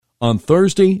On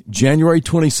Thursday, January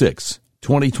 26,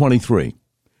 2023,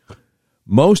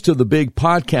 most of the big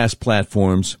podcast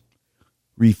platforms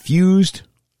refused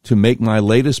to make my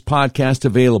latest podcast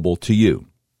available to you.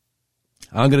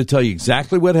 I'm going to tell you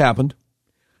exactly what happened,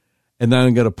 and then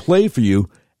I'm going to play for you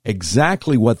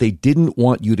exactly what they didn't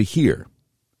want you to hear.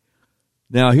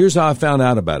 Now, here's how I found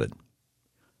out about it.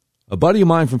 A buddy of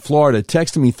mine from Florida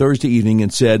texted me Thursday evening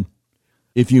and said,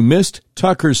 if you missed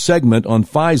Tucker's segment on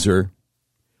Pfizer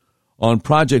on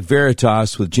Project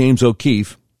Veritas with James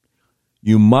O'Keefe,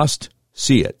 you must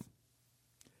see it.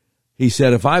 He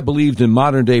said, if I believed in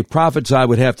modern-day prophets, I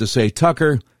would have to say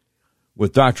Tucker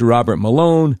with Dr. Robert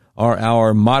Malone are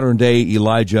our modern-day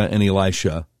Elijah and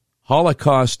Elisha.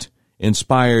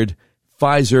 Holocaust-inspired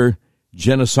Pfizer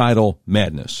genocidal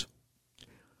madness.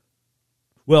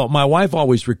 Well, my wife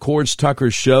always records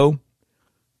Tucker's show,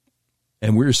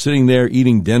 and we were sitting there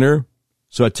eating dinner.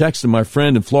 So I texted my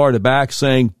friend in Florida back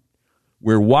saying,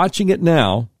 we're watching it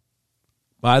now.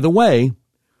 By the way,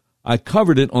 I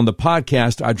covered it on the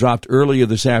podcast I dropped earlier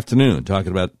this afternoon,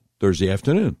 talking about Thursday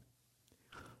afternoon.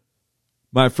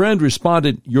 My friend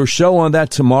responded, your show on that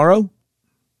tomorrow?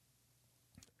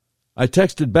 I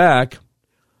texted back,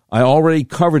 I already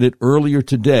covered it earlier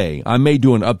today. I may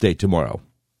do an update tomorrow.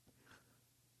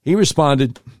 He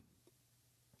responded,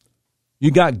 you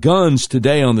got guns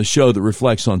today on the show that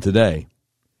reflects on today.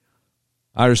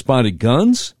 I responded,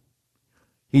 guns?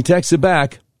 He texted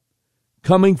back,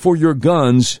 coming for your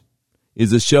guns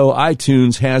is the show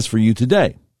iTunes has for you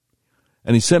today.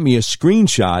 And he sent me a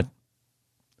screenshot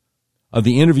of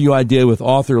the interview I did with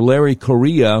author Larry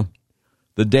Correia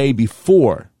the day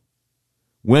before,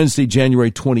 Wednesday,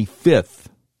 January 25th,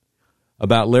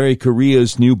 about Larry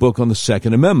Correia's new book on the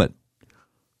Second Amendment.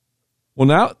 Well,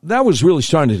 now, that was really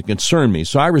starting to concern me,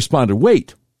 so I responded,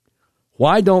 wait,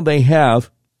 why don't they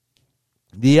have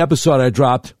the episode I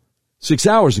dropped 6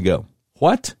 hours ago?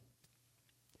 What?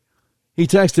 He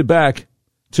texted back,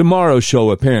 tomorrow's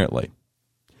show, apparently.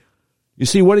 You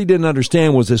see, what he didn't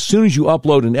understand was as soon as you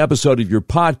upload an episode of your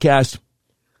podcast,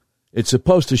 it's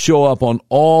supposed to show up on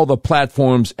all the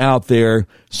platforms out there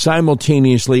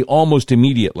simultaneously, almost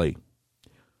immediately.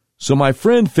 So my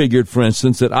friend figured, for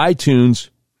instance, that iTunes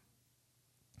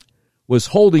was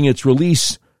holding its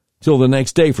release till the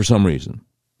next day for some reason.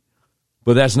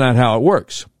 But that's not how it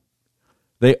works.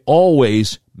 They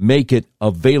always make it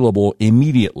available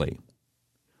immediately.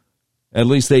 At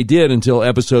least they did until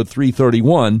episode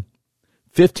 331,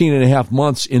 15 and a half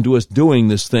months into us doing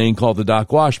this thing called the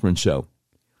Doc Washburn Show.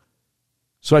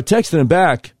 So I texted him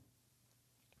back.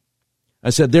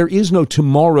 I said, there is no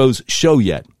tomorrow's show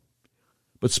yet.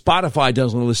 But Spotify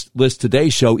doesn't list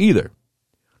today's show either.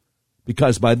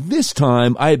 Because by this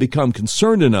time, I had become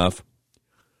concerned enough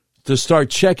to start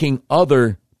checking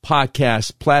other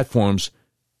podcast platforms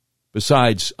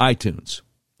besides iTunes.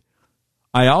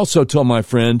 I also told my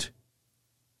friend,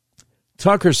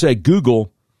 Tucker said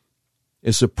Google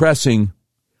is suppressing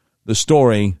the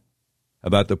story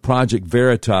about the Project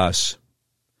Veritas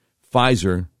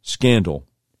Pfizer scandal.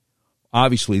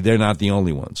 Obviously, they're not the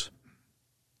only ones.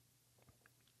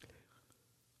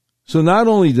 So not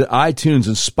only did iTunes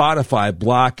and Spotify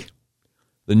block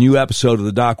the new episode of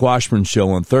the Doc Washburn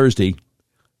Show on Thursday,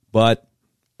 but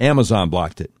Amazon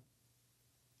blocked it.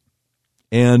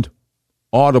 And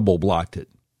Audible blocked it.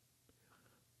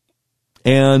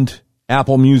 And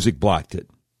Apple Music blocked it.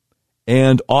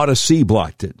 And Odyssey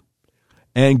blocked it.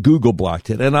 And Google blocked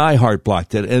it. And iHeart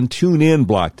blocked it. And TuneIn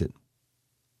blocked it.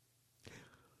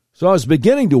 So I was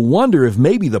beginning to wonder if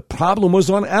maybe the problem was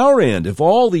on our end, if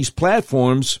all these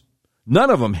platforms, none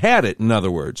of them had it, in other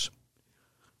words.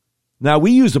 Now,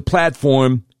 we use a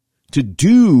platform to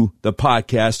do the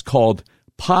podcast called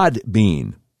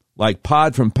Podbean, like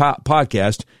pod from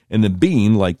podcast, and then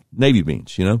bean like Navy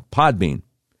beans, Podbean.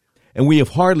 And we have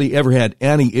hardly ever had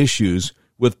any issues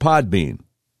with Podbean.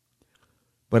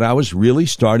 But I was really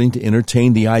starting to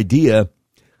entertain the idea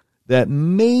that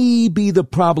maybe the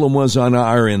problem was on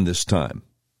our end this time.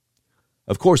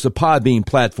 Of course, the Podbean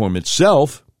platform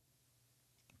itself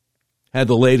had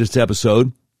the latest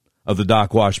episode of the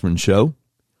Doc Washburn Show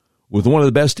with one of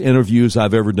the best interviews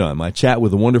I've ever done. My chat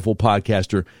with the wonderful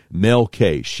podcaster Mel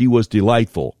K. She was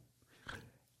delightful.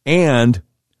 And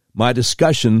my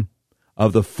discussion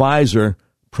of the Pfizer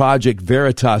Project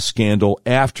Veritas scandal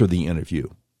after the interview.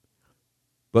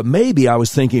 But maybe I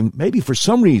was thinking, maybe for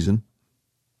some reason,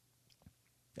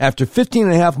 after 15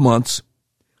 and a half months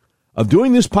of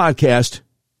doing this podcast,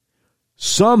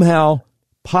 somehow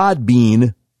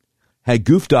Podbean had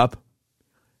goofed up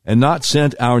and not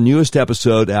sent our newest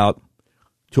episode out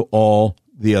to all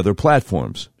the other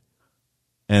platforms.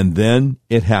 And then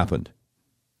it happened.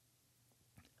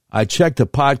 I checked a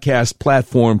podcast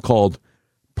platform called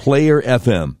Player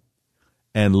FM,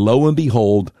 and lo and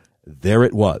behold, there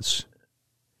it was.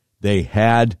 They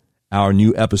had our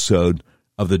new episode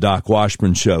of the Doc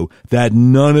Washburn Show that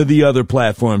none of the other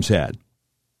platforms had.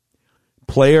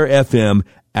 Player FM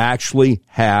actually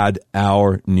had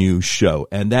our new show,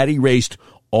 and that erased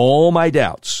all my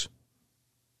doubts.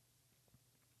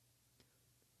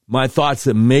 My thoughts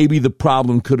that maybe the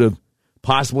problem could have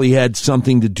possibly had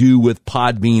something to do with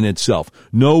Podbean itself.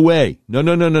 No way.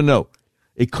 No.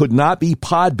 It could not be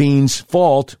Podbean's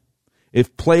fault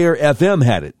if Player FM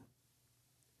had it.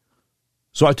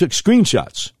 So I took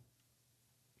screenshots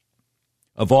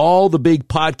of all the big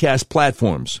podcast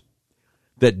platforms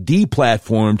that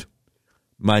deplatformed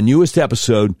my newest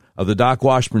episode of the Doc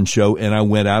Washburn Show, and I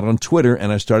went out on Twitter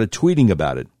and I started tweeting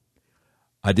about it.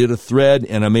 I did a thread,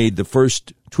 and I made the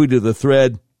first tweet of the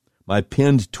thread my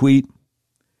pinned tweet,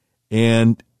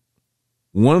 and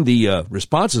one of the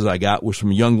responses I got was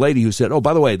from a young lady who said, oh,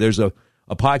 by the way, there's a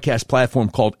podcast platform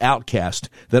called Outcast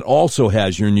that also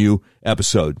has your new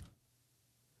episode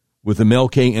with the Mel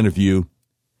K interview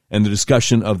and the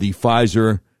discussion of the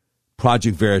Pfizer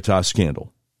Project Veritas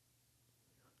scandal.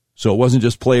 So it wasn't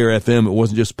just Player FM, it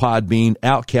wasn't just Podbean.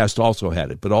 Outcast also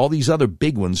had it, but all these other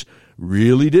big ones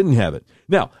really didn't have it.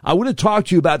 Now, I would have talked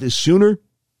to you about this sooner,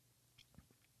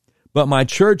 but my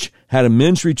church had a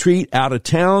men's retreat out of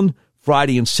town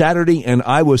Friday and Saturday, and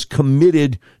I was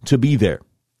committed to be there.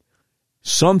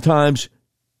 Sometimes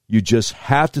you just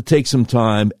have to take some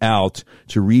time out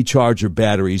to recharge your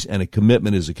batteries, and a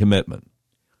commitment is a commitment.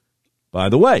 By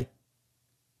the way,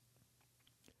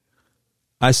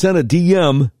 I sent a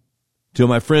DM to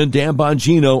my friend Dan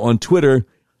Bongino on Twitter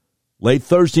late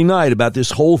Thursday night about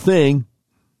this whole thing.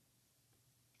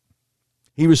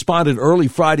 He responded early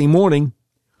Friday morning,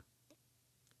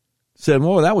 said,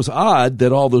 well, that was odd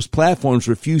that all those platforms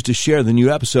refused to share the new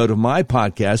episode of my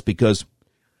podcast, because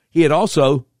he had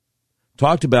also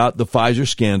talked about the Pfizer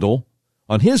scandal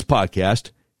on his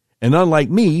podcast, and unlike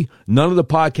me, none of the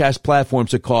podcast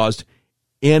platforms had caused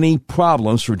any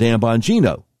problems for Dan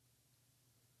Bongino.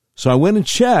 So I went and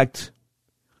checked,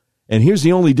 and here's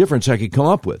the only difference I could come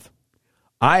up with.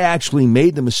 I actually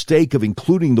made the mistake of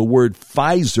including the word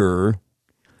Pfizer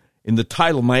in the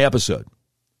title of my episode.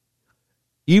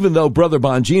 Even though Brother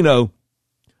Bongino,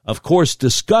 of course,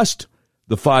 discussed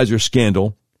the Pfizer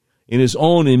scandal in his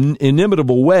own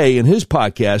inimitable way in his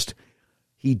podcast,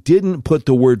 he didn't put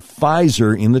the word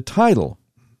Pfizer in the title.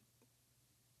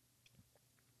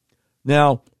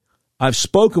 Now, I've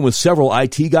spoken with several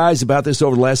IT guys about this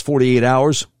over the last 48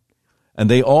 hours, and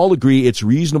they all agree it's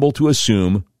reasonable to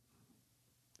assume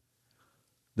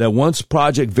that once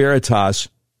Project Veritas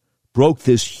broke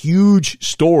this huge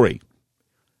story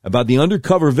about the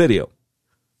undercover video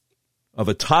of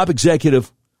a top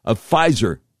executive of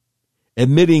Pfizer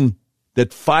admitting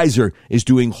that Pfizer is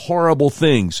doing horrible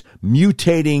things,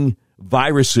 mutating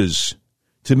viruses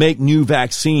to make new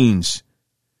vaccines,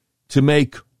 to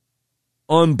make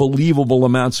unbelievable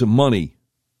amounts of money,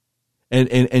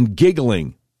 and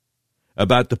giggling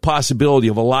about the possibility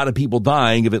of a lot of people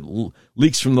dying if it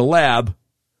leaks from the lab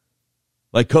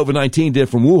like COVID-19 did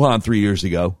from Wuhan 3 years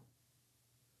ago.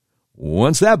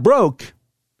 Once that broke,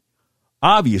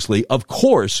 obviously, of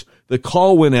course, the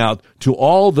call went out to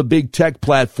all the big tech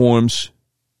platforms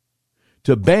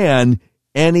to ban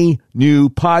any new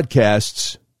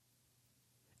podcasts,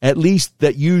 at least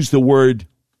that use the word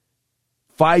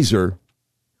Pfizer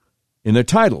in their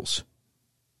titles.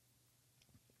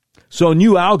 So a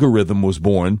new algorithm was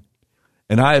born,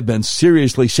 and I have been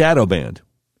seriously shadow banned.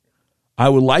 I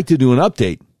would like to do an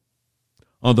update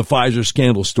on the Pfizer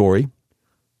scandal story.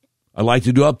 I'd like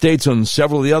to do updates on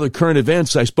several of the other current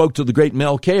events I spoke to the great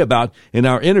Mel K about in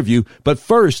our interview. But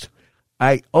first,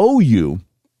 I owe you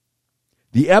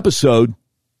the episode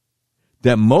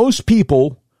that most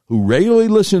people who regularly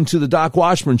listen to the Doc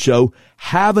Washburn Show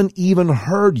haven't even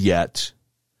heard yet.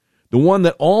 The one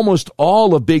that almost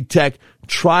all of big tech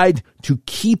tried to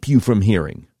keep you from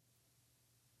hearing.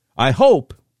 I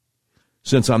hope,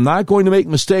 since I'm not going to make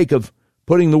the mistake of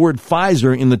putting the word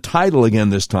Pfizer in the title again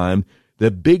this time,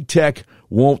 that big tech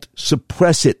won't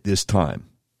suppress it this time.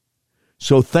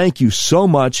 So thank you so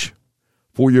much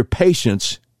for your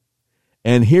patience.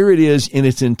 And here it is in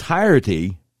its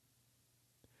entirety,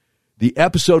 the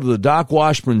episode of the Doc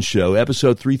Washburn Show,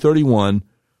 episode 331,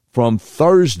 from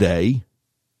Thursday,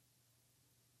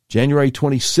 January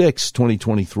 26,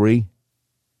 2023,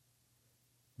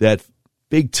 that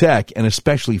big tech, and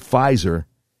especially Pfizer,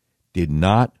 did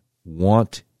not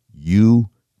want you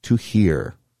to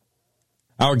hear.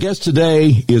 Our guest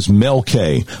today is Mel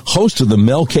K, host of the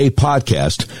Mel K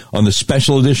podcast on the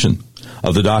special edition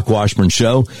of the Doc Washburn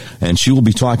Show, and she will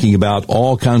be talking about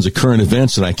all kinds of current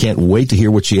events, and I can't wait to hear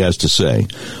what she has to say.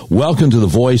 Welcome to the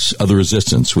Voice of the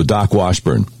Resistance with Doc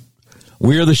Washburn.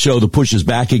 We are the show that pushes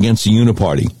back against the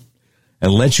Uniparty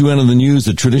and lets you in on the news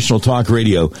that traditional talk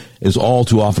radio is all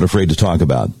too often afraid to talk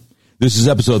about. This is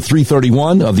episode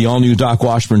 331 of the all-new Doc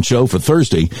Washburn Show for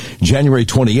Thursday, January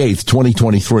 28th,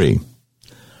 2023.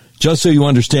 Just so you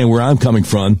understand where I'm coming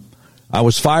from, I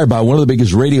was fired by one of the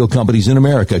biggest radio companies in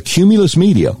America, Cumulus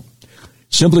Media,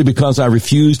 simply because I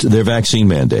refused their vaccine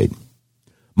mandate.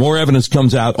 More evidence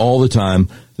comes out all the time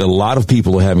that a lot of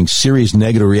people are having serious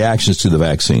negative reactions to the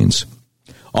vaccines.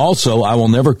 Also, I will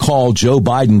never call Joe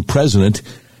Biden president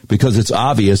because it's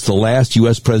obvious the last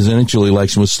U.S. presidential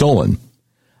election was stolen.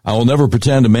 I will never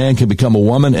pretend a man can become a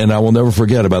woman, and I will never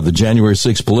forget about the January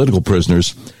 6th political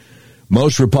prisoners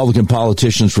most Republican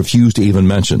politicians refuse to even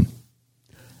mention.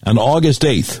 On August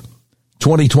 8th,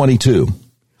 2022,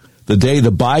 the day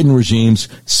the Biden regime's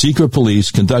secret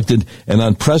police conducted an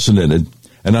unprecedented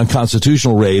and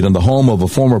unconstitutional raid on the home of a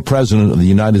former president of the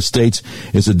United States,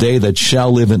 is a day that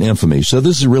shall live in infamy. So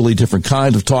this is a really different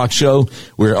kind of talk show.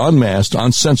 We're unmasked,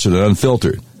 uncensored, and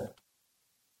unfiltered.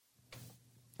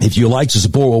 If you like to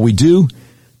support what we do,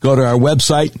 go to our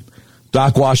website,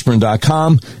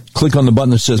 DocWashburn.com. Click on the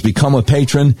button that says Become a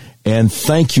Patron, and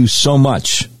thank you so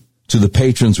much to the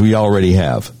patrons we already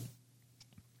have.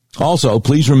 Also,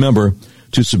 please remember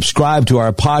to subscribe to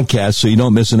our podcast so you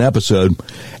don't miss an episode,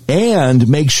 and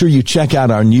make sure you check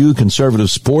out our new conservative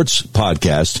sports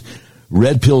podcast,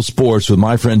 Red Pill Sports, with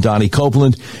my friend Donnie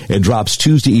Copeland. It drops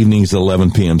Tuesday evenings at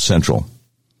 11 p.m. Central.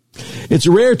 It's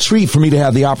a rare treat for me to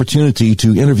have the opportunity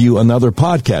to interview another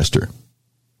podcaster.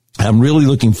 I'm really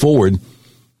looking forward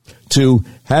to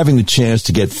having the chance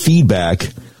to get feedback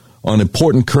on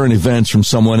important current events from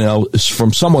someone else,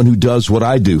 from someone who does what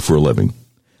I do for a living.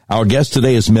 Our guest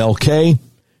today is Mel K.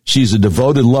 She's a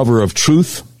devoted lover of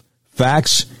truth,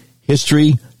 facts,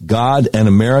 history, God, and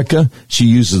America. She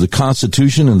uses the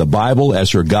Constitution and the Bible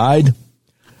as her guide.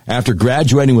 After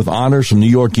graduating with honors from New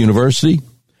York University,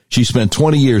 she spent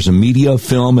 20 years in media,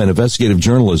 film, and investigative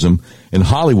journalism in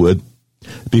Hollywood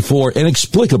before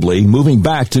inexplicably moving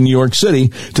back to New York City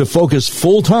to focus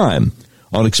full-time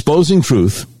on exposing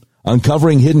truth,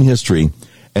 uncovering hidden history,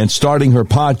 and starting her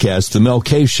podcast, The Mel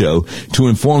K Show, to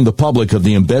inform the public of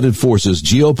the embedded forces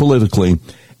geopolitically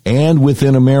and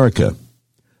within America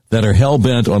that are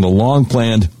hell-bent on a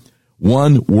long-planned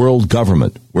one world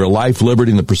government where life,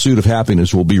 liberty, and the pursuit of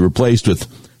happiness will be replaced with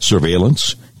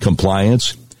surveillance,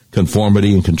 compliance,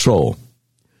 conformity, and control.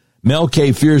 Mel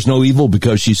K fears no evil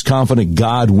because she's confident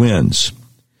God wins.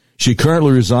 She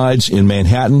currently resides in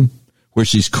Manhattan, where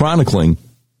she's chronicling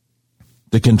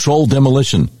the controlled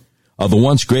demolition of the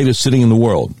once greatest city in the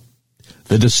world,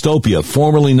 the dystopia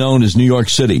formerly known as New York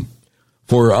City,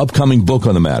 for her upcoming book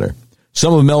on the matter.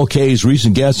 Some of Mel K's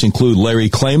recent guests include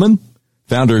Larry Klayman,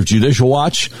 founder of Judicial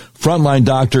Watch, frontline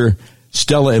doctor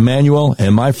Stella Emanuel,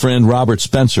 and my friend Robert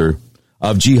Spencer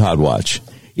of Jihad Watch.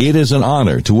 It is an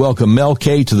honor to welcome Mel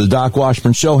K to the Doc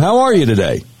Washburn Show. How are you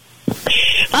today?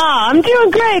 I'm doing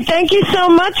great. Thank you so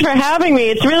much for having me.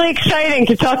 It's really exciting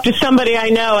to talk to somebody I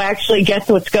know actually gets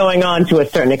what's going on to a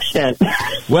certain extent.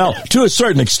 Well, to a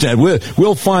certain extent.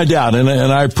 We'll find out, and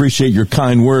I appreciate your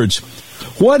kind words.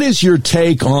 What is your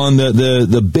take on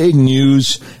the big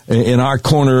news in our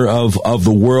corner of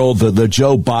the world, the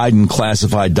Joe Biden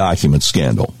classified document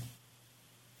scandal?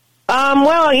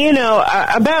 Well, you know,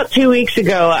 about 2 weeks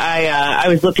ago, I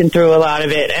was looking through a lot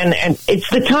of it, and it's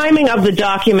the timing of the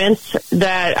documents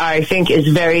that I think is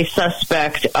very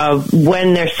suspect of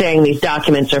when they're saying these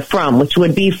documents are from, which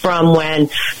would be from when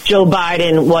Joe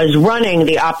Biden was running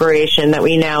the operation that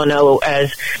we now know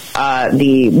as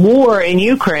the war in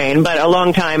Ukraine, but a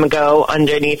long time ago,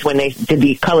 underneath when they did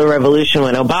the color revolution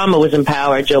when Obama was in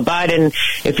power, Joe Biden,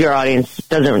 if your audience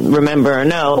doesn't remember or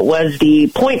know, was the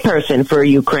point person for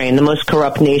Ukraine, the most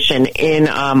corrupt nation in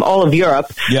all of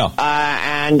Europe. Yeah.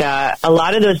 And a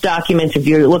lot of those documents, if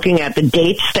you're looking at the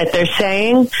dates that they're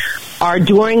saying, are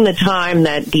during the time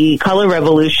that the color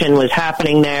revolution was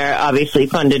happening there, obviously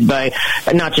funded by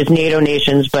not just NATO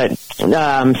nations, but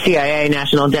CIA,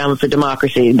 National Endowment for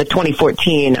Democracy, the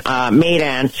 2014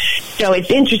 Maidan. So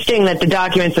it's interesting that the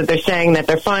documents that they're saying that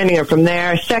they're finding are from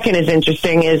there. Second is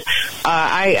interesting is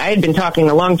I had been talking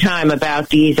a long time about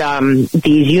these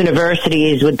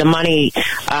universities with the money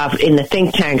in the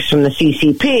think tanks from the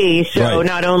CCP. So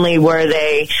not not only were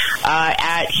they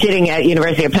sitting at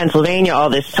University of Pennsylvania all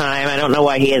this time. I don't know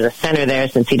why he has a center there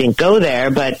since he didn't go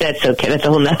there, but that's okay. That's a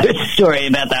whole nother story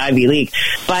about the Ivy League.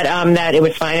 But that it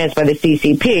was financed by the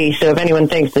CCP. So if anyone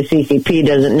thinks the CCP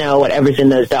doesn't know whatever's in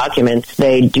those documents,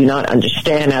 they do not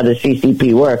understand how the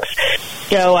CCP works.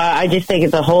 So I just think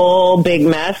it's a whole big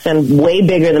mess and way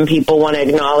bigger than people want to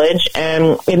acknowledge.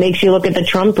 And it makes you look at the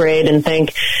Trump raid and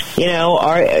think,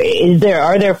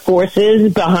 are there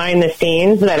forces behind the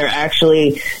scenes that are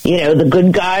actually, the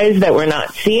good guys that we're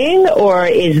not seeing? Or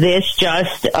is this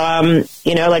just,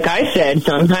 like I said,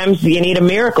 sometimes you need a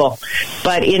miracle.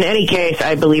 But in any case,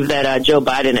 I believe that Joe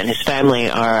Biden and his family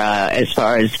are, as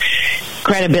far as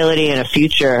credibility and a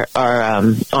future, are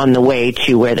on the way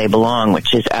to where they belong,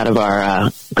 which is out of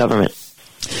our government.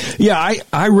 Yeah,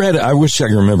 I read, I wish I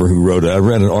could remember who wrote it. I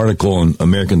read an article in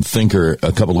American Thinker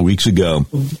a couple of weeks ago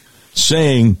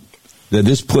saying that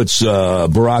this puts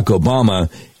Barack Obama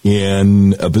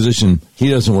in a position he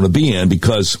doesn't want to be in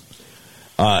because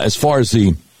as far as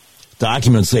the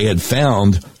documents they had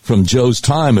found from Joe's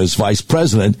time as vice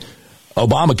president,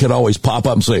 Obama could always pop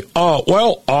up and say, I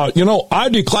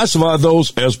declassified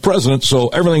those as president, so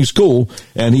everything's cool.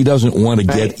 And he doesn't want to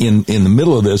get in the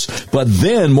middle of this. But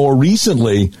then more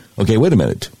recently, okay, wait a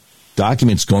minute.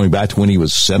 Documents going back to when he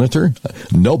was senator?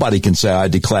 Nobody can say I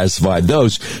declassified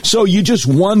those. So you just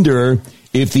wonder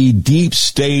if the deep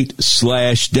state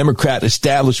 / Democrat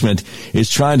establishment is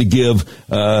trying to give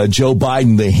Joe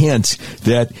Biden the hint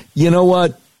that, you know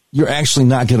what, you're actually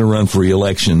not going to run for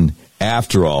re-election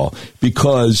after all,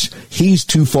 because he's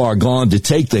too far gone to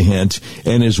take the hint,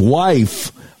 and his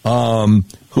wife,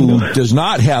 who does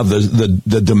not have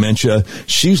the dementia,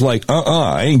 she's like,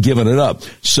 I ain't giving it up.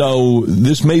 So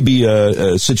this may be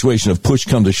a situation of push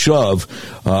come to shove,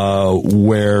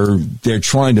 where they're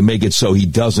trying to make it so he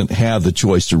doesn't have the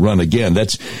choice to run again.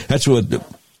 That's what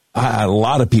a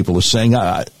lot of people are saying.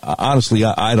 Honestly,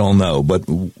 I don't know, but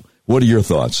what are your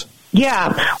thoughts?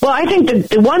 Yeah, well, I think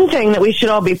the one thing that we should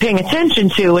all be paying attention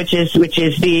to, which is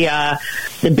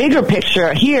the bigger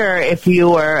picture here, if you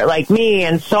were like me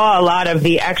and saw a lot of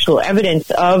the actual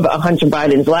evidence of Hunter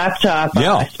Biden's laptop,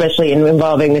 especially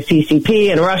involving the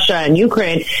CCP and Russia and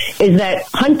Ukraine, is that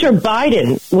Hunter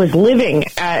Biden was living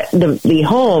at the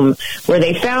home where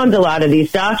they found a lot of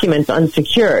these documents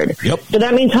unsecured. Yep. So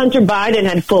that means Hunter Biden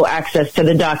had full access to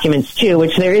the documents too,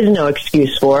 which there is no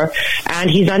excuse for, and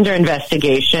he's under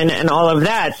investigation and all of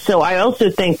that. So I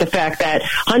also think the fact that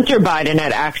Hunter Biden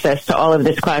had access to all of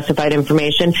this classified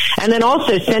information, and then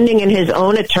also sending in his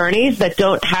own attorneys that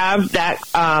don't have that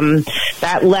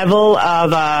that level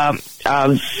of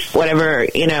whatever,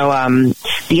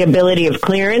 the ability of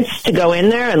clearance to go in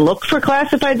there and look for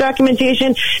classified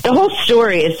documentation. The whole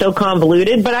story is so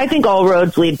convoluted, but I think all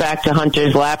roads lead back to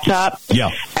Hunter's laptop.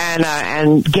 Yeah.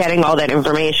 And getting all that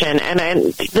information. And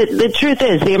the truth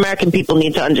is, the American people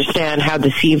need to understand how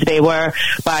deceived they were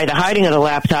by the hiding of the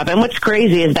laptop. And what's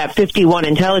crazy is that 51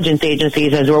 intelligence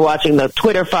agencies, as we're watching the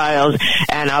Twitter files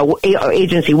and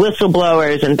agency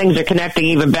whistleblowers, and things are connecting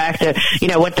even back to,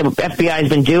 what the FBI has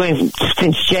been doing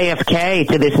since JFK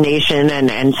to this nation,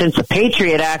 and since the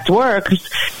Patriot Act works,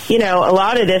 a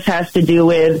lot of this has to do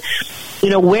with,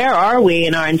 where are we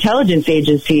in our intelligence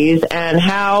agencies, and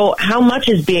how much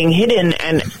is being hidden,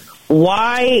 and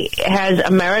why has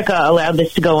America allowed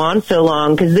this to go on so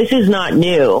long? Because this is not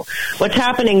new. What's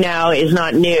happening now is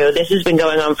not new. This has been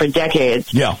going on for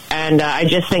decades. Yeah. And I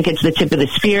just think it's the tip of the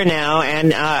spear now.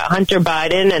 And Hunter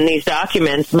Biden and these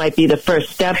documents might be the first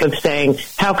step of saying,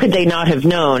 how could they not have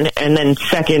known? And then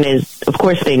second is, of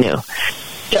course they knew.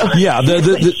 Yeah,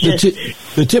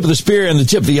 the tip of the spear and the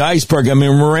tip of the iceberg. I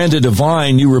mean, Miranda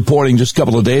Devine, you reporting just a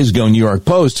couple of days ago in New York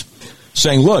Post,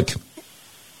 saying, look,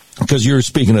 because you're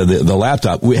speaking of the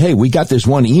laptop, we got this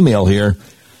one email here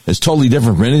that's totally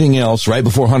different from anything else. Right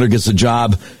before Hunter gets the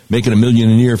job, making $1 million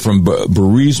a year from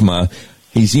Burisma,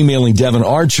 he's emailing Devin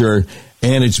Archer,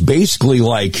 and it's basically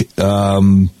like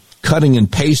cutting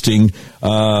and pasting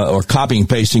or copying and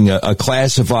pasting a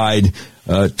classified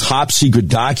top secret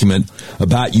document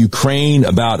about Ukraine,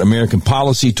 about American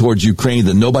policy towards Ukraine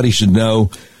that nobody should know.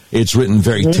 It's written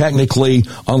very technically,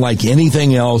 unlike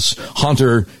anything else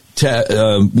Hunter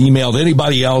emailed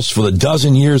anybody else for the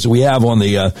dozen years that we have on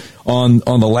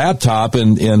the laptop,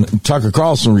 and Tucker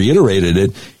Carlson reiterated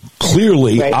it.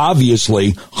 Clearly,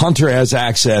 obviously, Hunter has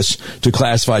access to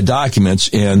classified documents,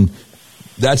 and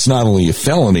that's not only a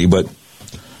felony, but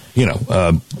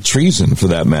treason for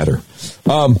that matter.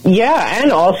 Yeah,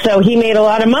 and also he made a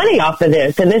lot of money off of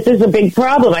this, and this is a big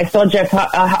problem. I saw Jeff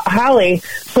Hawley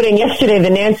putting yesterday the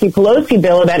Nancy Pelosi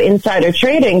bill about insider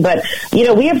trading, but,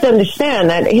 we have to understand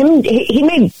that he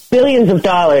made billions of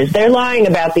dollars. They're lying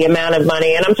about the amount of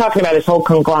money, and I'm talking about his whole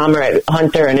conglomerate,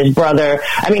 Hunter and his brother,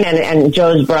 and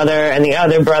Joe's brother and the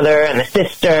other brother and the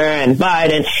sister and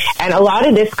Biden, and a lot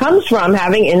of this comes from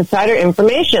having insider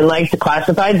information, like the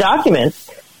classified documents.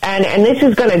 And this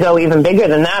is going to go even bigger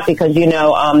than that because,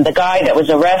 the guy that was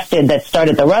arrested that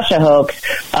started the Russia hoax,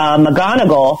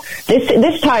 McGonigal,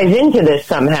 this ties into this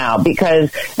somehow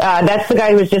because that's the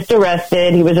guy who was just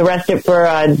arrested. He was arrested for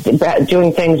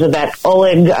doing things with that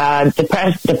Oleg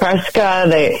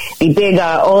Deripaska, the big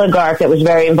oligarch that was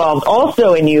very involved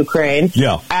also in Ukraine.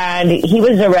 Yeah. And he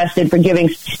was arrested for giving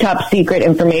top secret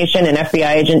information, an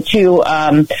FBI agent, to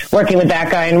working with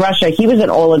that guy in Russia. He was an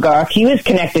oligarch. He was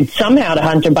connected somehow to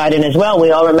Hunter Biden as well.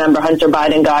 We all remember Hunter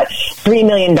Biden got $3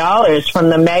 million from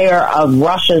the mayor of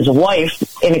Russia's wife,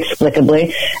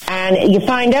 inexplicably. And you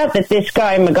find out that this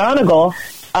guy, McGonigal,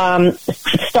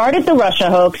 started the Russia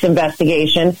hoax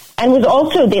investigation and was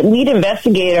also the lead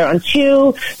investigator on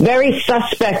two very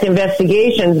suspect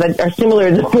investigations that are similar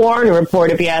to the Warren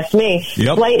report, if you ask me,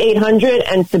 Yep. Flight 800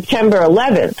 and September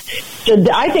 11th. So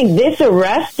I think this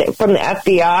arrest from the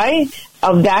FBI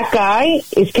of that guy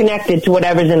is connected to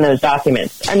whatever's in those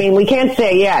documents. I mean, we can't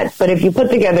say yet, but if you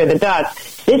put together the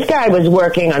dots, this guy was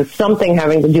working on something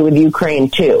having to do with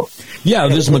Ukraine, too. Yeah,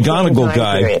 this McGonigal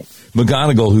guy,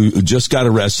 McGonigal, who just got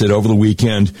arrested over the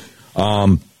weekend,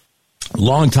 longtime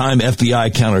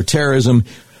FBI counterterrorism,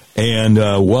 and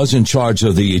was in charge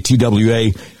of the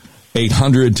TWA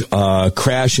 800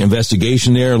 crash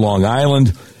investigation there, Long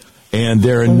Island. And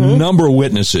there are a number of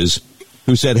witnesses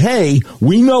who said, hey,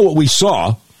 we know what we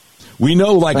saw. We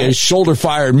know like a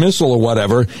shoulder-fired missile or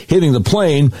whatever hitting the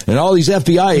plane, and all these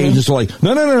FBI agents are like,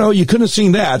 no, you couldn't have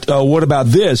seen that. What about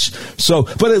this? So,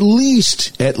 but at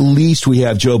least we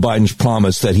have Joe Biden's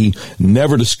promise that he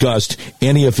never discussed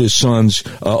any of his son's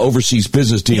overseas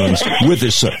business dealings with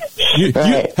his son.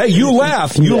 You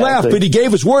laugh, but he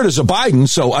gave his word as a Biden,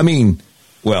 so,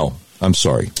 I'm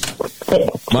sorry.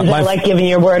 Is that like giving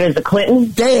your word as a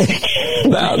Clinton?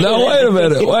 No, wait a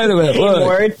minute.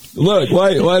 Look,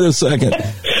 wait a second.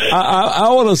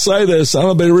 I want to say this. I'm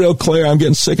going to be real clear. I'm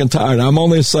getting sick and tired. I'm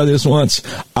only going to say this once.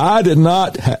 I did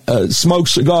not smoke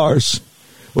cigars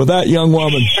with that young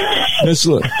woman. Wait,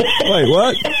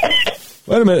 what?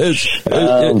 Wait a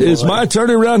minute. Is my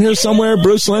attorney around here somewhere?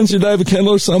 Bruce Lindsay, David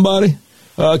Kendall, or somebody?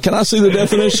 Can I see the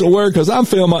definition of word? Because I'm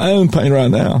feeling my own pain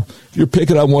right now. If you're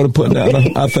picking up what I'm putting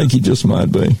down, I think he just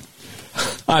might be.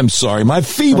 I'm sorry. My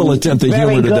feeble attempt at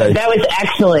humor today. That was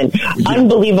excellent.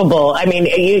 Unbelievable. I mean,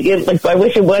 I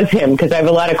wish it was him because I have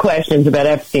a lot of questions about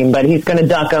Epstein, but he's going to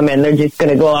duck them and they're just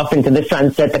going to go off into the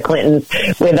sunset, the Clintons,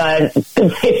 with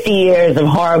 50 years of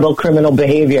horrible criminal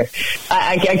behavior.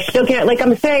 I still can't, like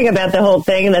I'm saying about the whole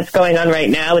thing that's going on right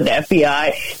now with the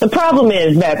FBI. The problem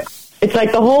is that it's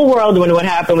like the whole world, when what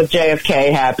happened with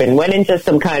JFK happened, went into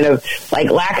some kind of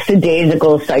like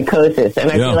lackadaisical psychosis.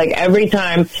 And I feel like every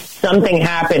time something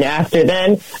happened after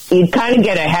then, you'd kind of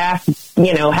get a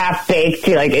half-baked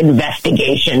like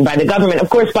investigation by the government, of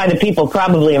course by the people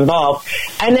probably involved.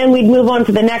 And then we'd move on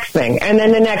to the next thing, and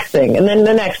then the next thing, and then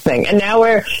the next thing. And now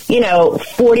we're,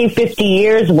 40, 50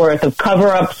 years worth of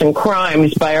cover-ups and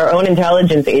crimes by our own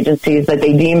intelligence agencies that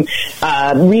they deem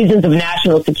reasons of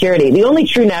national security. The only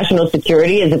true national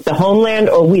security is if the homeland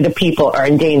or we the people are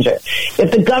in danger.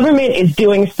 If the government is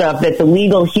doing stuff that's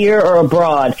illegal here or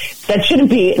abroad, that shouldn't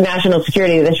be national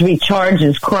security. That should be charged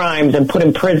as crimes and put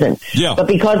in prison. Yeah. But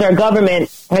because our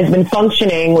government has been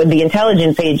functioning with the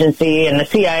intelligence agency and the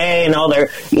CIA and all their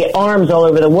arms all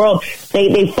over the world,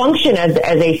 they function as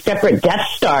a separate Death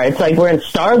Star. It's like we're in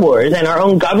Star Wars and our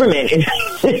own government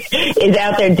is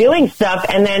out there doing stuff,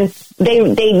 and then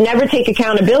they never take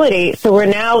accountability. So we're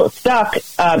now stuck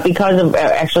because of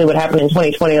actually what happened in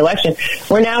 2020 election.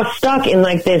 We're now stuck in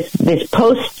like this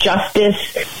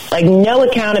post-justice, like no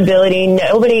accountability.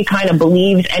 Nobody kind of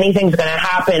believes anything's going to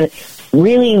happen.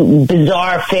 Really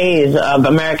bizarre phase of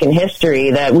American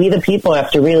history that we the people have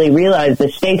to really realize the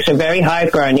stakes are very high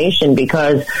for our nation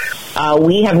because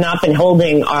we have not been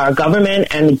holding our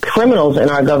government and criminals in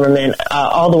our government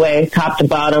all the way top to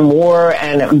bottom, war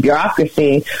and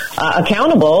bureaucracy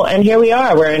accountable. And here we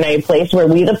are. We're in a place where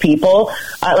we the people,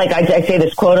 like I say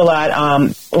this quote a lot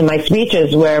in my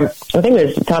speeches where I think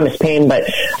it was Thomas Paine, but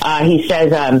he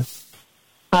says,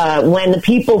 When the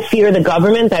people fear the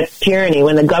government, that's tyranny.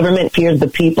 When the government fears the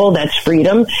people, that's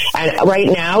freedom. And right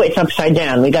now, it's upside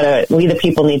down. We the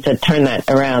people need to turn that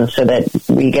around so that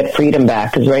we get freedom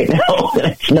back. Because right now,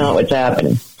 that's not what's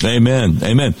happening. Amen.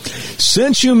 Amen.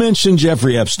 Since you mentioned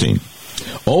Jeffrey Epstein,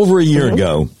 over a year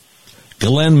ago,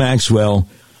 Ghislaine Maxwell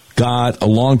got a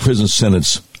long prison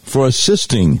sentence for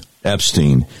assisting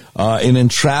Epstein in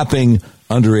entrapping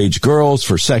underage girls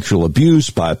for sexual abuse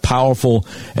by powerful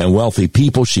and wealthy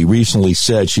people. She recently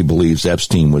said she believes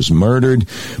Epstein was murdered.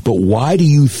 But why do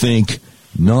you think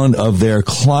none of their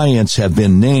clients have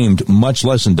been named, much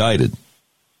less indicted?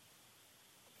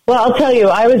 Well, I'll tell you,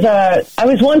 I was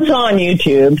once on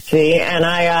YouTube, see, and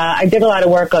I did a lot of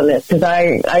work on this because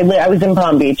I was in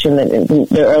Palm Beach in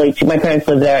the early. My parents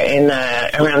lived there in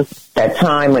around that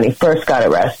time when he first got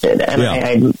arrested, and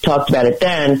I talked about it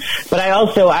then. But I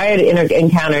had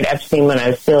encountered Epstein when I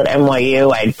was still at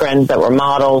NYU. I had friends that were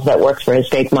models that worked for his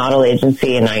fake model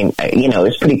agency, and it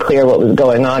was pretty clear what was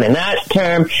going on in that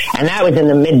term. And that was in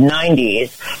the mid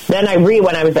 '90s. Then I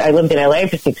lived in LA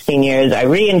for 16 years. I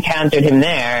re-encountered him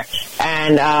there,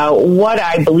 and what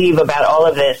I believe about all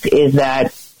of this is that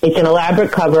it's an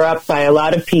elaborate cover-up by a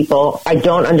lot of people. I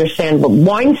don't understand, but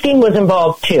Weinstein was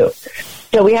involved too.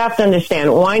 So we have to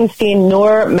understand, Weinstein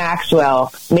nor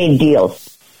Maxwell made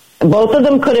deals. Both of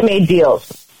them could have made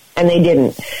deals, and they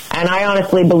didn't. And I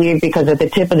honestly believe because at the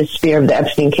tip of the spear of the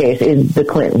Epstein case is the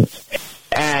Clintons.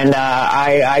 And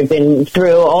I've been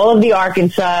through all of the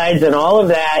Arkansides and all of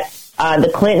that.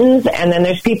 The Clintons, and then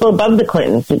there's people above the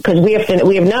Clintons, because we have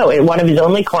one of his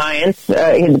only clients,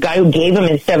 the guy who gave him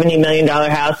his $70 million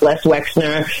house, Les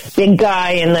Wexner, big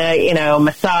guy in the,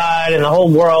 Mossad and the whole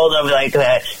world of like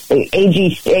the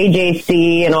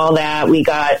AJC and all that. We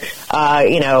got,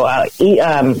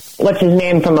 what's his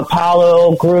name from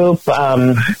Apollo Group,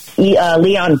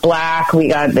 Leon Black, we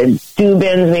got the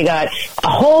Dubins, we got a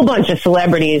whole bunch of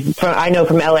celebrities from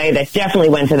LA that definitely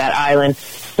went to that island.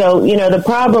 So, the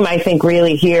problem I think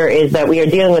really here is that we are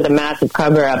dealing with a massive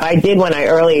cover-up. I did when I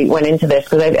early went into this,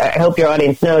 because I hope your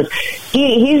audience knows,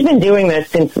 he's been doing this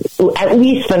since at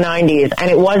least the 90s,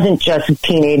 and it wasn't just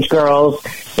teenage girls.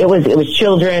 It was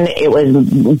children, it was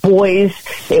boys,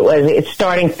 it's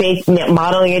starting fake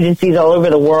modeling agencies all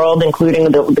over the world,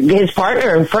 including his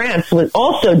partner in France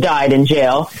also died in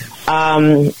jail.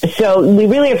 So we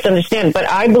really have to understand, but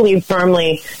I believe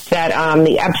firmly that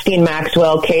the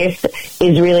Epstein-Maxwell case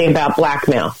is really about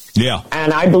blackmail. Yeah.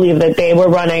 And I believe that they were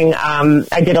running,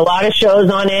 I did a lot of shows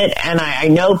on it, and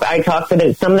I talked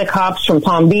to some of the cops from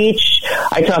Palm Beach.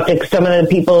 I talked to some of the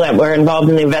people that were involved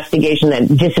in the investigation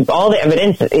that all the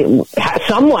evidence,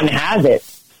 someone has it.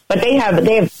 But they have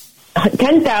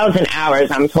 10,000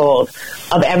 hours, I'm told,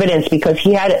 of evidence, because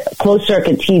he had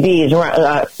closed-circuit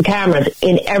TVs, cameras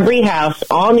in every house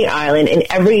on the island, in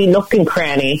every nook and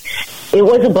cranny. It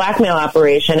was a blackmail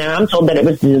operation, and I'm told that it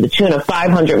was to the tune of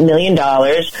 $500 million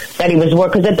that he was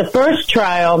working. Because at the first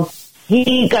trial,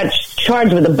 he got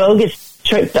charged with a bogus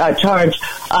charge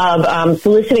of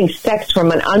soliciting sex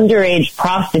from an underage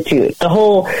prostitute. The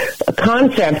whole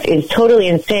concept is totally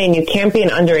insane. You can't be an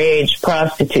underage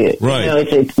prostitute. Right.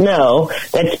 That's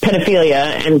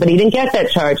pedophilia, but he didn't get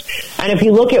that charge. And if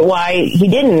you look at why he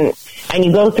didn't, and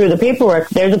you go through the paperwork,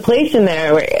 there's a place in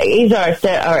there where Azar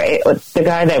said, or the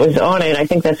guy that was on it, I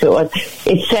think that's who it was,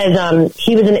 it says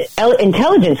he was an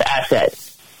intelligence asset.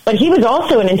 But he was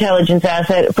also an intelligence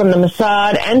asset from the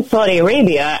Mossad and Saudi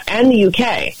Arabia and the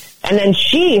UK. And then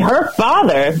her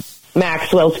father,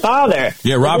 Maxwell's father.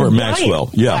 Yeah, Robert Maxwell.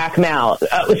 Yeah. Blackmail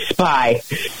spy.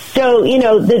 So,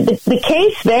 the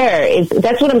case there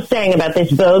that's what I'm saying about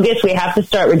this bogus. We have to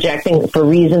start rejecting for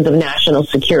reasons of national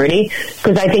security,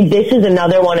 because I think this is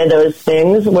another one of those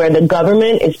things where the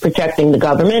government is protecting the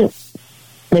government.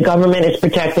 The government is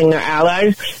protecting their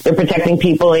allies. They're protecting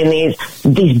people in these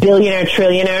billionaire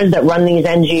trillionaires that run these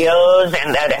NGOs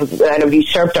and that have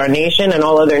usurped our nation and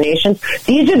all other nations.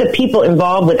 These are the people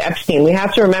involved with Epstein. We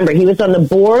have to remember he was on the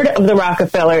board of the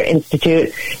Rockefeller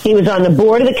Institute. He was on the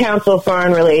board of the Council of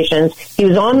Foreign Relations. He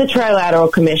was on the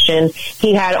Trilateral Commission.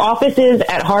 He had offices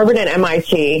at Harvard and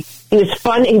MIT. He was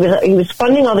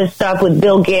funding all this stuff with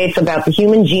Bill Gates about the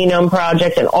Human Genome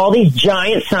Project and all these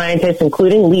giant scientists,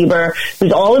 including Lieber,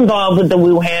 who's all involved with the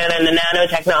Wuhan and the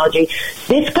nanotechnology.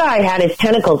 This guy had his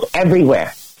tentacles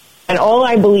everywhere. And all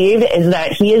I believe is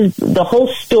that the whole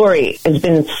story has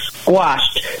been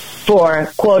squashed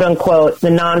for, quote unquote,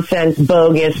 the nonsense,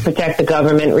 bogus, protect the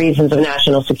government reasons of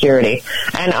national security.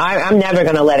 And I'm never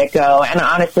going to let it go. And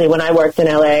honestly, when I worked in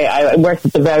LA, I worked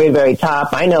at the very, very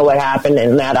top. I know what happened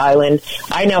in that island.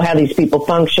 I know how these people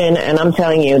function. And I'm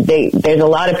telling you, there's a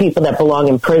lot of people that belong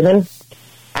in prison.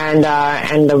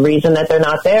 And the reason that they're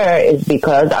not there is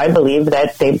because I believe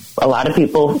that a lot of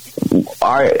people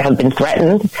have been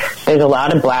threatened. There's a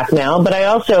lot of blackmail. But I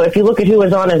also, if you look at who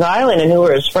was on his island and who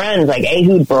were his friends, like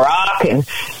Ehud Barak and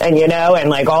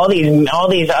like all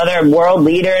these other world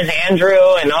leaders,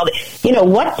 Andrew and all the,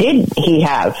 what did he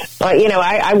have?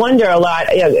 I wonder a lot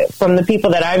from the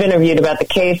people that I've interviewed about the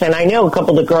case, and I know a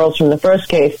couple of the girls from the first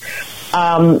case.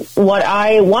 What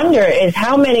I wonder is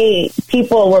how many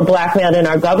people were blackmailed in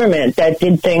our government that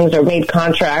did things or made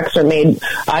contracts or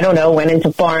went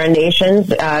into foreign nations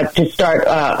to start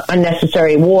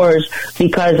unnecessary wars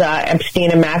because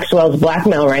Epstein and Maxwell's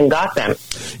blackmail ring got them.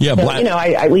 Yeah,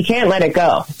 so, we can't let it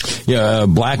go. Yeah,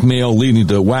 blackmail leading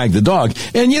to wag the dog.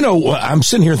 And, I'm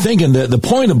sitting here thinking that the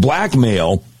point of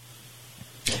blackmail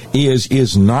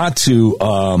is not to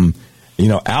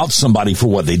out somebody for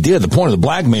what they did. The point of the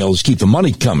blackmail is keep the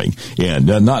money coming and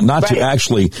not right. To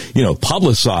actually,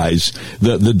 publicize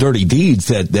the dirty deeds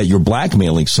that you're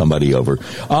blackmailing somebody over.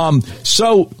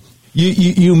 So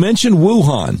you mentioned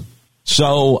Wuhan.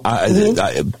 So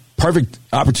perfect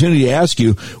opportunity to ask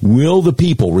you, will the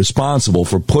people responsible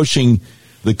for pushing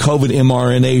the COVID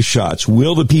mRNA shots,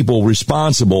 will the people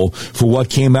responsible for what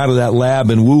came out of that lab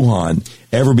in Wuhan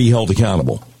ever be held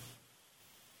accountable?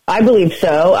 I believe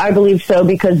so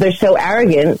because they're so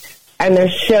arrogant and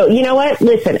they're so,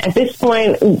 listen, at this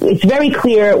point, it's very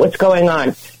clear what's going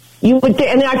on.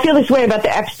 And I feel this way about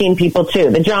the Epstein people too,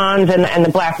 the Johns and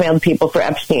the blackmailed people for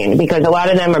Epstein, because a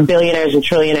lot of them are billionaires and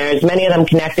trillionaires. Many of them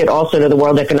connected also to the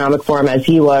World Economic Forum as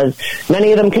he was.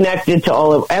 Many of them connected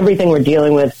to everything we're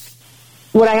dealing with.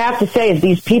 What I have to say is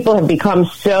these people have become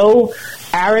so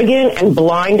arrogant and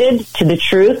blinded to the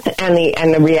truth and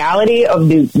the reality of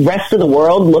the rest of the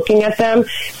world looking at them,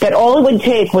 that all it would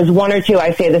take was one or two.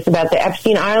 I say this about the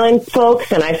Epstein Island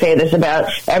folks, and I say this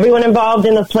about everyone involved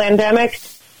in the pandemic.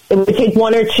 It would take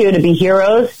one or two to be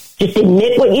heroes. Just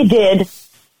admit what you did,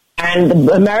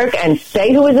 and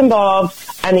say who was involved,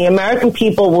 and the American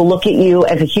people will look at you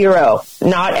as a hero,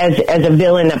 not as a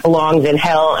villain that belongs in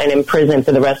hell and in prison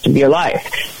for the rest of your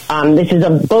life. This is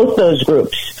of both those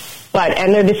groups.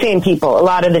 And they're the same people, a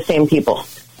lot of the same people.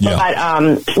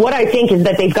 Yeah. But what I think is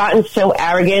that they've gotten so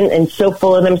arrogant and so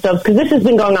full of themselves, because this has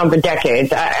been going on for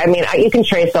decades. You can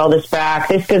trace all this back.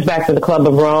 This goes back to the Club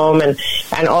of Rome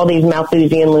and all these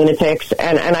Malthusian lunatics.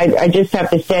 And I just have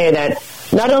to say that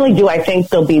not only do I think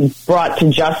they'll be brought to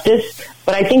justice,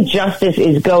 but I think justice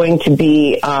is going to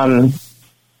be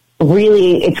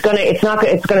really, it's going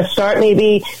to start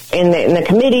maybe in the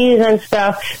committees and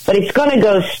stuff, but it's going to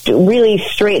go really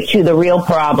straight to the real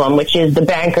problem, which is the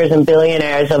bankers and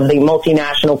billionaires of the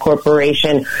multinational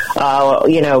corporation,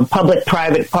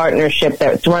 public-private partnership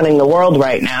that's running the world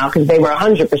right now, because they were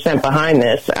 100% behind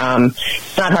this.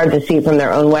 It's not hard to see from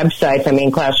their own websites.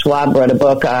 Klaus Schwab wrote a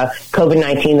book,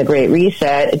 COVID-19, The Great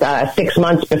Reset, 6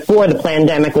 months before the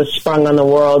pandemic was sprung on the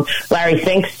world. Larry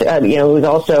Finks, who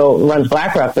also runs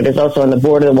BlackRock, but is also on the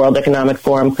board of the World Economic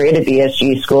Forum, created the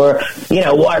ESG score,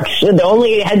 works, the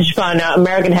only hedge fund,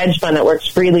 American hedge fund that works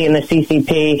freely in the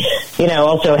CCP,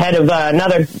 also head of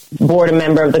another board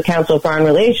member of the Council of Foreign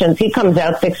Relations. He comes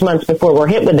out 6 months before we're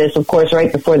hit with this, of course, right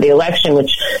before the election,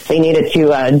 which they needed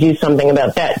to do something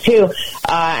about that too.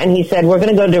 And he said, we're going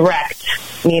to go direct,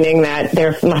 meaning that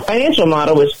their financial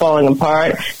model was falling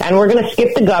apart, and we're going to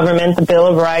skip the government, the Bill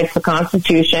of Rights, the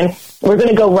Constitution. We're going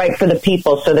to go right for the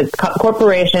people. So the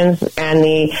corporations and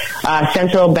the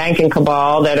central banking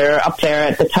cabal that are up there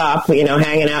at the top,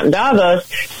 hanging out in Davos,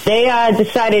 they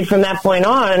decided from that point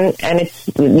on, and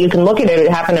you can look at it.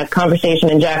 It happened at a conversation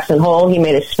in Jackson Hole. He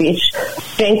made a speech.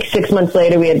 I think 6 months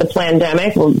later we had the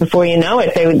pandemic. Well, before you know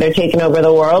it, they're taking over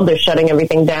the world. They're shutting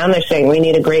everything down. They're saying we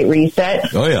need a great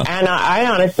reset. Oh yeah. And I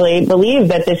honestly believe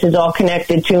that this is all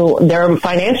connected to their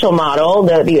financial model,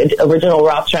 the original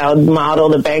Rothschild model,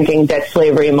 the banking debt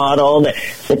slavery model,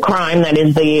 the crime that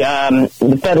is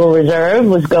the Federal Reserve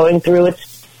was going through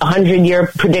its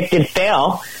 100-year predicted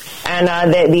fail.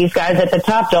 And these guys at the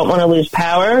top don't want to lose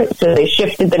power, so they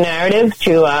shifted the narrative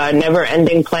to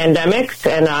never-ending pandemics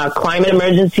and climate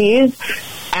emergencies.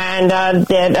 And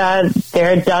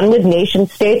they're done with nation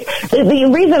states. The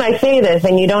reason I say this,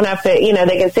 and you don't have to,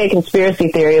 they can say conspiracy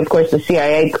theory. Of course, the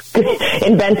CIA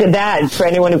invented that for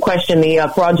anyone who questioned the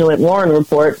fraudulent Warren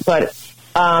report. But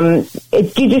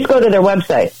you just go to their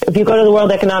website. If you go to the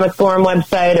World Economic Forum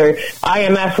website or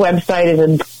IMF website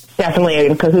is definitely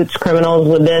in cahoots criminals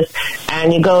with this.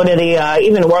 And you go to the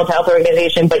even World Health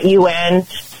Organization, but UN,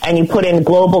 and you put in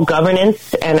global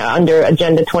governance and under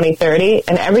Agenda 2030,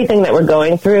 and everything that we're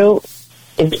going through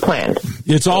is planned.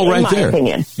 It's all right there. In my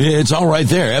opinion. It's all right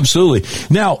there. Absolutely.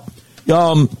 Now,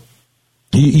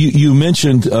 You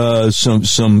mentioned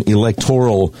some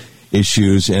electoral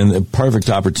issues, and a perfect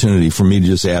opportunity for me to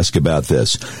just ask about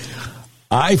this.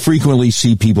 I frequently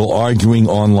see people arguing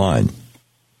online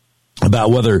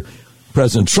about whether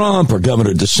President Trump or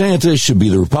Governor DeSantis should be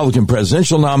the Republican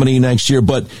presidential nominee next year.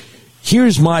 But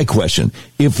here's my question.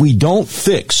 If we don't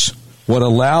fix what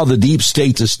allowed the deep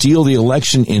state to steal the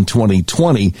election in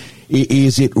 2020,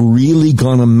 is it really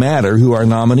going to matter who our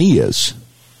nominee is?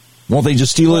 Won't they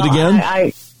just steal it again?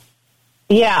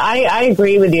 I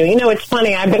agree with you. You know, it's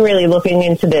funny. I've been really looking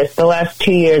into this. The last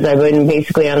 2 years, I've been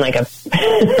basically on like a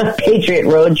Patriot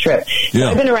road trip. So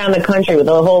I've been around the country with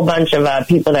a whole bunch of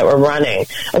people that were running,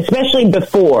 especially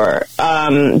before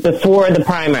the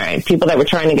primary, people that were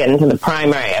trying to get into the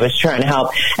primary. I was trying to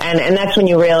help. And that's when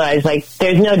you realize, like,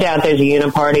 there's no doubt there's a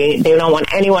uniparty. They don't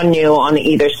want anyone new on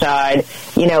either side.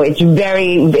 You know,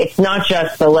 it's not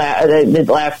just the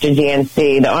left or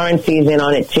DNC. The RNC's in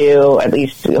on it too. At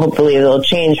least, hopefully, they'll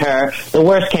change her. The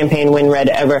worst campaign win rate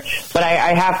ever. But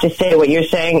I have to say, what you're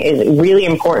saying is really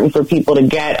important for people to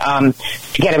get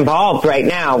involved right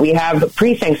now. We have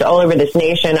precincts all over this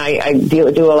nation. I do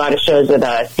a lot of shows with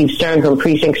Steve Stern from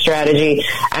Precinct Strategy,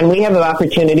 and we have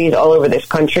opportunities all over this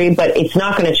country. But it's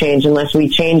not going to change unless we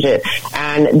change it.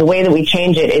 And the way that we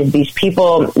change it is these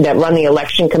people that run the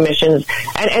election commissions.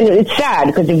 And it's sad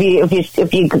because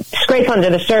if you scrape under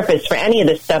the surface for any of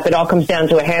this stuff, it all comes down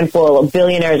to a handful of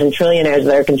billionaires and trillionaires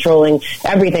that are controlling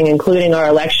everything, including our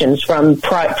elections from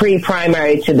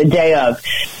pre-primary to the day of,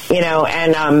 you know,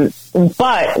 and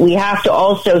but we have to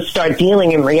also start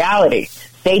dealing in reality.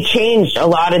 They changed a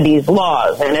lot of these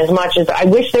laws, and as much as I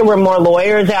wish there were more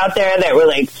lawyers out there that were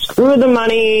like, screw the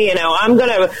money, you know, I'm going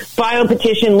to file a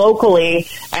petition locally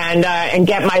and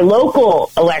get my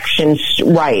local elections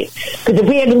right. Because if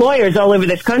we had lawyers all over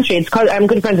this country, I'm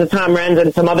good friends with Tom Renz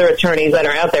and some other attorneys that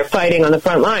are out there fighting on the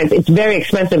front lines. It's very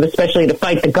expensive, especially to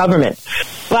fight the government.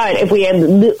 But if we had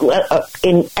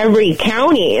in every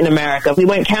county in America, if we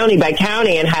went county by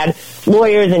county and had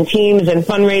lawyers and teams and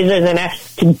fundraisers and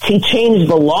to change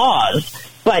the laws.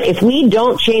 But if we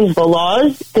don't change the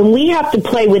laws, then we have to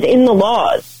play within the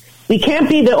laws. We can't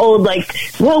be the old, like,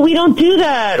 well, we don't do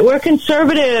that. We're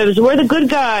conservatives. We're the good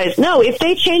guys. No, if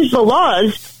they change the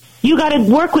laws, you got to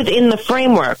work within the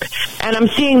framework. And I'm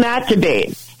seeing that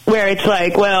debate where it's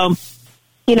like, well,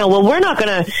 you know, well, we're not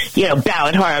going to, you know,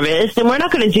 ballot harvest, and we're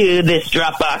not going to do this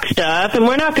Dropbox stuff, and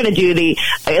we're not going to do the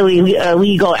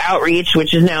illegal outreach,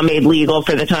 which is now made legal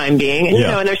for the time being. And, you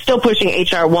know, and they're still pushing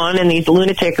HR1, and these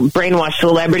lunatic brainwashed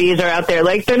celebrities are out there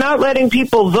like they're not letting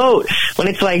people vote. When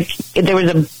it's like there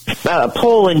was a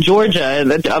poll in Georgia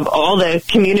of all the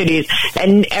communities,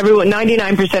 and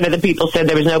 99% of the people said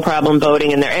there was no problem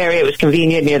voting in their area. It was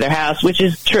convenient near their house, which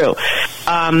is true.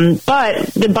 But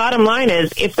the bottom line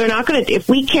is, if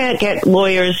we can't get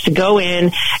lawyers to go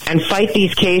in and fight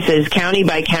these cases county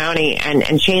by county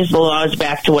and change the laws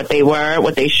back to what they were,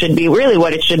 what they should be, really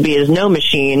what it should be is no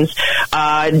machines,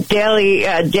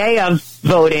 day of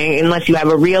voting, unless you have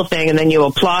a real thing, and then you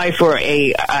apply for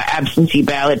a absentee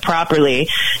ballot properly.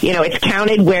 You know, it's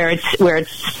counted where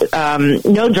it's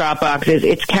no drop boxes.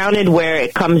 It's counted where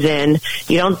it comes in.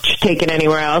 You don't take it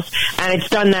anywhere else, and it's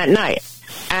done that night.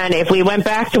 And if we went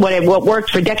back to what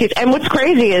worked for decades, and what's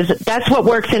crazy is that's what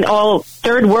works in all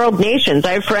third world nations.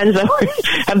 I have friends that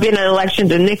have been in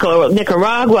elections in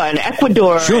Nicaragua and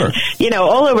Ecuador, sure. And, you know,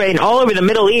 all over the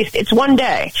Middle East. It's one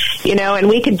day, you know, and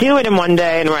we could do it in one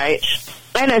day and right.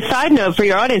 And a side note for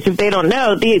your audience, if they don't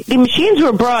know, the machines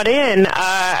were brought in,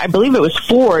 I believe it was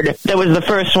Ford that was the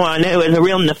first one. It was a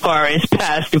real nefarious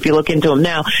past if you look into them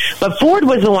now. But Ford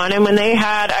was the one, and when they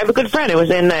had, I have a good friend who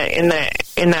was in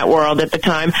that world at the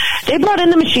time, they brought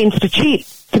in the machines to cheat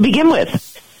to begin with.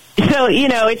 So, you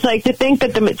know, it's like to think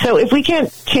that so if we can't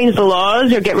change the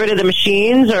laws or get rid of the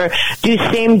machines or do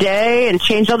same day and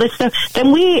change all this stuff,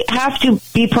 then we have to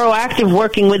be proactive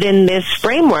working within this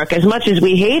framework as much as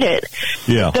we hate it.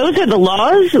 Yeah. Those are the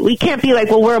laws. We can't be like,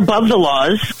 well, we're above the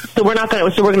laws, so we're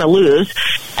going to lose.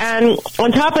 And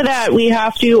on top of that, we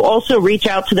have to also reach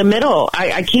out to the middle.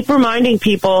 I keep reminding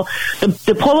people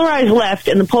the polarized left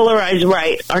and the polarized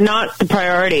right are not the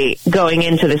priority going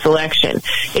into this election.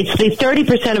 It's the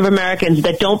 30% of Americans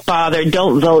that don't bother,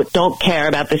 don't vote, don't care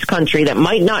about this country, that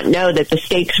might not know that the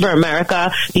stakes for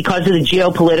America because of the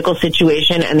geopolitical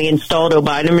situation and the installed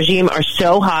Biden regime are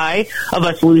so high of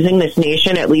us losing this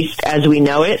nation, at least as we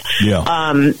know it. Yeah.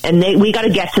 And we got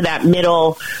to get to that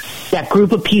middle that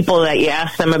group of people that you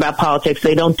ask them about politics,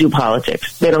 they don't do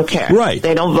politics. They don't care. Right.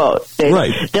 They don't vote.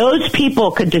 Those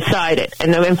people could decide it.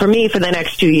 And for me, for the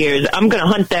next 2 years, I'm going to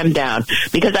hunt them down,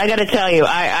 because I got to tell you,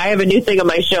 I have a new thing on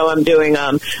my show. I'm doing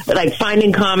like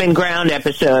Finding Common Ground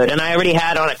episode, and I already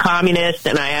had on a communist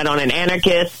and I had on an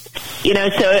anarchist.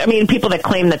 So I mean, people that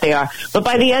claim that they are. But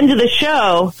by the end of the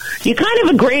show, you kind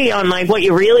of agree on like what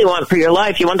you really want for your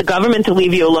life. You want the government to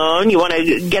leave you alone. You want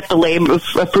to get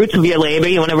the fruits of your labor.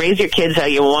 You want to raise your kids how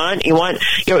you want. You want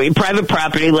your private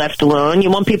property left alone. You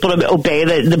want people to obey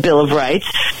the Bill of Rights.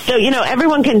 So,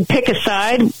 everyone can pick a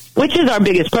side, which is our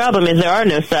biggest problem, is there are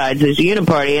no sides. There's a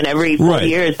uniparty, and every 4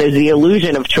 years there's the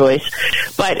illusion of choice.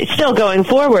 But still, going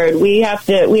forward, we have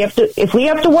to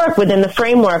work within the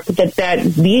framework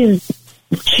that these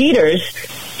cheaters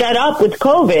set up with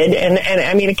COVID, and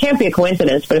I mean, it can't be a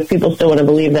coincidence, but if people still want to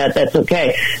believe that, that's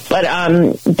okay. But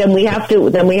then we have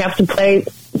to play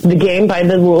the game by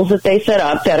the rules that they set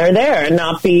up that are there, and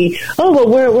not be,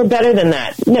 we're better than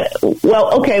that. No,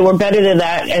 well, okay, we're better than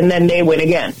that, and then they win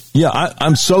again. Yeah,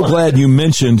 I'm so glad you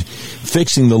mentioned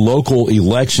fixing the local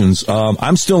elections.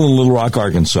 I'm still in Little Rock,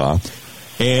 Arkansas,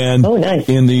 and nice.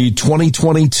 In the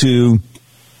 2022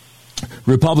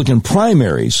 Republican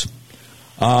primaries,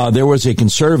 there was a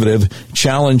conservative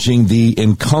challenging the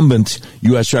incumbent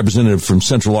U.S. representative from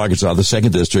Central Arkansas, the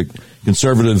 2nd District.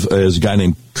 Conservative is a guy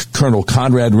named Colonel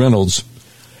Conrad Reynolds.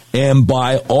 And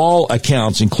by all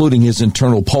accounts, including his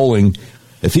internal polling,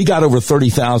 if he got over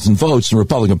 30,000 votes in the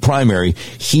Republican primary,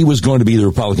 he was going to be the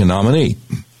Republican nominee.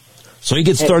 So he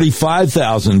gets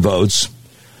 35,000 votes,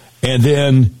 and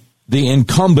then the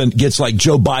incumbent gets like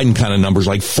Joe Biden kind of numbers,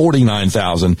 like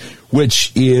 49,000,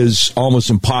 which is almost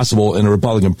impossible in a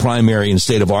Republican primary in the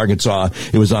state of Arkansas.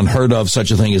 It was unheard of.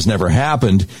 Such a thing has never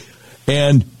happened.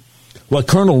 And what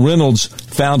Colonel Reynolds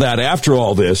found out after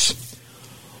all this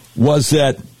was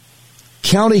that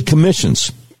county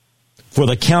commissions for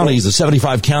the counties, the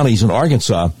 75 counties in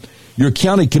Arkansas, your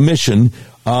county commission,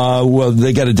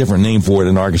 they got a different name for it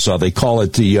in Arkansas. They call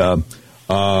it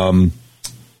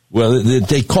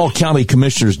they call county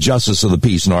commissioners justice of the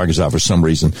peace in Arkansas for some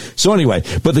reason. So anyway,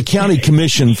 but the county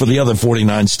commission for the other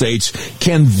 49 states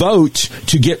can vote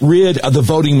to get rid of the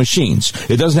voting machines.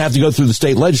 It doesn't have to go through the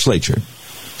state legislature.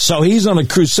 So he's on a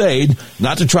crusade,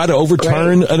 not to try to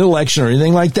overturn an election or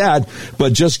anything like that,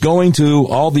 but just going to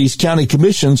all these county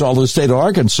commissions all over the state of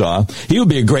Arkansas. He would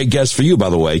be a great guest for you, by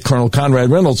the way, Colonel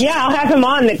Conrad Reynolds. Yeah, I'll have him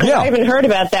on, because I haven't heard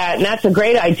about that, and that's a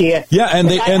great idea. Yeah, and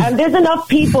there's enough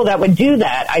people that would do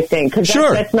that, I think, because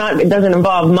it doesn't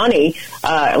involve money,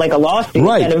 like a lawsuit.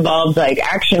 Right. That involves like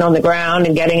action on the ground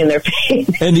and getting in their face,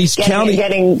 and these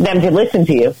getting them to listen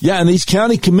to you. Yeah, and these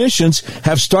county commissions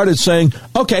have started saying,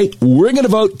 okay, we're going to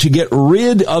vote to get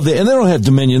rid of and they don't have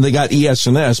Dominion, they got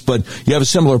ES&S, but you have a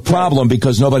similar problem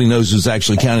because nobody knows who's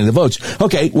actually counting the votes.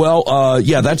 Okay, well,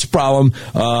 that's a problem.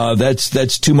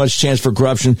 That's too much chance for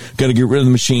corruption. Got to get rid of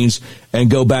the machines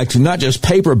and go back to not just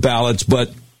paper ballots,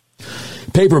 but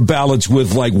paper ballots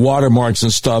with like watermarks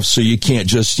and stuff, so you can't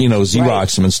just,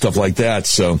 Xerox them and stuff like that.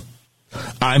 So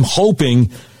I'm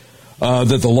hoping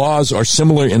that the laws are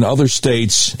similar in other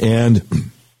states, and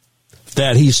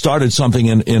that he started something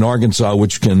in Arkansas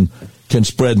which can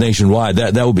spread nationwide.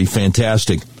 That would be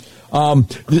fantastic.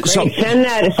 Great.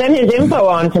 Send his info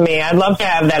on to me. I'd love to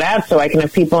have that out so I can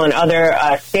have people in other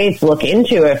states look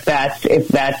into if that's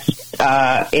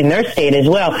in their state as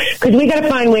well. Because we got to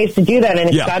find ways to do that, and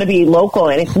it's got to be local,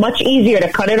 and it's much easier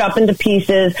to cut it up into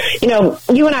pieces.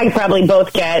 You and I probably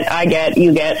both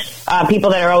you get people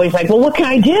that are always like, well, what can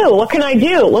I do? What can I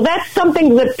do? Well, that's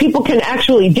something that people can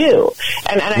actually do.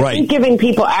 And I think giving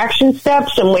people action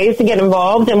steps and ways to get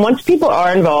involved, and once people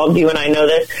are involved, you and I know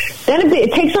this, then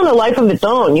it takes on a life of its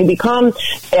own. You become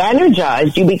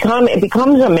energized. It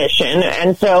becomes a mission.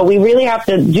 And so we really have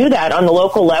to do that on the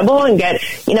local level and get,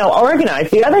 organized.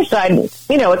 The other side,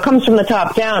 it comes from the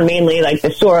top down, mainly like the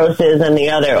Soroses and the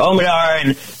other Omidyar and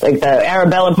like the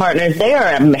Arabella partners. They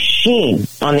are a machine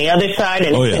on the other side,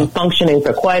 and it's been functioning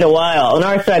for quite a while. On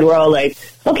our side, we're all like,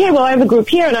 okay, well, I have a group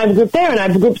here, and I have a group there, and I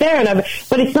have a group there,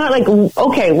 but it's not like,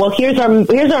 okay, well, here's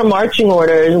our marching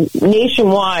orders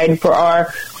nationwide for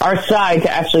our side to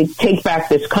actually take back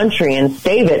this country and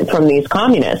save it from these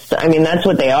communists. I mean, that's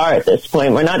what they are at this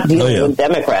point. We're not dealing with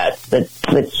Democrats. That's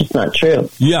just not true.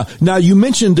 Yeah. Now, you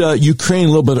mentioned Ukraine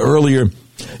a little bit earlier.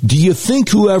 Do you think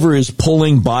whoever is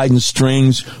pulling Biden's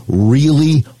strings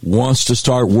really wants to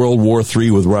start World War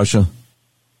III with Russia?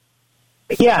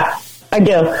 Yeah. I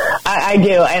do. I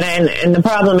do, and the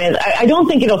problem is, I don't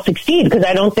think it'll succeed because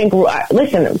I don't think.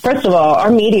 Listen, first of all,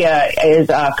 our media is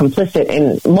complicit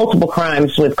in multiple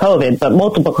crimes with COVID, but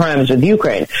multiple crimes with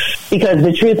Ukraine. Because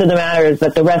the truth of the matter is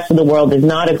that the rest of the world does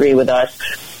not agree with us.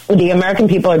 The American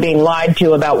people are being lied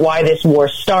to about why this war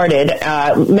started.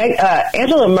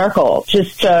 Angela Merkel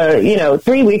just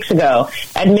 3 weeks ago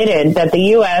admitted that the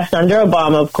U.S. under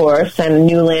Obama, of course, and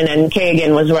Nuland and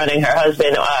Kagan was running, her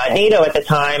husband, NATO at the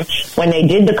time, when they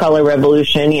did the color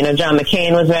revolution. John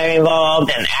McCain was very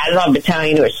involved, and Azov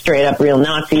Battalion, who are straight up real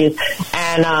Nazis,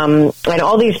 and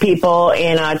all these people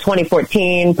in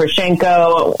 2014,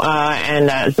 Poroshenko and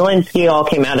Zelensky all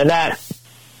came out of that.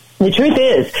 The truth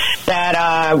is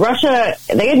that Russia,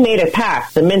 they had made a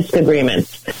pact, the Minsk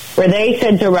agreements, where they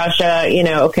said to Russia,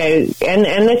 okay,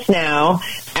 end this now.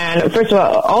 And first of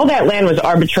all that land was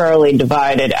arbitrarily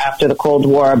divided after the Cold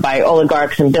War by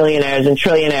oligarchs and billionaires and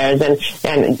trillionaires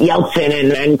and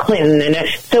Yeltsin and Clinton. And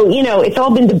so, it's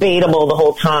all been debatable the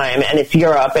whole time, and it's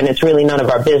Europe, and it's really none of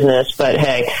our business. But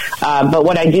hey, but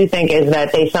what I do think is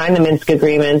that they signed the Minsk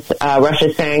agreements.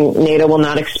 Russia's saying NATO will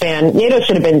not expand. NATO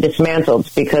should have been dismantled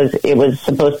because it was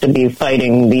supposed to be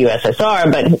fighting the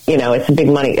USSR, but, it's a big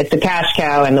money. It's a cash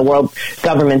cow and the world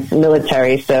government's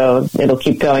military, so it'll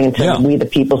keep going until we, the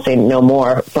people, say no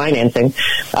more financing,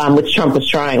 which Trump was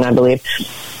trying, I believe.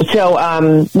 So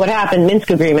what happened, Minsk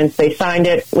agreements, they signed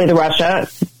it with Russia.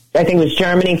 I think it was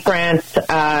Germany, France,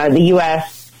 the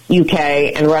U.S., UK,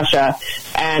 and Russia,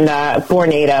 and for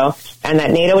NATO, and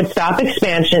that NATO would stop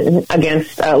expansion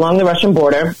along the Russian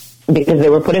border because they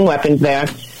were putting weapons there,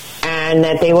 and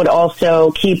that they would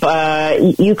also keep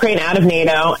Ukraine out of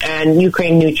NATO and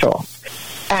Ukraine neutral.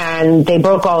 And they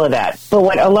broke all of that. But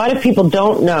what a lot of people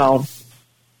don't know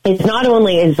is not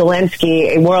only is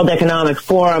Zelensky a World Economic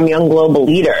Forum young global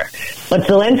leader, but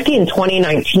Zelensky in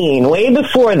 2019, way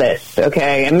before this,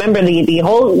 okay, and remember the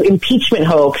whole impeachment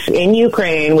hoax in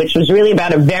Ukraine, which was really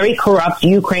about a very corrupt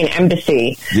Ukraine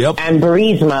embassy, and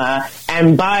Burisma,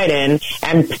 and Biden,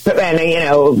 and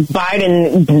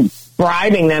Biden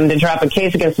bribing them to drop a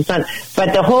case against the Sun.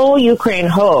 But the whole Ukraine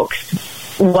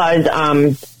hoax was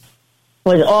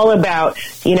all about,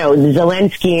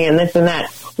 Zelensky and this and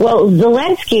that. Well,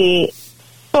 Zelensky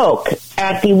spoke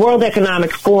at the World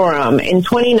Economic Forum in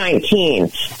 2019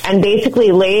 and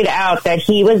basically laid out that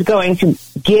he was going to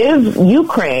give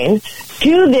Ukraine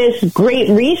to this Great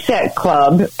Reset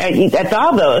Club at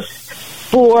Davos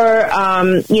for,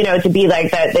 to be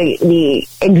like that, the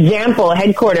example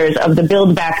headquarters of the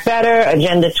Build Back Better,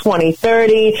 Agenda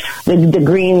 2030, the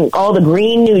green, all the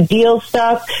Green New Deal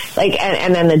stuff,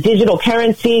 and then the digital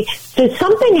currency. So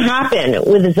something happened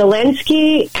with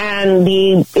Zelensky and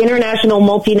the international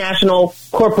multinational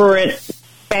corporate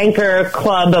banker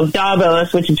club of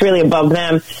Davos, which is really above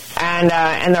them,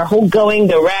 and their whole going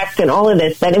direct and all of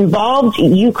this that involved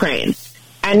Ukraine.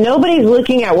 And nobody's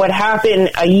looking at what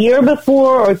happened a year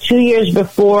before or 2 years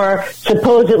before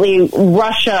supposedly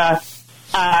Russia,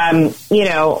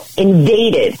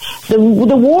 invaded. The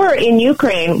war in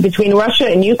Ukraine, between Russia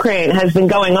and Ukraine, has been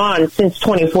going on since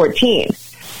 2014.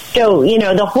 So,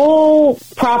 the whole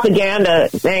propaganda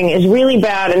thing is really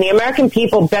bad, and the American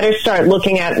people better start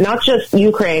looking at not just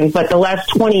Ukraine, but the last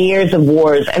 20 years of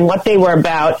wars and what they were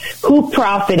about, who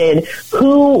profited,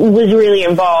 who was really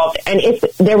involved, and if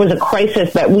there was a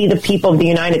crisis that we, the people of the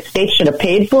United States, should have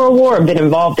paid for a war or been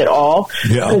involved at all.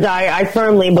 Because I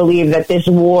firmly believe that this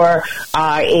war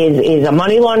is a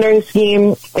money laundering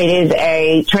scheme. It is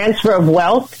a transfer of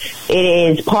wealth.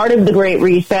 It is part of the Great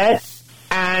Reset.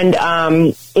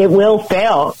 And it will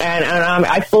fail. And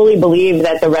I fully believe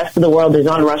that the rest of the world is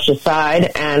on Russia's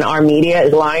side, and our media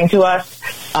is lying to us.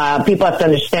 People have to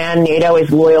understand NATO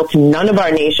is loyal to none of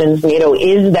our nations. NATO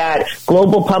is that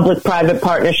global public-private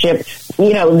partnership.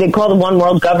 They call the one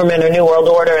world government or new world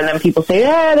order, and then people say,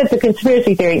 that's a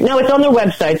conspiracy theory. No, it's on their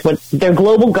websites, but their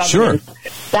global government. Sure.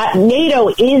 That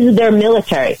NATO is their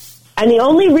military. And the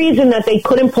only reason that they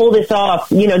couldn't pull this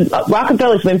off,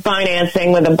 Rockefeller's been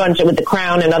financing with the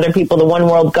Crown and other people, the one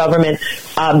world government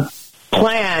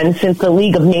plan since the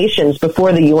League of Nations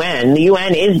before the UN. The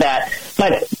UN is that,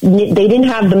 but they didn't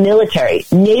have the military.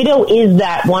 NATO is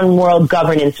that one world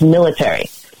governance military.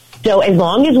 So as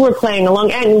long as we're playing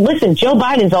along, and listen, Joe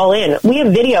Biden's all in. We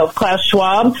have video of Klaus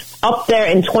Schwab up there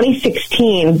in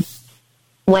 2016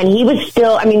 when he was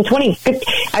still,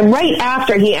 2015, right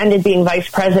after he ended being vice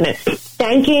president,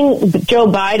 thanking Joe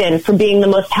Biden for being the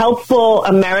most helpful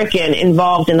American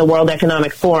involved in the World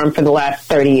Economic Forum for the last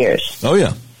 30 years. Oh,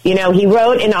 yeah. You know, he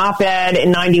wrote an op-ed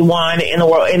in '91 in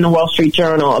the Wall Street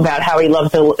Journal about how he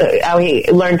learned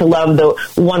to love the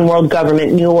one world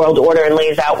government, new world order, and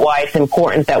lays out why it's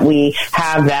important that we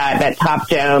have that top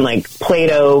down, like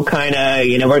Plato kind of,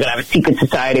 you know, we're going to have a secret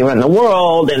society run the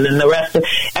world, and then the rest of,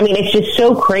 I mean, it's just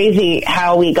so crazy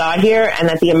how we got here, and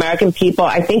that the American people,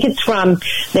 I think it's from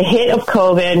the hit of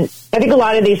COVID. I think a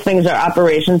lot of these things are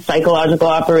operations, psychological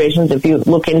operations, if you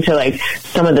look into like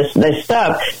some of this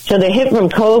stuff. So the hit from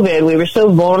COVID, we were so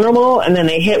vulnerable, and then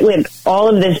they hit with all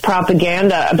of this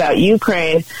propaganda about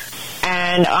Ukraine.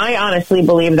 And I honestly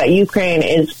believe that Ukraine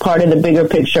is part of the bigger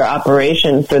picture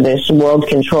operation for this world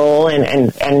control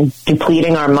and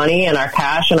depleting our money and our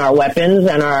cash and our weapons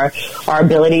and our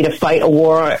ability to fight a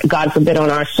war, God forbid,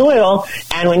 on our soil.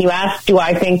 And when you ask, do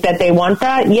I think that they want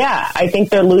that? Yeah, I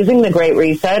think they're losing the Great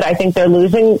Reset. I think they're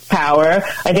losing power.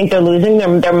 I think they're losing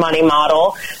their money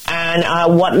model. And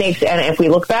and if we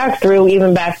look back through,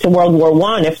 even back to World War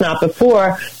I, if not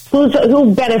before,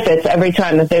 who benefits every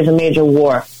time that there's a major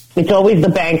war? It's always the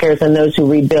bankers and those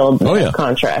who rebuild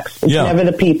contracts. It's never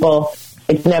the people.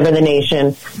 It's never the nation.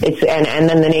 And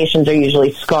then the nations are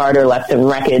usually scarred or left in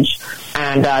wreckage.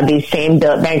 And these same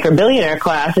banker billionaire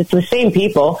class, it's the same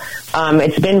people.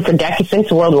 It's been for decades since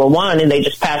World War I, and they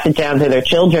just pass it down to their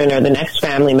children or the next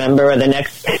family member or the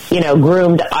next,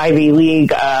 groomed Ivy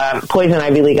League, poison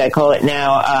Ivy League, I call it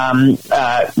now,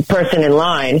 person in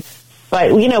line.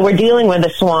 But, we're dealing with a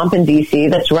swamp in D.C.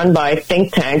 that's run by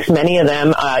think tanks, many of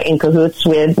them in cahoots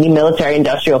with the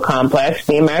military-industrial complex.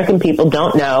 The American people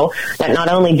don't know that not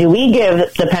only do we give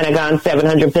the Pentagon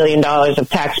 $700 billion of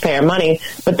taxpayer money,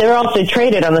 but they're also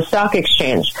traded on the stock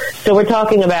exchange. So we're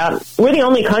talking about, we're the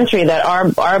only country that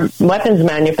our weapons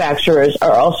manufacturers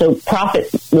are also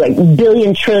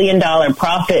billion, trillion dollar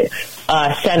profit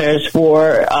centers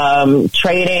for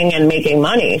trading and making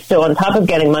money. So on top of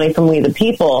getting money from we the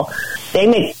people, they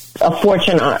make a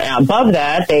fortune above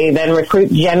that. They then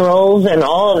recruit generals and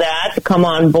all of that to come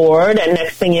on board. And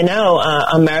next thing you know,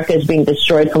 America is being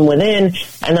destroyed from within.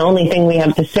 And the only thing we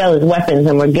have to sell is weapons,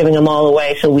 and we're giving them all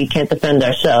away so we can't defend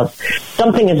ourselves.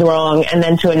 Something is wrong. And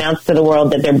then to announce to the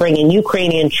world that they're bringing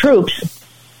Ukrainian troops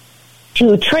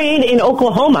to train in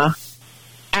Oklahoma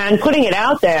and putting it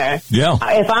out there. Yeah.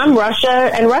 If I'm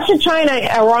Russia, China,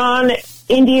 Iran,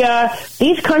 India,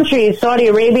 these countries, Saudi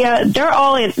Arabia, they're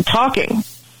all talking,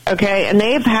 okay? And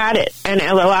they've had it. And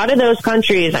a lot of those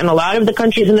countries, and a lot of the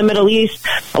countries in the Middle East,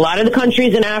 a lot of the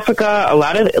countries in Africa,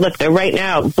 they're right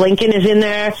now, Blinken is in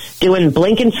there doing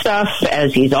Blinken stuff,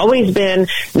 as he's always been,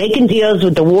 making deals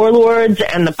with the warlords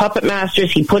and the puppet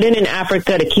masters he put in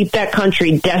Africa to keep that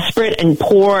country desperate and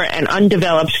poor and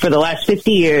undeveloped for the last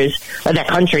 50 years, that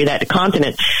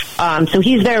continent. So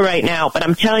he's there right now. But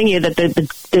I'm telling you that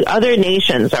the other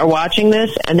nations are watching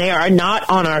this, and they are not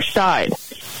on our side.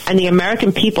 And the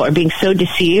American people are being so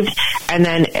deceived, and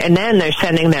then they're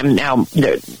sending them now.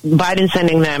 Biden's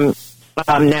sending them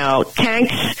now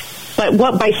tanks. But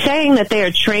by saying that they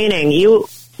are training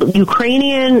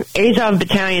Ukrainian Azov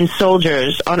Battalion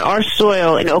soldiers on our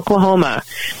soil in Oklahoma,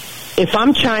 if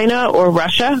I'm China or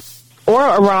Russia or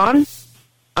Iran,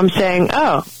 I'm saying,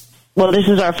 oh, well, this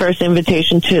is our first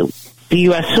invitation to the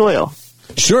U.S. soil.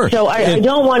 Sure. So I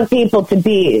don't want people to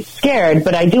be scared,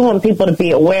 but I do want people to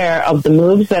be aware of the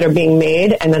moves that are being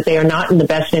made and that they are not in the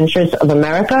best interest of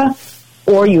America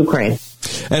or Ukraine.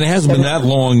 And it hasn't been that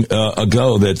long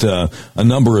ago that a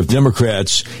number of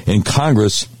Democrats in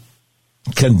Congress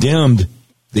condemned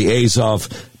the Azov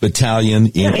Battalion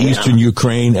in eastern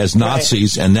Ukraine as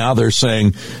Nazis, and now they're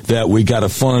saying that we got to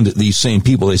fund these same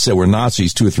people they said were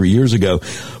Nazis 2 or 3 years ago.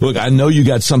 Look, I know you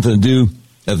got something to do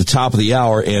at the top of the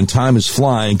hour, and time is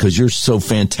flying because you're so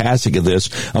fantastic at this.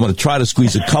 I'm going to try to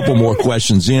squeeze a couple more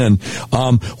questions in.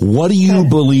 What do you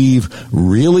believe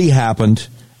really happened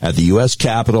at the U.S.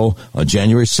 Capitol on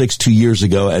January 6th, 2 years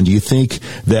ago, and do you think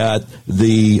that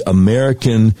the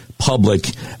American public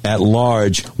at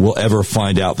large will ever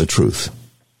find out the truth?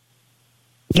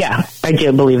 Yeah, I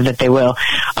do believe that they will.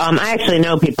 I actually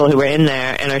know people who were in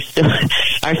there and are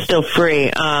still free.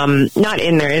 Not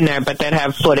in there, but that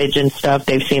have footage and stuff.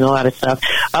 They've seen a lot of stuff.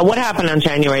 What happened on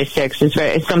January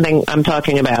 6th is something I'm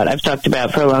talking about. I've talked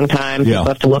about for a long time. Yeah. People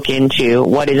have to look into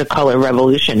what is a color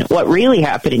revolution. What really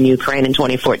happened in Ukraine in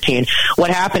 2014?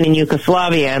 What happened in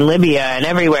Yugoslavia and Libya and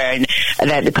everywhere? And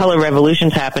that the color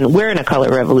revolutions happened. We're in a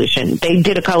color revolution. They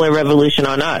did a color revolution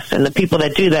on us, and the people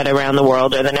that do that around the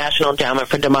world are the National Endowment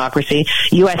for Democracy,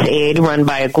 USAID, run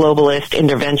by a globalist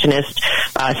interventionist,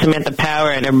 Samantha Power,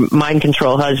 and her mind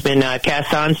control husband, Cass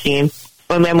Sonstein.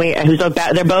 And then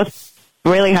they're both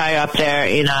really high up there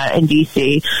in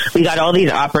D.C. We got all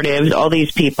these operatives, all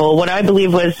these people. What I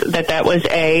believe was that was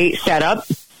a setup,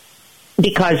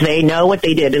 because they know what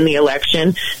they did in the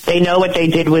election. They know what they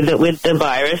did with the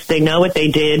virus. They know what they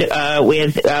did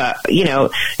with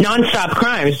nonstop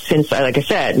crimes. Since, like I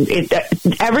said,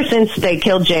 ever since they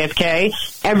killed JFK,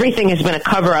 everything has been a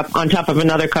cover-up on top of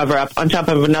another cover-up on top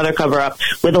of another cover-up,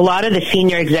 with a lot of the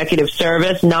senior executive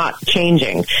service not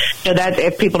changing. So that,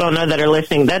 if people don't know that are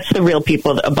listening, that's the real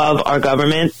people above our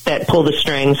government that pull the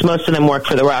strings. Most of them work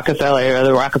for the Rockefeller, or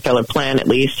the Rockefeller plan, at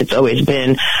least. It's always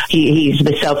been. He's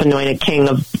the self-anointed king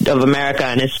of America,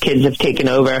 and his kids have taken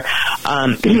over,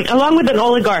 along with an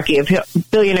oligarchy of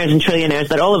billionaires and trillionaires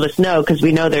that all of us know because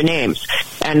we know their names.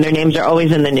 And their names are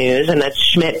always in the news, and that's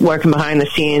Schmidt working behind the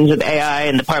scenes with AI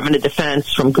and Department of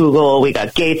Defense from Google. We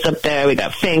got Gates up there. We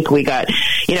got Fink. We got,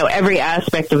 every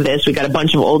aspect of this. We got a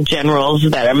bunch of old generals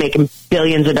that are making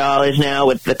billions of dollars now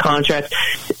with the contracts.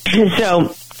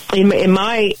 So in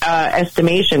my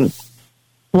estimation,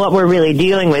 what we're really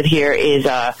dealing with here is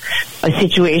a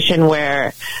situation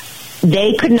where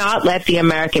they could not let the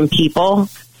American people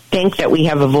think that we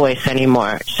have a voice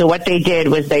anymore. So what they did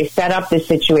was they set up this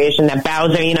situation that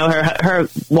Bowser, her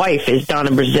wife is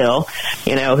Donna Brazile,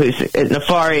 who's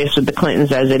nefarious with the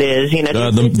Clintons as it is.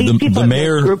 These people have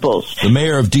no scruples. The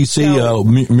mayor of D.C.,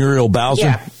 Muriel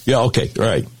Bowser? Yeah, okay,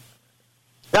 right.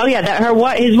 Oh yeah, her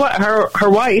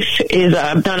wife is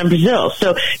Donna Brazile.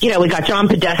 So we got John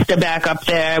Podesta back up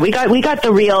there. We got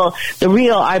the real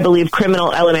I believe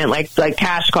criminal element, like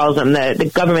Cash calls them,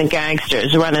 the government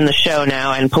gangsters running the show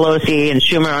now, and Pelosi and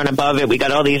Schumer on above it. We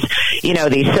got all these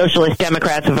these socialist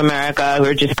Democrats of America who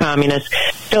are just communists.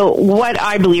 So what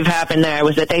I believe happened there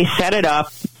was that they set it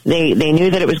up. They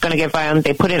knew that it was going to get violent.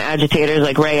 They put in agitators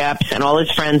like Ray Epps and all his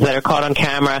friends that are caught on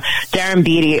camera. Darren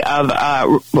Beatty of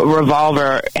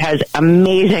Revolver has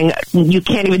amazing, you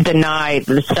can't even deny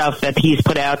the stuff that he's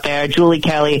put out there. Julie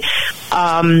Kelly.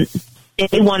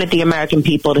 They wanted the American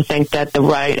people to think that the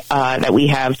right that we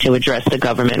have to address the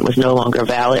government was no longer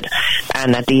valid,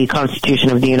 and that the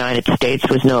Constitution of the United States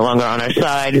was no longer on our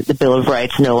side. The Bill of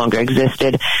Rights no longer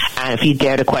existed. And if you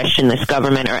dare to question this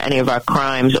government or any of our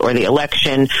crimes or the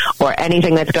election or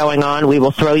anything that's going on, we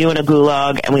will throw you in a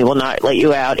gulag and we will not let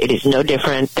you out. It is no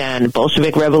different than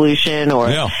Bolshevik Revolution or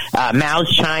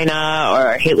Mao's China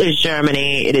or Hitler's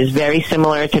Germany. It is very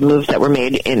similar to moves that were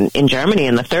made in Germany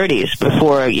in the 30s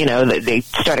before, they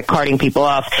started carting people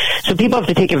off. So people have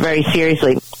to take it very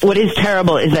seriously. What is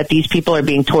terrible is that these people are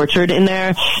being tortured in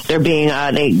there. They're being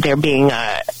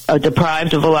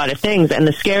deprived of a lot of things. And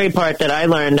the scary part that I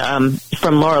learned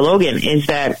from Laura Logan is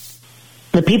that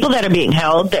the people that are being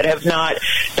held, that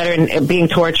are being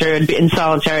tortured in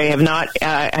solitary, have not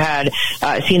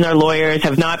seen their lawyers,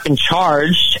 have not been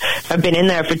charged, have been in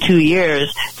there for 2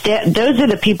 years. Those are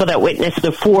the people that witnessed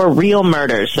the 4 real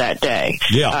murders that day.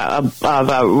 Yeah.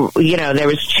 There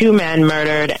was 2 men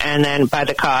murdered, and then by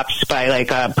the cops, by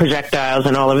projectiles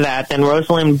and all of that. Then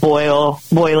Rosalind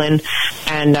Boylan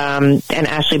and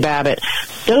Ashley Babbitt.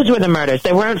 Those were the murders.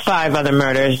 There weren't 5 other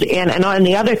murders. And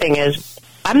the other thing is,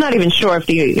 I'm not even sure if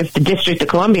the District of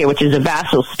Columbia, which is a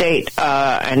vassal state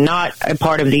and not a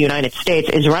part of the United States,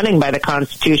 is running by the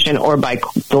Constitution or by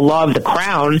the law of the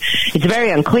Crown. It's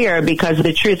very unclear, because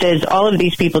the truth is all of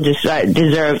these people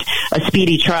deserved a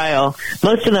speedy trial.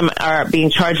 Most of them are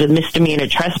being charged with misdemeanor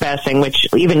trespassing, which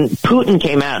even Putin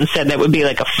came out and said that would be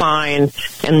like a fine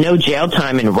and no jail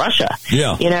time in Russia.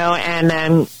 Yeah. And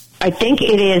then I think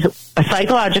it is a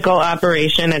psychological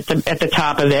operation at the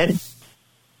top of it.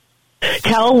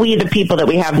 Tell we the people that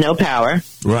we have no power,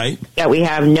 right? That we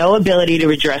have no ability to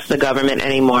redress the government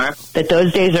anymore, that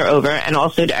those days are over, and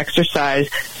also to exercise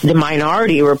the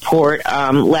Minority Report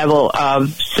level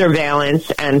of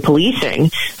surveillance and policing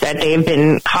that they've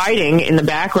been hiding in the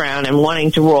background and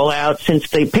wanting to roll out since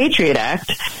the Patriot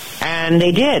Act. And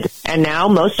they did. And now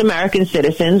most American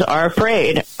citizens are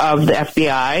afraid of the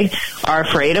FBI, are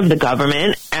afraid of the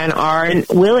government, and aren't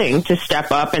willing to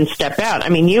step up and step out. I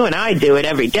mean, you and I do it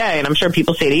every day, and I'm sure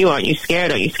people say to you, aren't you scared?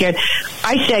 Aren't you scared?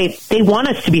 I say they want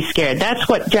us to be scared. That's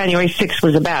what January 6th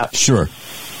was about. Sure.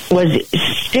 Was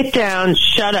sit down,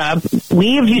 shut up.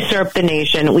 We have usurped the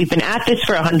nation. We've been at this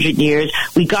for 100 years.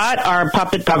 We got our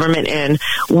puppet government in.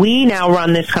 We now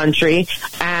run this country.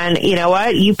 And you know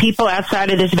what? You people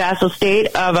outside of this vassal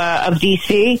state of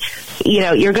D.C.,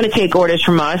 you're going to take orders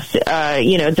from us.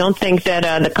 Don't think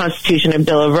that the Constitution and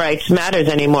Bill of Rights matters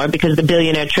anymore, because the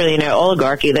billionaire, trillionaire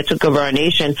oligarchy that took over our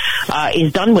nation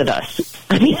is done with us.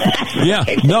 I mean, that's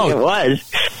it was.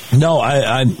 No,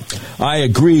 I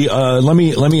agree. Let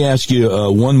me ask you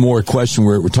one more question.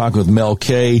 We're talking with Mel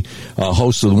K,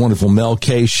 host of the wonderful Mel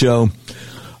K Show.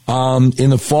 In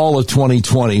the fall of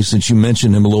 2020, since you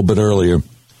mentioned him a little bit earlier,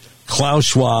 Klaus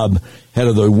Schwab, head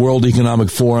of the World Economic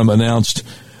Forum, announced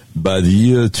by the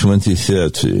year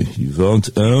 2030, you won't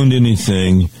own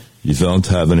anything, you won't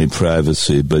have any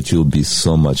privacy, but you'll be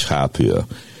so much happier.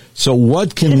 So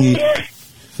what can he...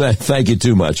 Thank you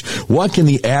too much. What can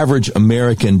the average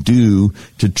American do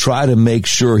to try to make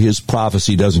sure his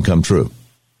prophecy doesn't come true?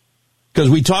 Because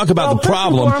we talk about the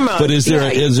problem, but is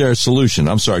there a solution?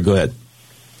 I'm sorry, go ahead.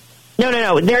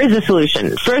 No. There is a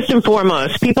solution. First and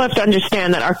foremost, people have to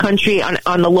understand that our country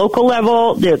on the local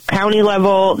level, the county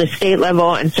level, the state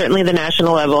level, and certainly the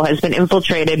national level has been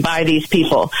infiltrated by these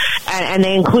people. And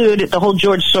they include the whole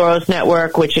George Soros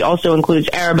network, which also includes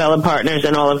Arabella Partners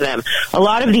and all of them. A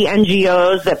lot of the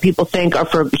NGOs that people think are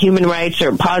for human rights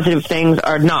or positive things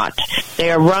are not. They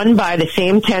are run by the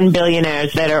same 10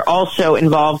 billionaires that are also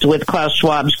involved with Klaus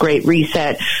Schwab's Great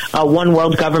Reset, One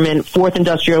World Government, Fourth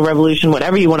Industrial Revolution,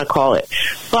 whatever you want to call it.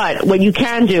 But what you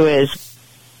can do is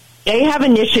they have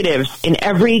initiatives in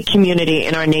every community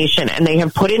in our nation, and they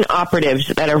have put in operatives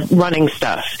that are running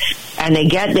stuff. And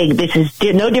this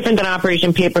is no different than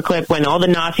Operation Paperclip when all the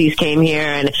Nazis came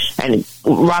here and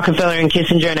Rockefeller and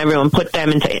Kissinger and everyone put them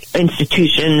into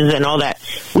institutions and all that.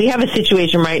 We have a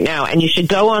situation right now, and you should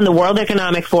go on the World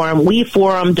Economic Forum,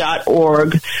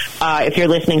 weforum.org. If you're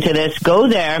listening to this, go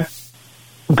there.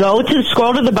 Scroll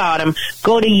to the bottom,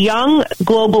 go to Young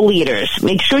Global Leaders.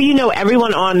 Make sure you know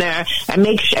everyone on there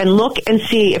and look and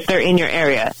see if they're in your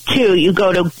area. 2, you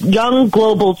go to Young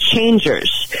Global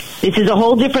Changers. This is a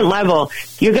whole different level.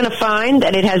 You're going to find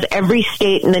that it has every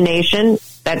state in the nation,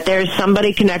 that there's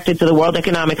somebody connected to the World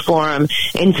Economic Forum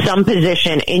in some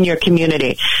position in your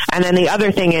community. And then the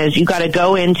other thing is you got to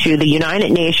go into the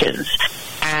United Nations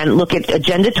and look at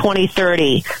Agenda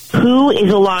 2030. Who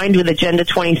is aligned with Agenda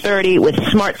 2030, with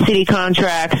smart city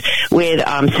contracts, with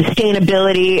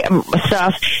sustainability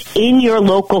stuff in your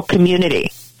local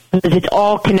community? Because it's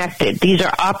all connected. These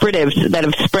are operatives that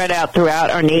have spread out throughout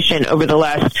our nation over the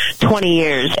last 20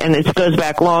 years, and this goes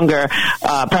back longer,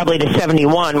 probably to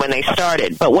 71 when they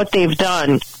started. But what they've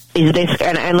done is this,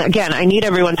 and again, I need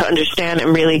everyone to understand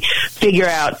and really figure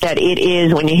out that it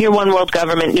is, when you hear One World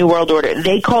Government, New World Order,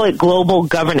 they call it global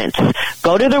governance.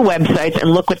 Go to their websites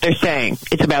and look what they're saying.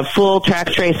 It's about full track,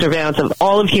 trace, surveillance of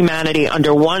all of humanity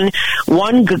under one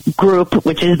group,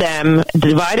 which is them,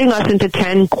 dividing us into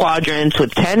 10 quadrants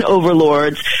with 10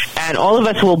 overlords, and all of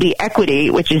us will be equity,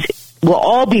 which is, we'll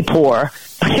all be poor.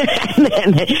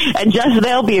 and just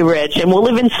they'll be rich, and we'll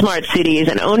live in smart cities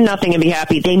and own nothing and be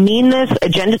happy. They mean this.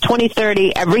 Agenda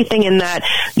 2030, everything in that,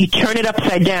 you turn it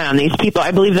upside down. These people,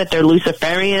 I believe that they're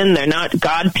Luciferian, they're not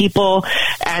God people,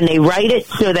 and they write it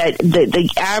so that the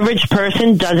average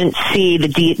person doesn't see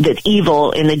the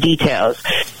evil in the details.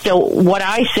 So what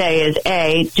I say is,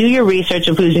 A, do your research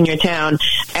of who's in your town,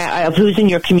 of who's in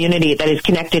your community that is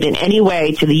connected in any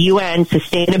way to the UN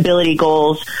sustainability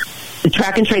goals, the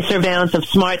track and trace surveillance of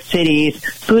smart cities,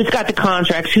 who's got the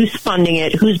contracts, who's funding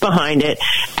it, who's behind it,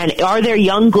 and are there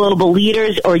young global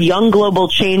leaders or young global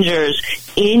changers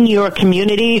in your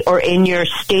community or in your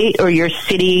state or your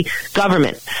city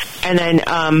government? And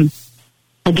then,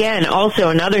 again, also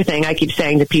another thing I keep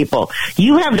saying to people,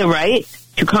 you have the right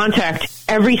to contact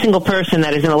every single person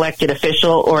that is an elected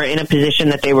official or in a position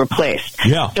that they were placed.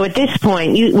 Yeah. So at this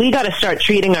point, we got to start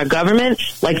treating our government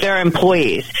like they're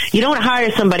employees. You don't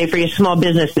hire somebody for your small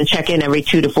business and check in every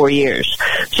 2 to 4 years.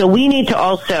 So we need to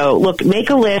also make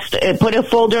a list, put a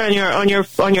folder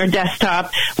on your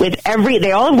desktop with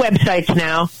they all have websites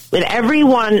now, with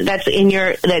everyone that's in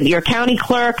your county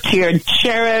clerk, to your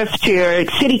sheriff, to your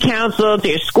city council, to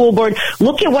your school board.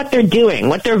 Look at what they're doing,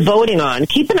 what they're voting on.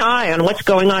 Keep an eye on what's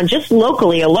going on just locally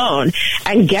alone,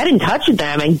 and get in touch with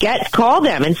them and call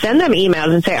them and send them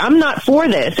emails and say, I'm not for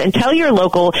this, and tell your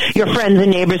friends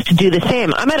and neighbors to do the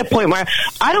same. I'm at a point where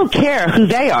I don't care who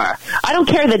they are. I don't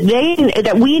care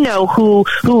that we know who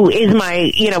is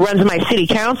my, runs my city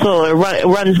council or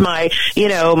runs my,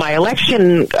 my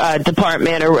election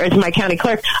department or is my county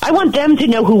clerk. I want them to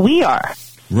know who we are.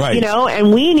 Right.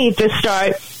 And we need to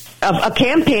start a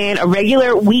campaign, a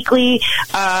regular weekly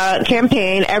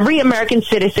campaign. Every American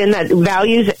citizen that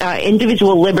values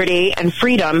individual liberty and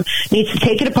freedom needs to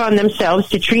take it upon themselves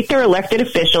to treat their elected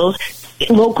officials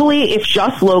locally, if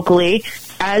just locally,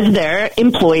 as their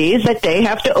employees that they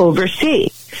have to oversee.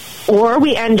 Or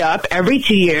we end up every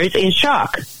 2 years in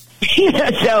shock.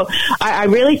 So I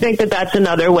really think that that's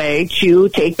another way to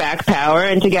take back power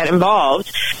and to get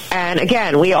involved. And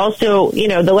again, we also,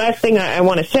 the last thing I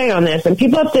want to say on this, and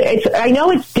people have to, I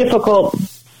know it's difficult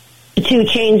to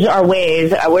change our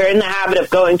ways. We're in the habit of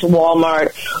going to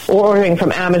Walmart or ordering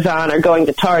from Amazon or going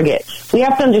to Target. We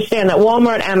have to understand that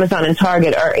Walmart, Amazon, and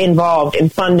Target are involved in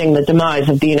funding the demise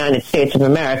of the United States of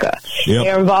America. Yep.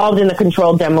 They are involved in the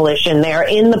controlled demolition. They are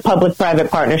in the public-private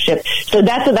partnership. So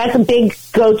that's a big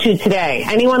go-to today.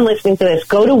 Anyone listening to this,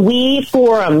 go to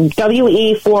WeForum,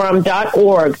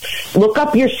 weforum.org. Look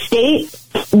up your state.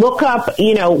 Look up,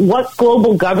 what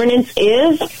global governance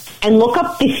is. And look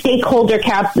up the stakeholder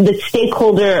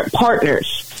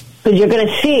partners, because you're going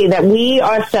to see that we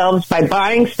ourselves, by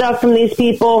buying stuff from these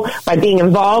people, by being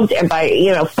involved, and by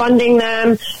funding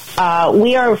them,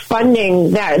 we are funding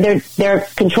their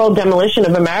controlled demolition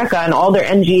of America and all their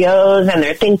NGOs and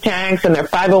their think tanks and their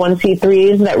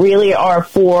 501c3s that really are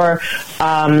for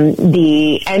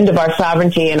the end of our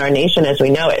sovereignty and our nation as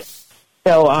we know it.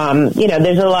 So,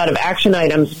 there's a lot of action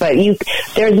items, but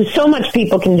there's so much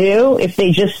people can do if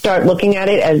they just start looking at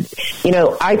it as,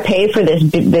 I pay for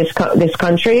this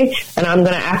country, and I'm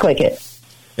going to act like it.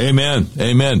 Amen.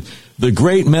 Amen. The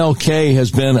great Mel K has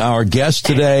been our guest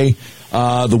today.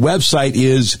 The website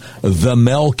is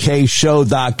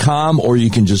themelkshow.com, or you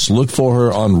can just look for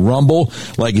her on Rumble.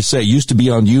 Like you say, it used to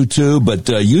be on YouTube, but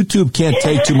YouTube can't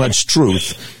take too much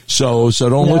truth. So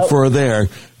don't look for her there.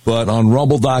 But on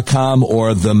rumble.com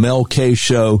or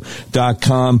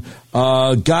themelkshow.com.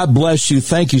 God bless you.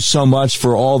 Thank you so much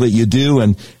for all that you do.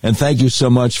 And thank you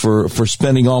so much for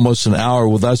spending almost an hour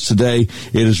with us today.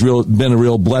 It has been a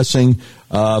real blessing,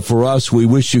 for us. We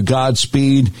wish you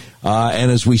Godspeed.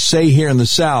 And as we say here in the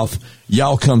South,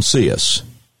 y'all come see us.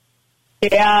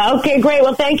 Yeah, okay, great.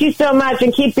 Well, thank you so much,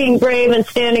 and keep being brave and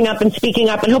standing up and speaking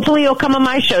up, and hopefully you'll come on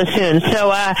my show soon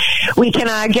so we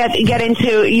can get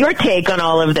into your take on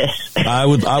all of this. I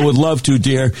would love to,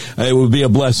 dear. It would be a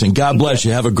blessing. God bless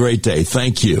you. Have a great day.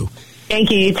 Thank you.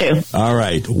 Thank you, you too. All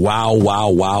right. Wow.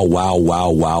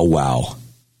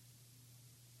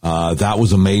 That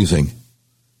was amazing.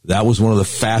 That was one of the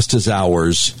fastest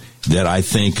hours that I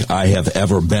think I have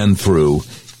ever been through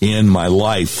in my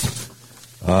life.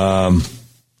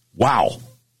 Wow.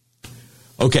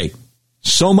 Okay.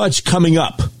 So much coming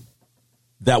up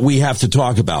that we have to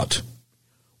talk about.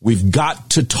 We've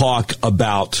got to talk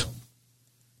about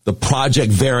the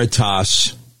Project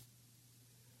Veritas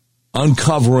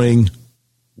uncovering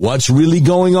what's really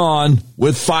going on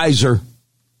with Pfizer.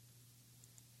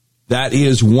 That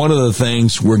is one of the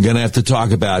things we're going to have to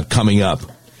talk about coming up.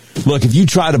 Look, if you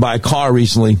tried to buy a car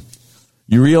recently,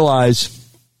 you realize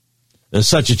there's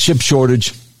such a chip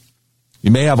shortage.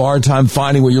 You may have a hard time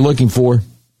finding what you're looking for.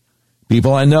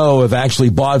 People I know have actually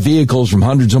bought vehicles from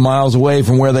hundreds of miles away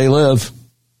from where they live.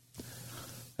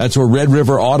 That's where Red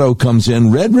River Auto comes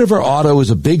in. Red River Auto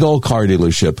is a big old car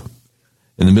dealership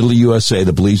in the middle of the USA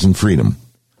that believes in freedom,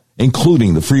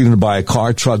 including the freedom to buy a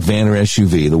car, truck, van, or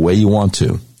SUV the way you want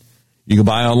to. You can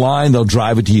buy online. They'll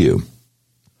drive it to you,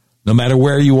 no matter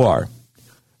where you are.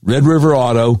 Red River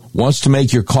Auto wants to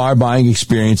make your car buying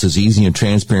experience as easy and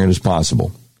transparent as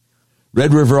possible.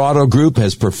 Red River Auto Group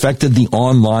has perfected the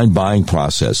online buying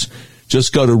process.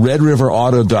 Just go to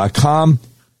redriverauto.com,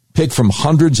 pick from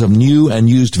hundreds of new and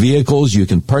used vehicles. You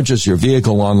can purchase your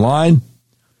vehicle online. If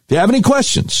you have any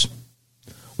questions,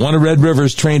 one of Red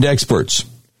River's trained experts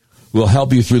will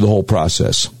help you through the whole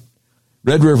process.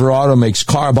 Red River Auto makes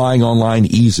car buying online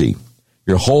easy.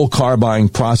 Your whole car buying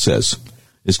process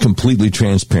is completely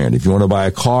transparent. If you want to buy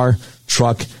a car,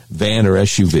 truck, van, or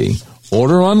SUV,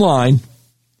 order online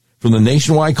from the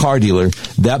nationwide car dealer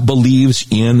that believes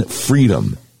in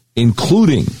freedom,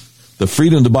 including the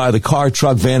freedom to buy the car,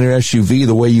 truck, van, or SUV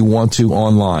the way you want to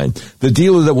online. The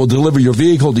dealer that will deliver your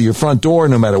vehicle to your front door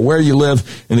no matter where you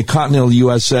live in the continental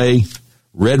USA,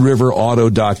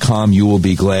 redriverauto.com. You will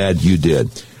be glad you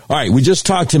did. All right, we just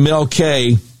talked to Mel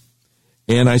K,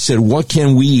 and I said, what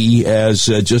can we as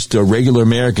just regular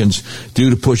Americans do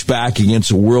to push back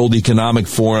against a World Economic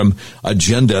Forum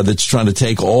agenda that's trying to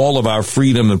take all of our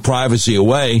freedom and privacy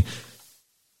away?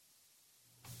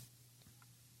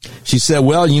 She said,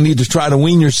 well, you need to try to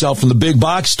wean yourself from the big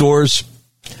box stores.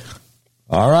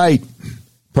 All right.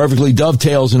 Perfectly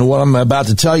dovetails into what I'm about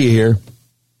to tell you here.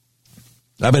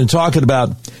 I've been talking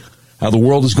about how the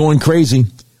world is going crazy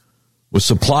with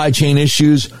supply chain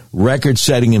issues,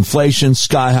 record-setting inflation,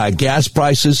 sky-high gas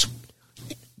prices,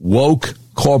 woke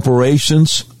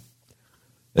corporations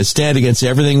that stand against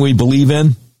everything we believe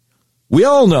in. We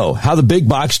all know how the big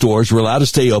box stores were allowed to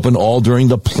stay open all during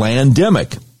the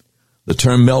plandemic, the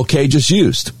term Mel K just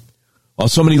used. while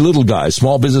so many little guys,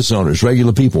 small business owners,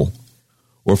 regular people,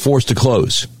 were forced to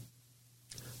close.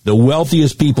 The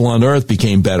wealthiest people on earth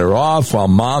became better off while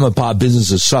mom and pop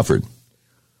businesses suffered.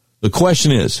 The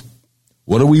question is,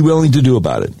 what are we willing to do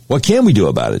about it? What can we do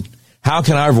about it? How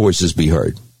can our voices be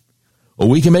heard? Well,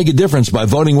 we can make a difference by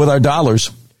voting with our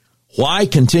dollars. Why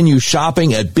continue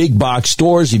shopping at big box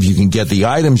stores if you can get the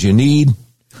items you need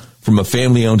from a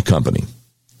family-owned company?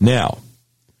 Now,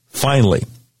 finally,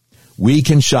 we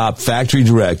can shop factory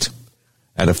direct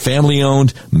at a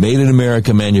family-owned,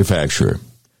 made-in-America manufacturer.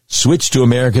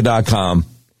 SwitchToAmerica.com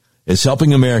is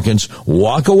helping Americans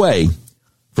walk away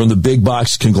from the big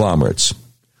box conglomerates.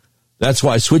 That's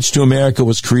why Switch to America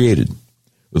was created,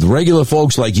 with regular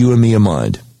folks like you and me in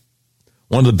mind.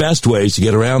 One of the best ways to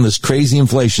get around this crazy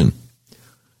inflation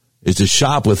is to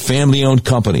shop with family-owned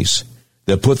companies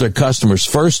that put their customers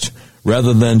first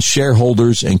rather than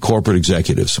shareholders and corporate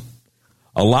executives.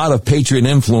 A lot of Patriot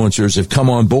influencers have come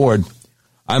on board.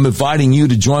 I'm inviting you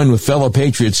to join with fellow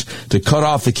patriots to cut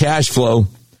off the cash flow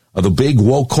of the big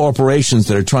woke corporations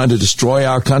that are trying to destroy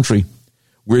our country.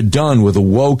 We're done with a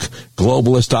woke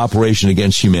globalist operation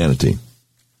against humanity.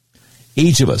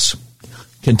 Each of us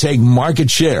can take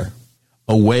market share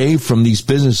away from these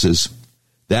businesses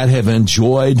that have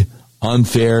enjoyed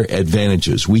unfair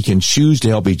advantages. We can choose to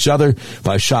help each other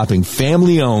by shopping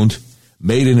family-owned,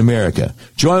 made in America.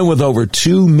 Join with over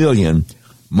 2 million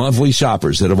monthly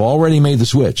shoppers that have already made the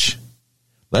switch.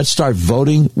 Let's start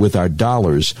voting with our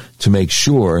dollars to make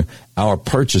sure our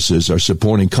purchases are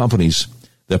supporting companies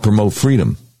that promote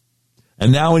freedom.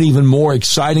 And now an even more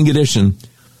exciting addition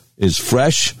is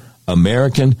fresh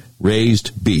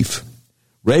American-raised beef.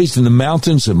 Raised in the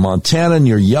mountains of Montana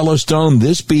near Yellowstone,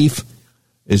 this beef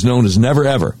is known as Never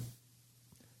Ever.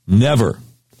 Never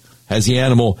has the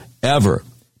animal ever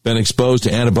been exposed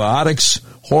to antibiotics,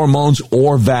 hormones,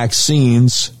 or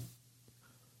vaccines.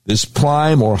 This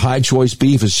prime or high choice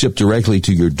beef is shipped directly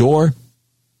to your door.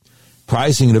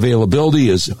 Pricing and availability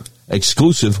is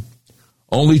exclusive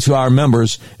only to our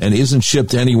members and isn't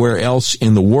shipped anywhere else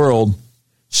in the world.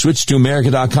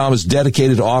 SwitchToAmerica.com is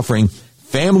dedicated to offering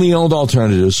family-owned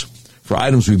alternatives for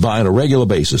items we buy on a regular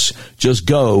basis. Just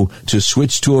go to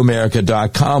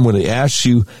SwitchToAmerica.com when it asks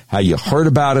you how you heard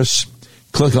about us.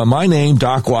 Click on my name,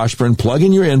 Doc Washburn, plug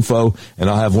in your info, and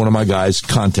I'll have one of my guys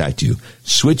contact you.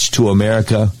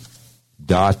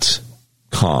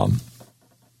 SwitchToAmerica.com.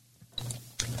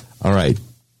 All right.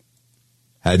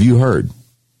 Have you heard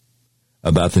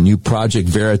about the new Project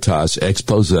Veritas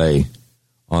expose on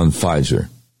Pfizer?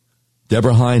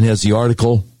 Deborah Hine has the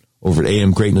article over at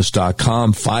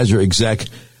amgreatness.com. Pfizer exec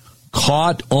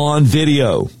caught on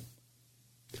video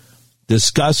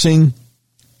discussing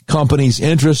company's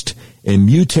interest in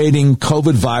mutating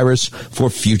COVID virus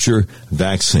for future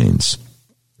vaccines.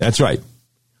 That's right.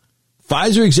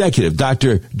 Pfizer executive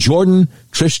Dr. Jordan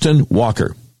Tristan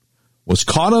Walker was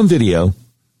caught on video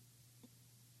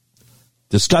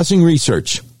discussing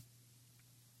research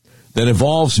that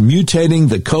involves mutating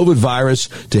the COVID virus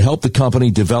to help the company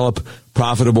develop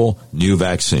profitable new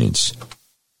vaccines.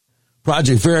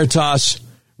 Project Veritas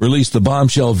released the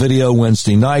bombshell video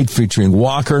Wednesday night featuring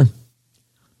Walker,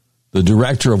 the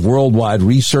director of worldwide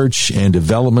research and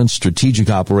development strategic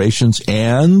operations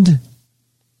and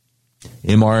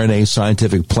mRNA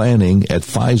scientific planning at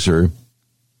Pfizer,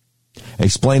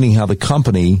 explaining how the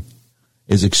company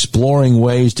is exploring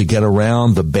ways to get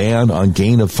around the ban on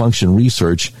gain-of-function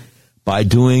research by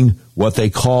doing what they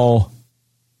call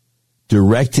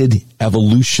directed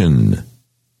evolution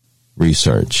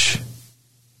research.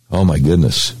 Oh, my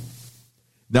goodness.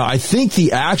 Now, I think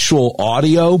the actual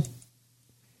audio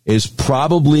is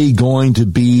probably going to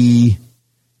be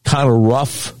kind of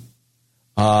rough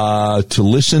to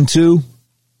listen to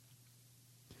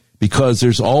because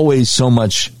there's always so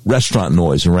much restaurant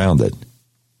noise around it.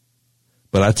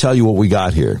 But I tell you what we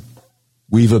got here.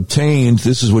 We've obtained,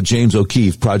 this is what James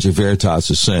O'Keefe, Project Veritas,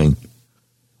 is saying.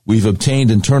 We've obtained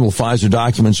internal Pfizer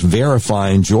documents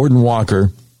verifying Jordan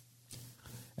Walker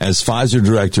as Pfizer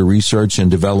Director, Research and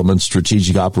Development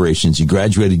Strategic Operations. He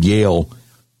graduated Yale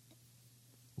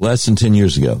less than 10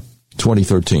 years ago,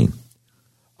 2013.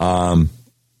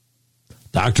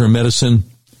 Doctor of Medicine,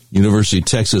 University of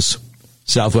Texas,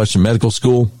 Southwestern Medical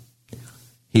School.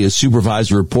 He is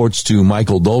supervisor, reports to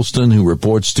Michael Dolston, who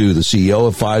reports to the CEO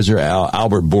of Pfizer,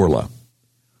 Albert Bourla.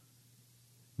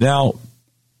 Now,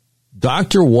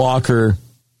 Dr. Walker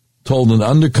told an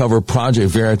undercover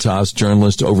Project Veritas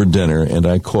journalist over dinner, and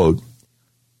I quote,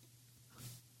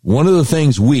 "One of the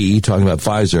things we," talking about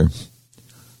Pfizer,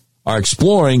 "are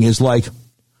exploring is like,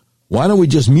 why don't we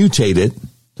just mutate it,"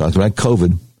 talking about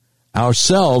COVID,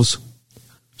 "ourselves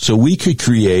so we could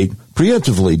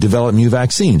preemptively develop new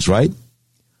vaccines, right?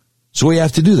 So we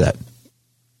have to do that.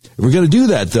 If we're going to do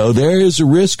that, though, there is a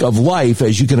risk of life,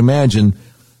 as you can imagine.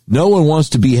 No one wants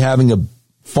to be having a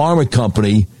pharma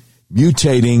company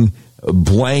mutating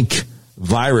blank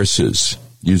viruses,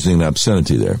 using an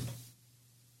obscenity there.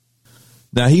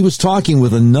 Now, he was talking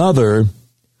with another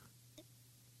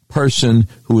person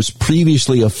who was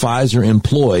previously a Pfizer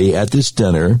employee at this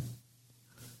dinner,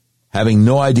 having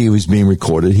no idea he was being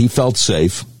recorded. He felt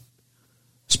safe,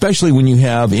 especially when you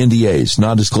have NDAs,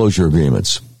 non-disclosure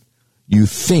agreements. You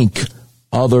think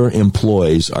other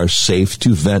employees are safe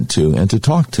to vent to and to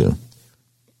talk to.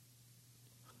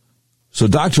 So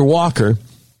Dr. Walker,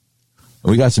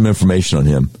 we got some information on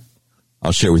him.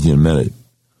 I'll share with you in a minute.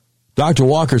 Dr.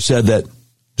 Walker said that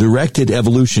directed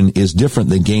evolution is different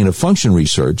than gain-of-function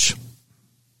research.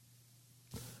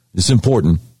 It's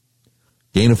important.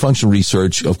 Gain-of-function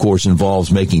research, of course,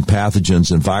 involves making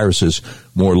pathogens and viruses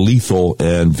more lethal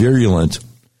and virulent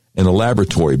in a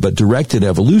laboratory. But directed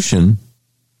evolution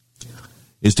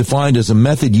is defined as a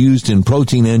method used in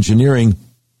protein engineering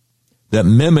that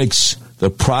mimics the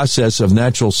process of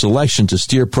natural selection to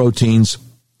steer proteins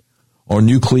or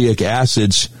nucleic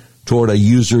acids toward a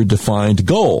user-defined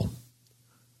goal.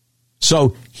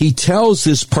 So he tells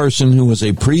this person who was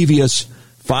a previous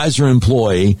Pfizer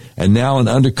employee and now an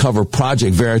undercover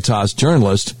Project Veritas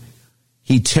journalist,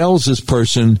 he tells this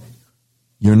person,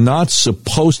 you're not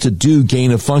supposed to do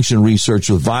gain-of-function research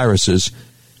with viruses.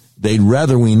 They'd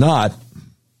rather we not.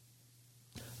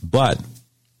 But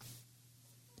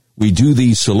we do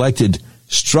these selected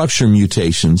structure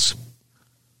mutations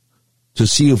to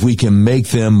see if we can make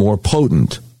them more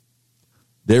potent.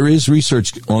 There is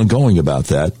research ongoing about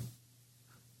that.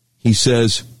 He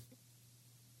says,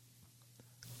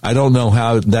 I don't know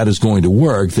how that is going to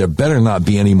work. There better not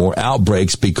be any more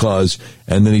outbreaks because,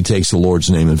 and then he takes the Lord's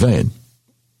name in vain.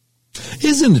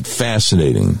 Isn't it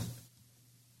fascinating?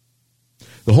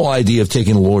 The whole idea of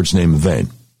taking the Lord's name in vain.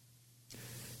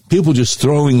 People just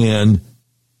throwing in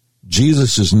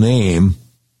Jesus' name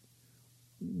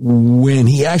when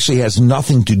he actually has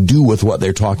nothing to do with what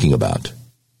they're talking about.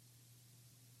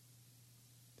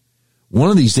 One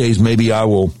of these days, maybe I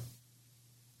will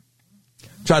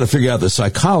try to figure out the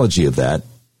psychology of that.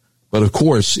 But of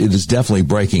course, it is definitely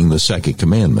breaking the second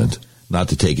commandment, not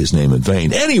to take his name in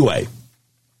vain. Anyway,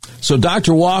 so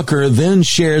Dr. Walker then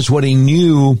shares what he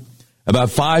knew about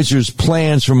Pfizer's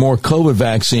plans for more COVID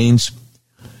vaccines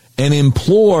and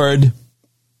implored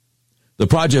the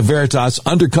Project Veritas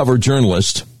undercover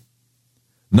journalist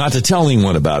not to tell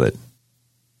anyone about it.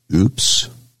 Oops.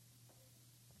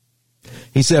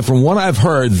 He said, from what I've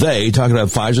heard, they, talking about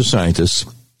Pfizer scientists,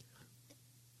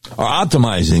 are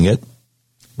optimizing it,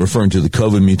 referring to the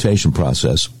COVID mutation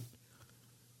process.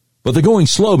 But they're going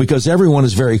slow because everyone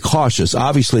is very cautious.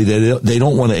 Obviously, they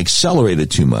don't want to accelerate it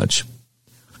too much.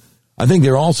 I think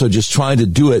they're also just trying to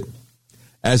do it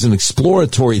as an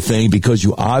exploratory thing because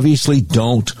you obviously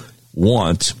don't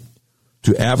want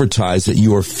to advertise that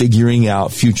you are figuring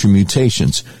out future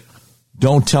mutations.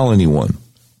 Don't tell anyone.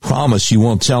 Promise you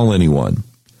won't tell anyone.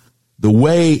 The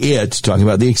way talking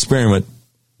about the experiment,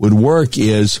 would work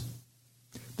is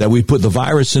that we put the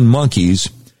virus in monkeys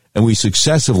and we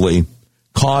successively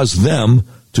cause them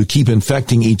to keep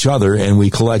infecting each other and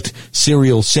we collect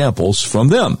serial samples from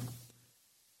them.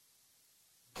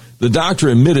 The doctor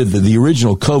admitted that the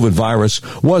original COVID virus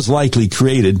was likely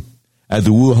created at the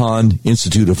Wuhan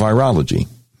Institute of Virology.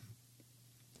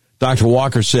 Dr.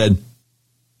 Walker said,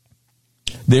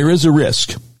 there is a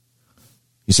risk.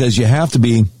 He says you have to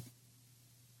be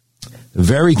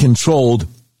very controlled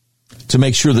to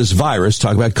make sure this virus,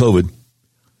 talk about COVID,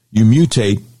 you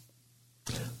mutate,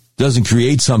 doesn't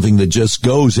create something that just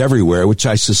goes everywhere, which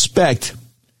I suspect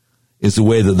is the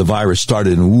way that the virus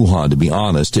started in Wuhan, to be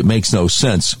honest. It makes no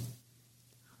sense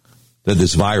that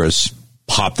this virus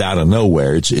popped out of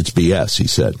nowhere. It's BS, he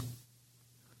said.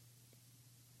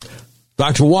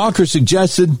 Dr. Walker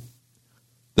suggested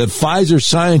that Pfizer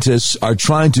scientists are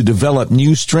trying to develop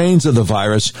new strains of the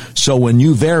virus so when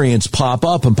new variants pop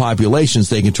up in populations,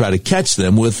 they can try to catch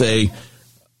them with a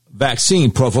vaccine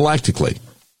prophylactically.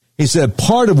 He said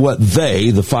part of what the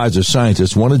Pfizer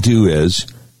scientists, want to do is,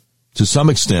 to some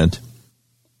extent,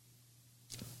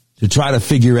 to try to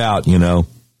figure out,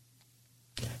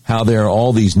 how there are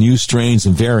all these new strains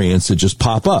and variants that just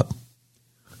pop up.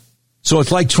 So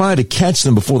it's like trying to catch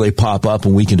them before they pop up,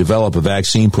 and we can develop a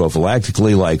vaccine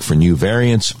prophylactically, like for new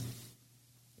variants.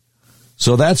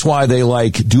 So that's why they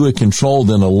do it controlled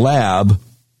in a lab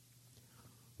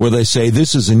where they say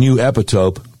this is a new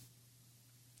epitope.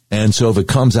 And so if it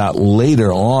comes out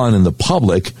later on in the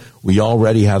public, we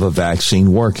already have a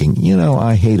vaccine working. You know,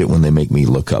 I hate it when they make me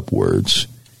look up words.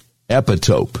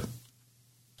 Epitope.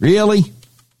 Really?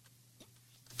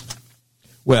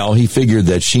 Well, he figured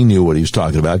that she knew what he was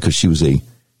talking about because she was a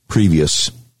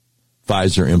previous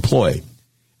Pfizer employee.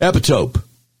 Epitope.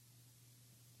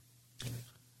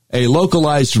 A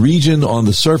localized region on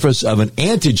the surface of an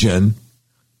antigen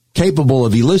capable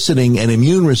of eliciting an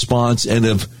immune response and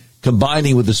of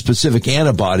combining with a specific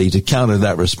antibody to counter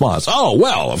that response. Oh,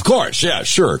 well, of course. Yeah,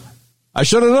 sure. I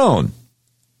should have known.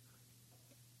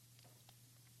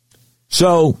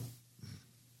 So,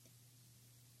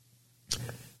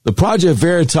 the Project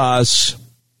Veritas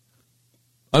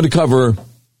undercover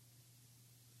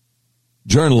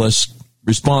journalist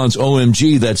responds,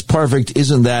 OMG, that's perfect.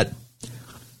 Isn't that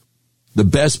the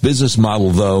best business model,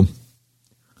 though?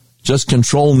 Just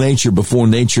control nature before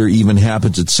nature even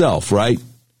happens itself, right?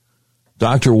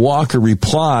 Dr. Walker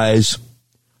replies,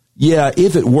 yeah,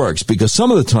 if it works, because some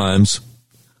of the times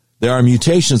there are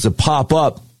mutations that pop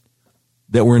up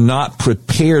that we're not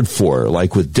prepared for,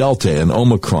 like with Delta and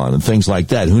Omicron and things like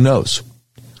that. Who knows?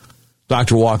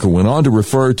 Dr. Walker went on to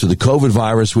refer to the COVID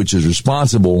virus, which is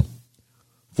responsible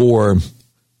for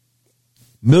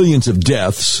millions of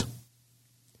deaths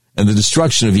and the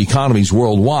destruction of economies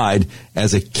worldwide,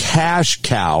 as a cash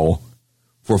cow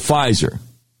for Pfizer.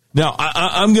 Now,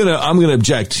 I'm gonna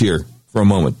object here for a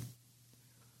moment.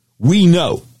 We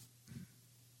know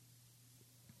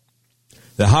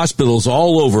that hospitals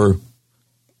all over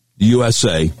the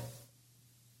USA,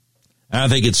 and I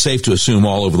think it's safe to assume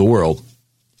all over the world,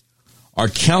 are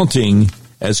counting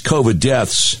as COVID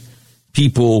deaths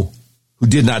people who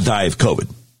did not die of COVID.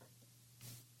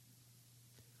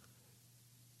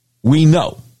 We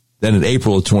know that in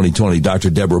April of 2020, Dr.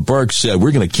 Deborah Birx said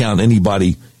we're going to count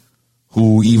anybody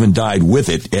who even died with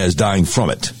it as dying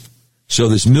from it. So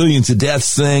this millions of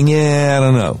deaths thing, I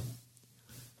don't know.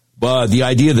 But the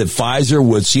idea that Pfizer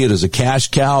would see it as a cash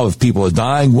cow if people are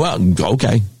dying, well,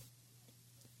 okay.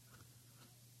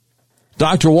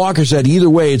 Dr. Walker said either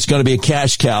way, it's going to be a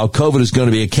cash cow. COVID is going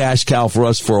to be a cash cow for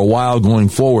us for a while going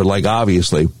forward, like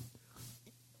obviously.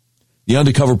 The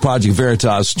undercover Project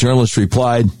Veritas journalist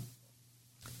replied,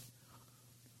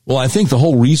 well, I think the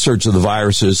whole research of the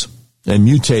viruses and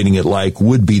mutating it like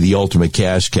would be the ultimate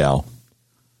cash cow.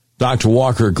 Dr.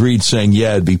 Walker agreed, saying,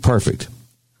 yeah, it'd be perfect.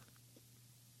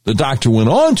 The doctor went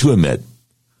on to admit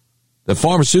that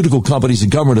pharmaceutical companies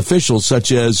and government officials,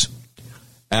 such as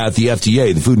at the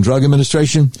FDA, the Food and Drug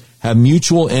Administration, have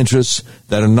mutual interests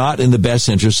that are not in the best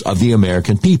interests of the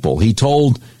American people. He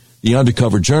told the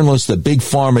undercover journalist that Big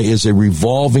Pharma is a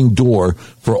revolving door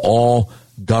for all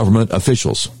government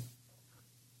officials.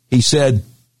 He said,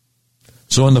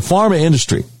 so in the pharma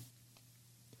industry,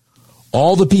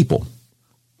 all the people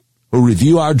who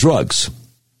review our drugs,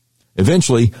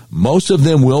 eventually, most of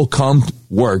them will come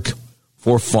work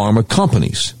for pharma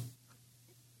companies.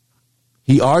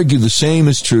 He argued the same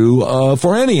is true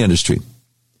for any industry.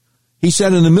 He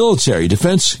said in the military,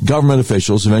 defense government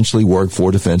officials eventually work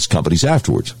for defense companies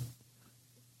afterwards.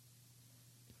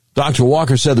 Dr.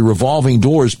 Walker said the revolving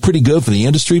door is pretty good for the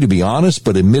industry, to be honest,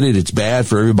 but admitted it's bad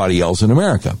for everybody else in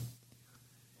America.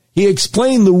 He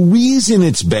explained the reason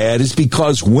it's bad is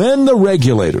because when the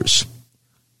regulators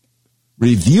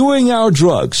reviewing our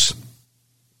drugs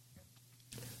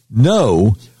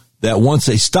know that once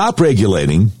they stop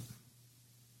regulating,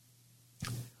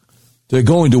 they're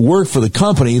going to work for the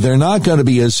company, they're not going to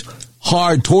be as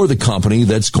hard toward the company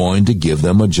that's going to give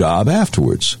them a job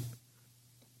afterwards.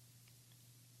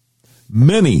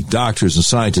 Many doctors and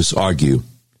scientists argue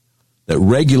that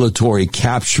regulatory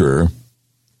capture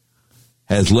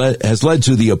has led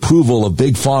to the approval of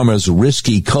Big Pharma's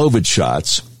risky COVID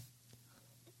shots,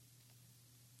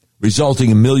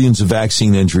 resulting in millions of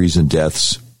vaccine injuries and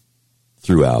deaths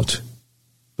throughout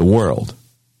the world.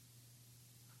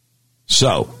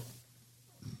 So,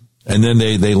 and then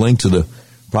they link to the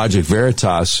Project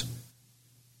Veritas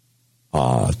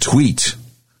tweet,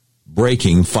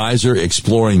 breaking, Pfizer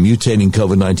exploring mutating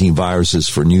COVID-19 viruses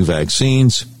for new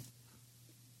vaccines.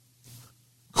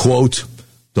 Quote,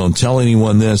 don't tell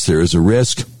anyone this, there is a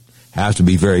risk. Have to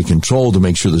be very controlled to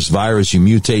make sure this virus you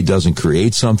mutate doesn't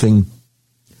create something.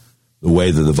 The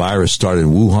way that the virus started in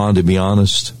Wuhan, to be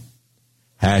honest.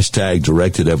 Hashtag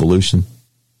directed evolution.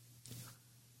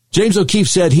 James O'Keefe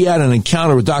said he had an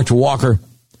encounter with Dr. Walker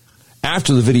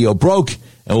after the video broke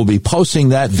and will be posting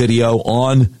that video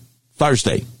on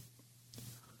Thursday.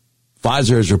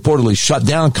 Pfizer has reportedly shut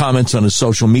down comments on his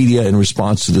social media in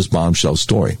response to this bombshell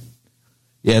story.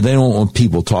 Yeah, they don't want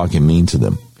people talking mean to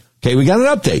them. Okay, we got an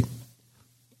update.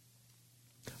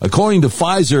 According to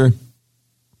Pfizer,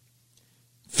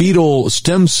 fetal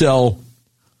stem cell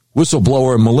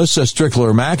whistleblower Melissa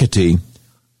Strickler McAtee,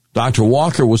 Dr.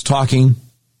 Walker was talking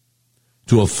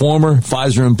to a former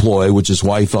Pfizer employee, which is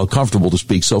why he felt comfortable to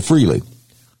speak so freely.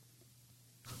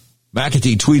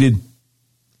 McAtee tweeted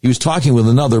he was talking with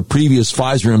another previous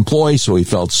Pfizer employee, so he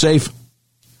felt safe,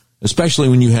 especially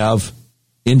when you have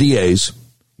NDAs.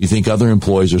 You think other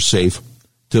employees are safe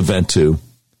to vent to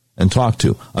and talk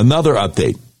to. Another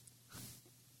update.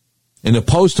 In a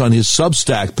post on his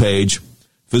Substack page,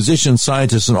 physician,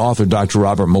 scientist, and author Dr.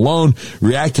 Robert Malone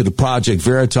reacted to Project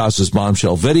Veritas's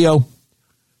bombshell video,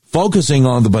 focusing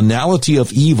on the banality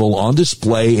of evil on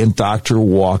display in Dr.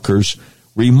 Walker's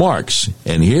remarks.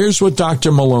 And here's what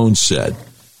Dr. Malone said.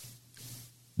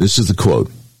 This is the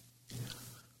quote.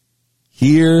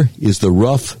 Here is the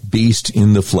rough beast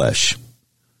in the flesh,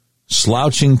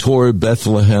 slouching toward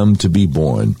Bethlehem to be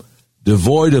born,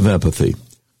 devoid of empathy,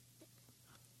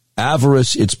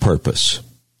 avarice its purpose,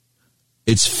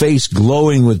 its face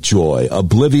glowing with joy,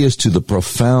 oblivious to the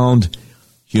profound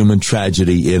human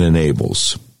tragedy it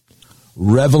enables,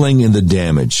 reveling in the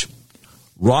damage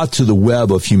wrought to the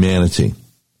web of humanity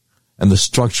and the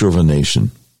structure of a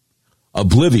nation,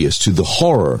 oblivious to the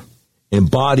horror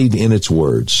embodied in its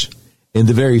words, in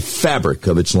the very fabric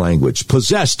of its language,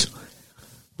 possessed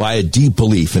by a deep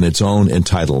belief in its own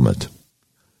entitlement,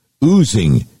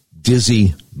 oozing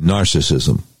dizzy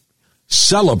narcissism,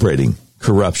 celebrating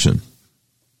corruption,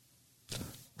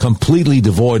 completely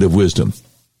devoid of wisdom,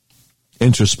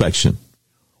 introspection,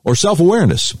 or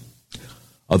self-awareness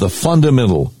of the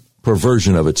fundamental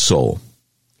perversion of its soul.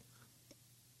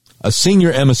 A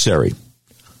senior emissary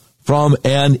from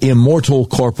an immortal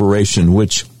corporation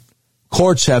which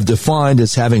courts have defined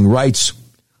as having rights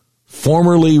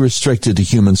formerly restricted to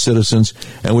human citizens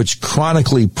and which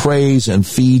chronically preys and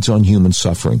feeds on human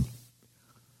suffering.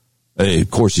 Of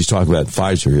course, he's talking about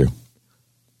Pfizer here.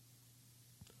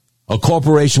 A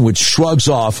corporation which shrugs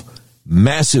off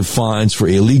massive fines for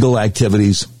illegal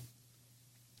activities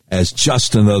as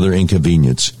just another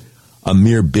inconvenience, a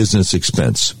mere business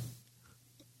expense.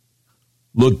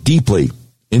 Look deeply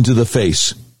into the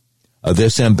face of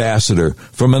this ambassador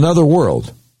from another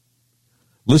world.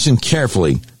 Listen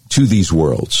carefully to these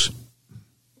words.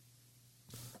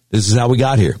 This is how we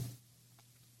got here.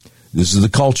 This is the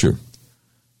culture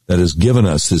that has given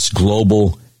us this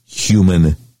global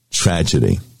human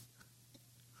tragedy.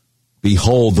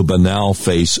 Behold the banal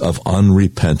face of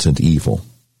unrepentant evil.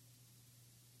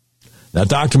 Now,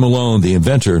 Dr. Malone, the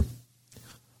inventor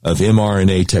of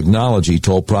mRNA technology,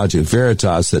 told Project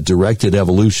Veritas that directed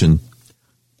evolution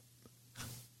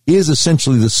is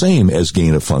essentially the same as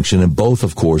gain of function, and both,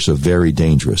 of course, are very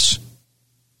dangerous.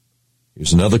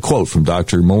 Here's another quote from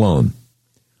Dr. Malone.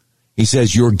 He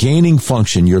says, you're gaining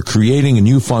function, you're creating a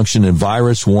new function in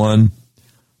virus 1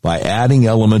 by adding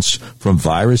elements from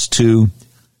virus 2,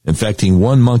 infecting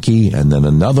one monkey and then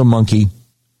another monkey.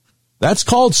 That's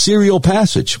called serial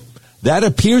passage. That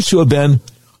appears to have been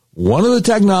one of the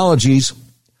technologies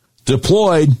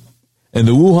deployed in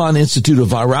the Wuhan Institute of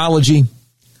Virology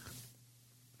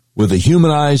with the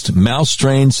humanized mouse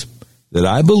strains that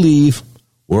I believe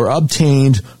were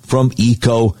obtained from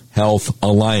EcoHealth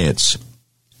Alliance.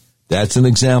 That's an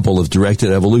example of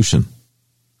directed evolution.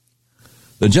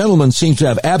 The gentleman seems to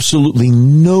have absolutely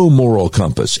no moral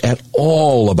compass at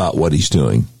all about what he's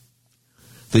doing.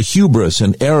 The hubris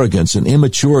and arrogance and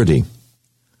immaturity.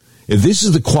 If this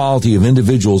is the quality of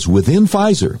individuals within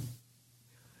Pfizer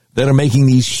that are making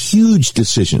these huge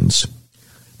decisions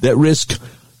that risk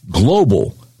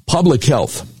global public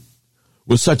health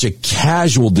with such a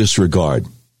casual disregard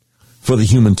for the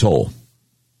human toll,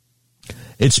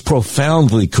 it's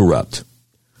profoundly corrupt.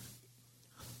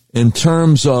 In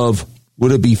terms of,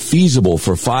 would it be feasible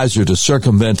for Pfizer to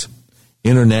circumvent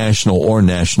international or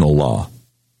national law?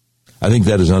 I think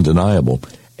that is undeniable.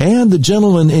 And the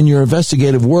gentleman in your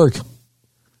investigative work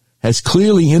has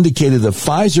clearly indicated that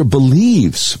Pfizer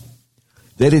believes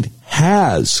that it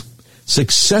has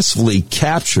successfully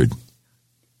captured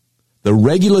the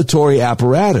regulatory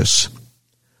apparatus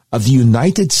of the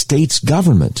United States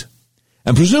government,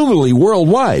 and presumably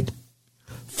worldwide.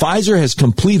 Pfizer has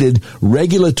completed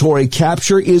regulatory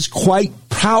capture, is quite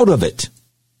proud of it.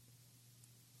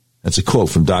 That's a quote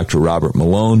from Dr. Robert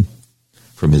Malone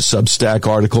from his Substack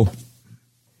article.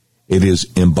 It is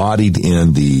embodied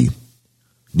in the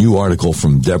new article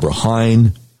from Deborah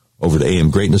Hine over to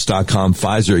amgreatness.com.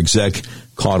 Pfizer exec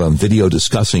caught on video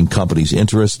discussing company's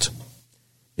interest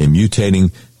in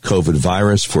mutating COVID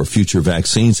virus for future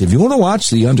vaccines. If you want to watch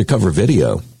the undercover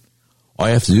video, all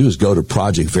you have to do is go to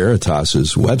Project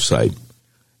Veritas's website,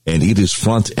 and it is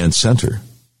front and center.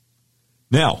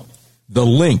 Now, the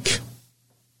link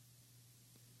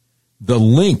the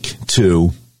link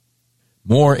to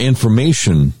more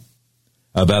information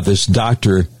about this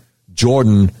Dr.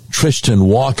 Jordan Tristan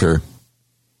Walker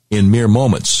in mere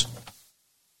moments.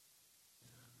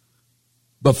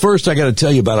 But first, I got to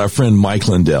tell you about our friend Mike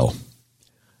Lindell.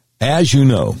 As you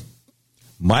know,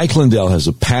 Mike Lindell has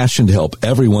a passion to help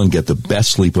everyone get the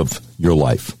best sleep of your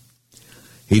life.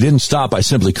 He didn't stop by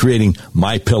simply creating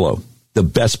MyPillow, the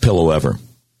best pillow ever.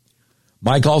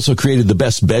 Mike also created the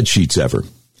best bed sheets ever.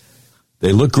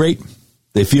 They look great,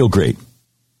 they feel great,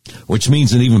 which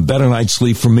means an even better night's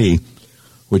sleep for me,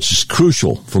 which is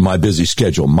crucial for my busy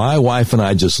schedule. My wife and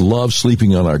I just love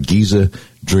sleeping on our Giza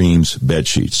Dreams bed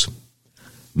sheets.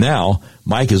 Now,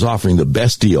 Mike is offering the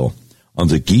best deal on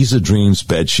the Giza Dreams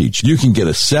bed sheets. You can get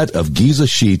a set of Giza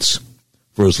sheets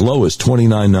for as low as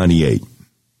 $29.98.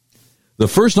 The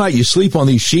first night you sleep on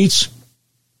these sheets,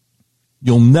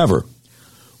 you'll never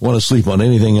want to sleep on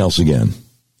anything else again.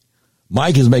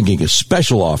 Mike is making a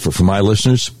special offer for my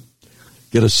listeners.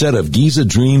 Get a set of Giza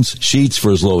Dreams sheets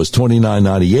for as low as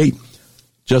 $29.98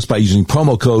 just by using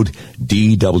promo code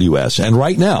DWS. And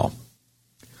right now,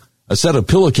 a set of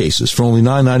pillowcases for only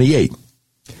 $9.98.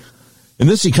 In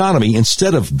this economy,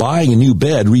 instead of buying a new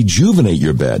bed, rejuvenate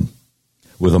your bed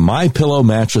with a MyPillow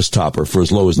mattress topper for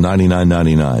as low as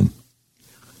 $99.99.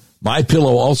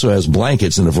 MyPillow also has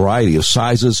blankets in a variety of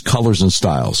sizes, colors, and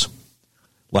styles,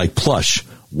 like plush,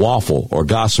 waffle, or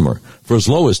gossamer for as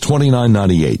low as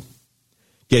 $29.98.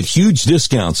 Get huge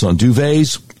discounts on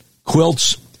duvets,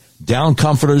 quilts, down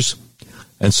comforters,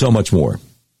 and so much more.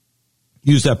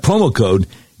 Use that promo code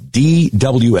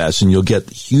DWS and you'll get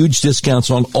huge discounts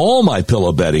on all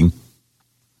MyPillow bedding,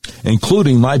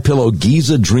 including MyPillow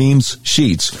Giza Dreams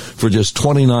sheets for just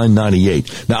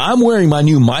 $29.98. Now, I'm wearing my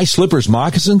new My Slippers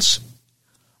moccasins.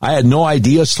 I had no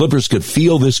idea slippers could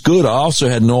feel this good. I also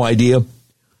had no idea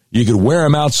you could wear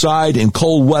them outside in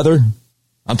cold weather.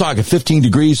 I'm talking 15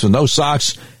 degrees with no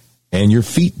socks, and your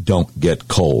feet don't get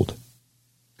cold.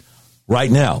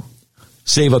 Right now,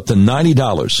 save up to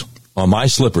 $90 on My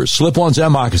Slippers, slip-ons,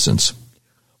 and moccasins,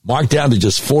 marked down to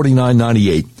just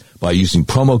 $49.98 by using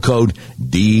promo code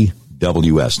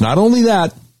DWS. Not only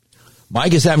that,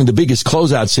 Mike is having the biggest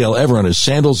closeout sale ever on his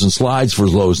sandals and slides for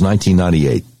as low as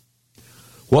 $19.98.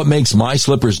 What makes My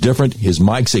Slippers different is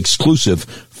Mike's exclusive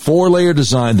 4-layer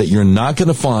design that you're not going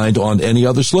to find on any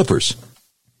other slippers.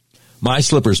 My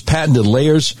Slippers' patented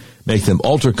layers make them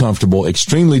ultra comfortable,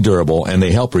 extremely durable, and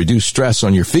they help reduce stress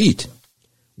on your feet.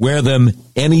 Wear them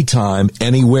anytime,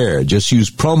 anywhere. Just use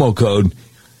promo code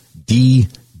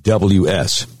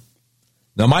DWS.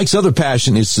 Now, Mike's other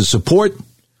passion is to support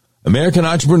American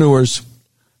entrepreneurs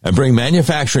and bring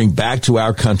manufacturing back to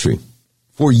our country.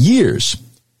 For years,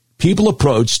 people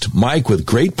approached Mike with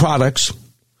great products,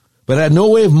 but had no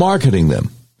way of marketing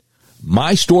them.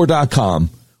 MyStore.com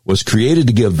was created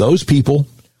to give those people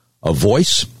a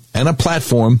voice and a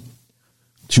platform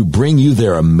to bring you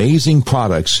their amazing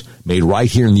products made right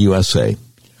here in the USA.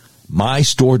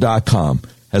 MyStore.com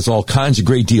has all kinds of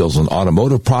great deals on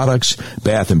automotive products,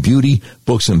 bath and beauty,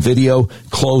 books and video,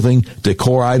 clothing,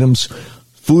 decor items,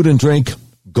 food and drink,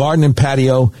 garden and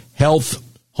patio, health,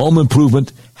 home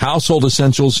improvement, household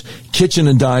essentials, kitchen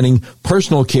and dining,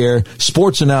 personal care,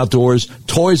 sports and outdoors,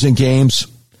 toys and games,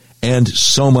 and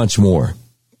so much more.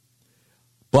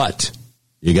 But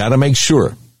you got to make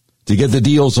sure to get the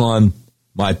deals on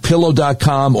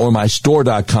MyPillow.com or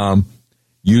MyStore.com,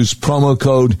 use promo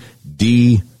code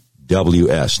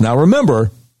DWS. Now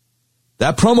remember,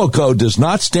 that promo code does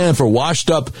not stand for washed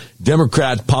up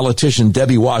Democrat politician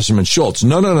Debbie Wasserman Schultz.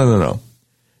 No.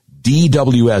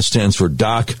 DWS stands for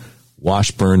Doc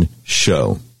Washburn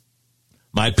Show.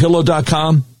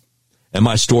 MyPillow.com and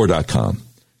MyStore.com.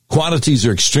 Quantities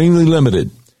are extremely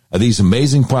limited at these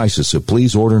amazing prices, so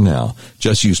please order now.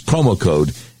 Just use promo code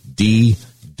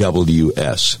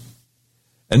DWS.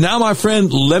 And now, my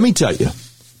friend, let me tell you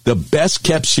the best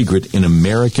kept secret in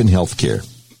American healthcare.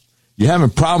 You having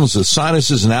problems with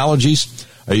sinuses and allergies?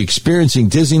 Are you experiencing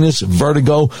dizziness,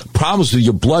 vertigo, problems with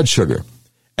your blood sugar,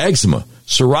 eczema,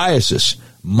 psoriasis,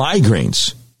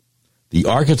 migraines? The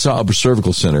Arkansas Upper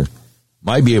Cervical Center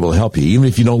might be able to help you, even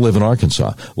if you don't live in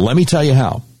Arkansas. Let me tell you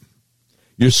how.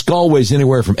 Your skull weighs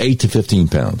anywhere from 8 to 15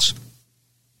 pounds.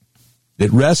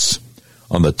 It rests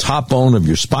on the top bone of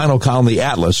your spinal column, the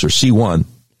atlas, or C1,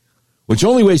 which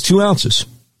only weighs 2 ounces.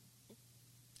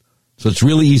 So it's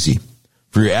really easy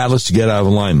for your atlas to get out of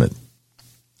alignment.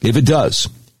 If it does,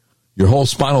 your whole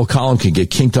spinal column can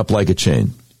get kinked up like a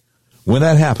chain. When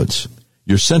that happens,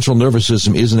 your central nervous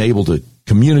system isn't able to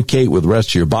communicate with the rest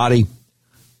of your body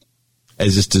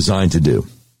as it's designed to do.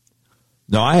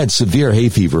 Now, I had severe hay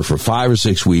fever for 5 or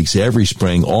 6 weeks every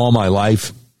spring all my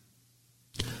life.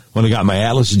 When I got my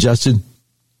atlas adjusted,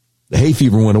 the hay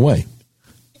fever went away,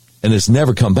 and it's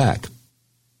never come back.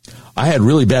 I had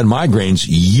really bad migraines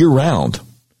year-round.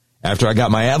 After I got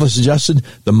my atlas adjusted,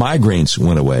 the migraines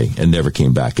went away and never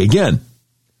came back. Again,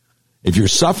 if you're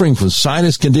suffering from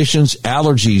sinus conditions,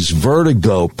 allergies,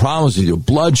 vertigo, problems with your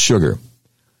blood sugar,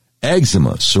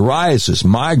 eczema, psoriasis,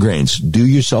 migraines, do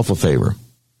yourself a favor.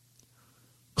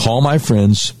 Call my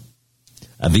friends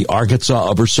at the Arkansas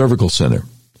Upper Cervical Center,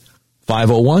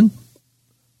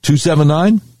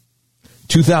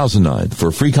 501-279-2009 for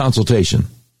a free consultation.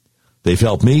 They've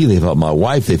helped me. They've helped my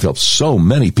wife. They've helped so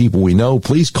many people we know.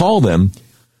 Please call them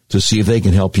to see if they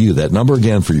can help you. That number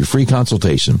again for your free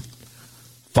consultation,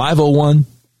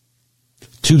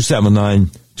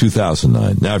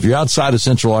 501-279-2009. Now, if you're outside of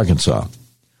Central Arkansas,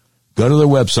 go to their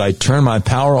website,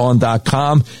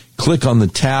 turnmypoweron.com, click on the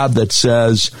tab that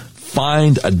says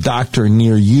Find a Doctor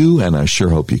Near You, and I sure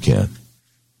hope you can.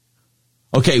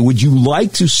 Okay, would you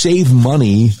like to save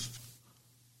money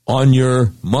on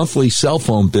your monthly cell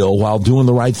phone bill while doing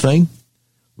the right thing?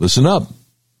 Listen up.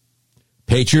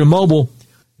 Patriot Mobile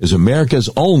is America's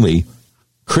only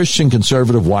Christian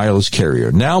conservative wireless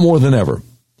carrier. Now more than ever,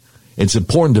 it's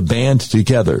important to band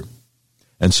together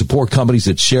and support companies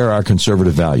that share our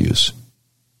conservative values.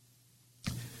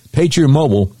 Patriot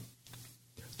Mobile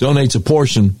donates a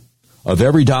portion of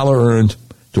every dollar earned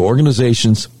to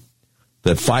organizations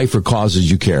that fight for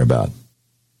causes you care about.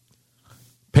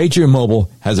 Patriot Mobile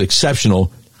has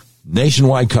exceptional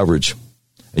nationwide coverage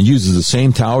and uses the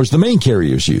same towers the main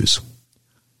carriers use.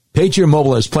 Patriot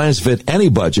Mobile has plans to fit any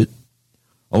budget,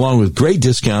 along with great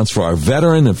discounts for our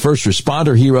veteran and first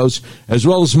responder heroes, as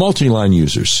well as multi-line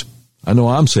users. I know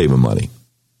I'm saving money.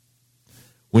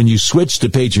 When you switch to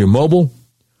Patriot Mobile,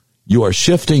 you are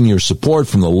shifting your support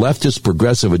from the leftist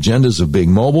progressive agendas of Big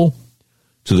Mobile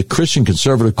to the Christian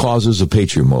conservative causes of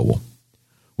Patriot Mobile.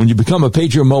 When you become a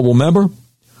Patriot Mobile member,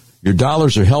 your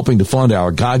dollars are helping to fund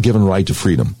our God-given right to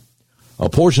freedom. A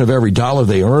portion of every dollar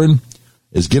they earn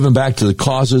is given back to the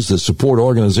causes that support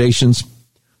organizations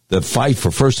that fight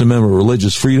for First Amendment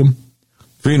religious freedom,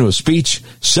 freedom of speech,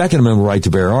 Second Amendment right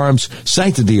to bear arms,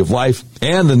 sanctity of life,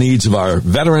 and the needs of our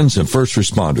veterans and first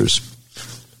responders.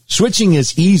 Switching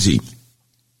is easy.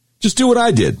 Just do what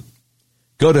I did.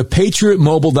 Go to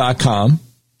patriotmobile.com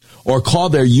or call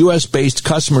their U.S.-based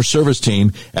customer service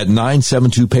team at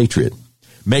 972-PATRIOT.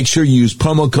 Make sure you use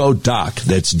promo code DOC,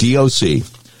 that's D-O-C,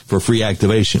 for free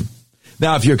activation.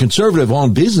 Now, if you're a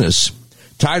conservative-owned business,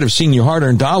 tired of seeing your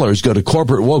hard-earned dollars go to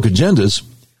corporate woke agendas,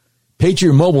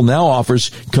 Patriot Mobile now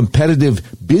offers competitive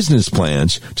business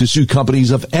plans to suit companies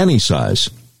of any size.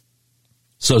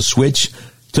 So switch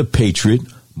to Patriot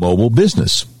Mobile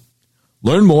Business.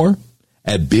 Learn more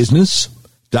at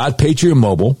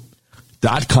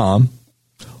business.patriotmobile.com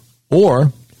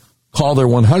or call their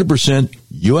 100%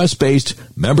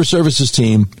 U.S.-based member services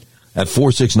team at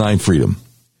 469-FREEDOM.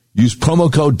 Use promo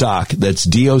code DOC, that's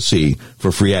D-O-C,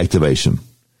 for free activation.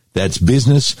 That's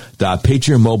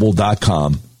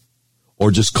business.patriotmobile.com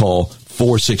or just call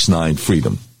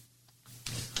 469-FREEDOM.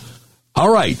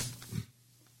 All right.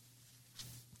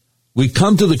 We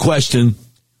come to the question,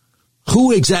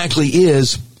 who exactly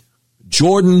is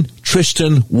Jordan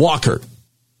Tristan Walker?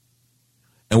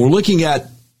 And we're looking at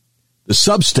the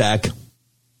Substack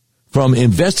from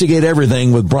Investigate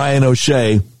Everything with Brian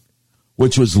O'Shea,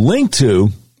 which was linked to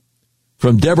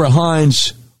from Deborah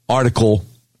Hines' article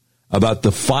about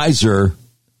the Pfizer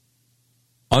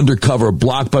undercover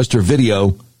blockbuster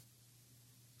video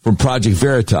from Project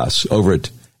Veritas over at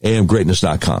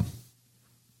amgreatness.com.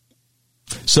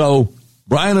 So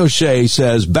Brian O'Shea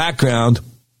says, background,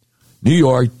 New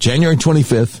York, January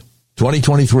 25th,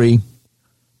 2023,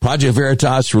 Project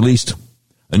Veritas released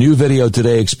a new video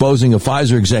today exposing a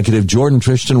Pfizer executive, Jordan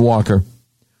Tristan Walker,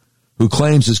 who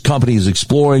claims his company is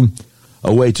exploring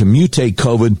a way to mutate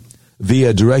COVID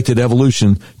via directed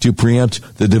evolution to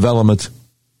preempt the development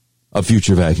of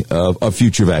future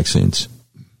vaccines.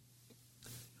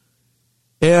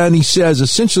 And he says,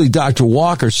 essentially, Dr.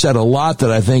 Walker said a lot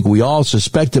that I think we all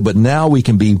suspected, but now we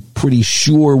can be pretty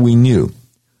sure we knew.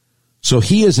 So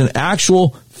he is an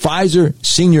actual Pfizer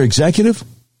senior executive.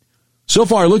 So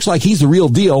far, it looks like he's the real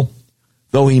deal,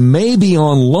 though he may be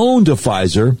on loan to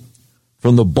Pfizer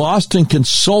from the Boston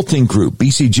Consulting Group,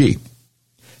 BCG.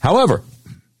 However,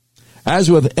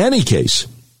 as with any case,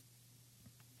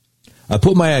 I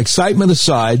put my excitement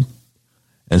aside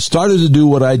and started to do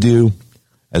what I do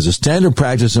as a standard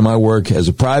practice in my work as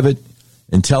a private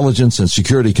intelligence and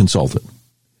security consultant.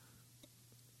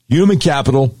 Human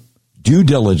capital due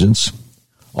diligence,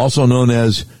 also known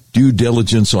as due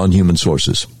diligence on human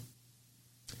sources.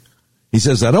 He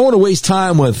says, I don't want to waste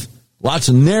time with Lots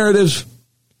of narratives.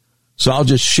 So I'll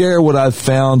just share what I've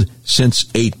found since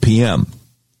 8 p.m.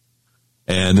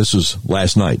 And this was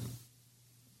last night.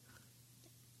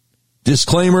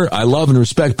 Disclaimer, I love and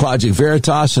respect Project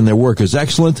Veritas and their work is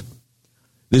excellent.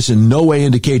 This in no way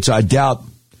indicates I doubt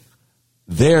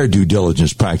their due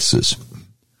diligence practices.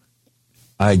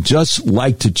 I just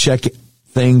like to check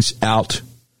things out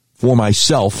for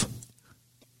myself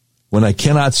when I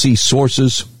cannot see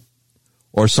sources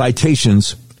or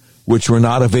citations which were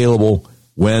not available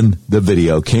when the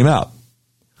video came out.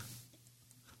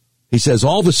 He says,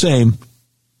 all the same,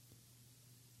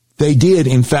 they did,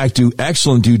 in fact, do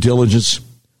excellent due diligence,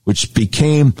 which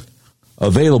became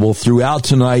available throughout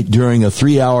tonight during a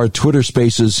 3-hour Twitter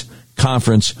Spaces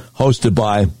conference hosted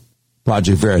by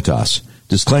Project Veritas.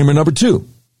 Disclaimer number 2.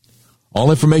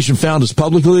 All information found is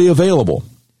publicly available.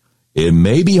 It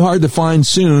may be hard to find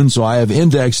soon, so I have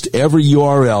indexed every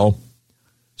URL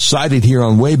cited here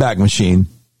on Wayback Machine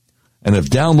and have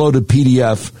downloaded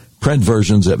PDF print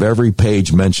versions of every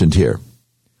page mentioned here.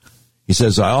 He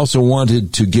says, I also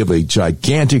wanted to give a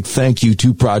gigantic thank you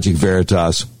to Project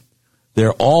Veritas.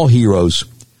 They're all heroes,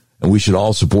 and we should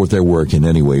all support their work in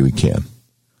any way we can.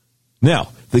 Now,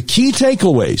 the key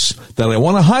takeaways that I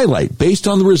want to highlight based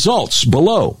on the results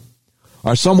below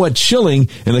are somewhat chilling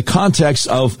in the context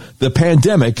of the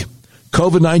pandemic,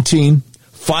 COVID-19,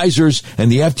 Pfizer's,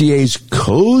 and the FDA's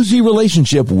cozy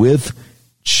relationship with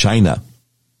China,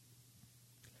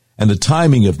 and the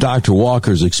timing of Dr.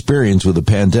 Walker's experience with the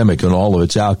pandemic and all of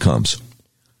its outcomes.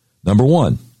 Number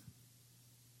 1,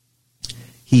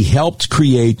 he helped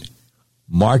create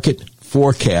market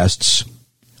forecasts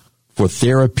for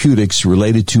therapeutics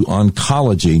related to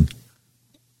oncology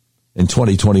in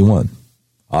 2021.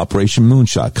 Operation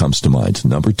Moonshot comes to mind.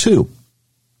 Number 2,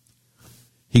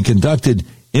 he conducted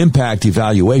impact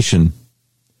evaluation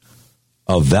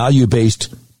of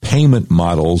value-based payment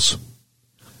models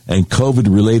and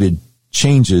COVID-related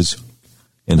changes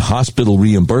in hospital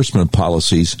reimbursement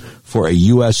policies for a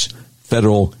U.S.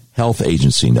 federal health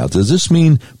agency. Now, does this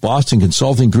mean Boston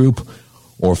Consulting Group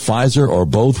or Pfizer or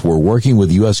both were working with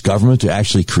the U.S. government to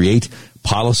actually create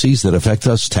policies that affect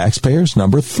us taxpayers?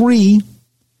 Number 3,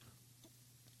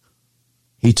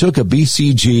 he took a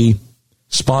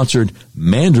BCG-sponsored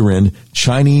Mandarin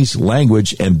Chinese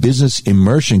language and business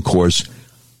immersion course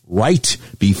right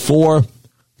before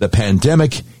the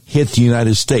pandemic hit the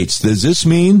United States. Does this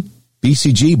mean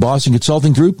BCG, Boston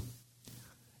Consulting Group,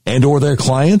 and or their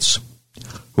clients,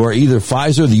 who are either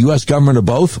Pfizer, the U.S. government, or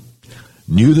both,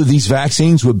 knew that these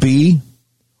vaccines would be,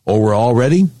 or were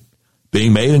already,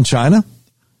 being made in China?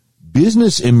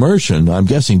 Business immersion, I'm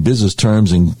guessing business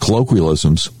terms and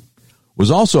colloquialisms,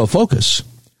 was also a focus.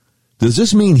 Does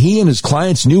this mean he and his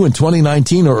clients knew in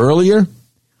 2019 or earlier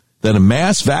that a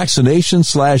mass vaccination /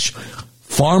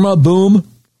 pharma boom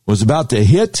was about to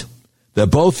hit, that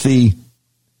both the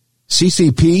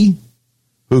CCP,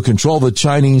 who control the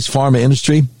Chinese pharma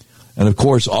industry, and of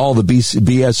course all the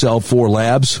BSL-4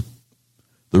 labs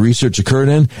the research occurred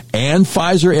in, and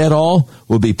Pfizer et al.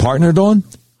 Would be partnered on?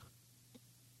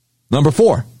 Number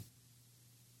 4,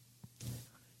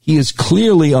 he is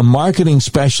clearly a marketing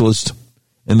specialist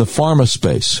in the pharma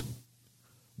space.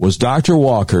 Was Dr.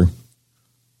 Walker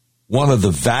one of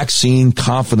the vaccine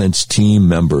confidence team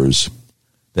members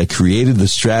that created the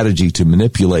strategy to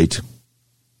manipulate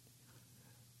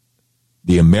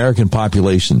the American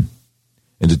population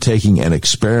into taking an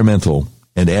experimental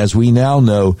and, as we now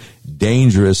know,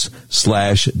 dangerous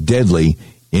 / deadly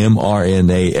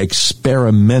mRNA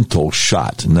experimental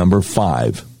shot? Number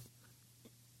 5,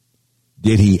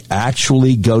 did he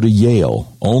actually go to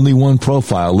Yale? Only one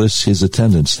profile lists his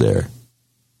attendance there.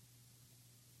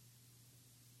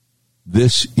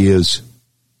 This is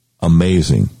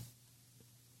amazing.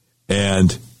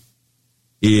 And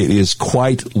it is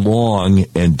quite long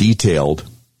and detailed,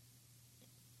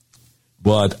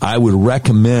 but I would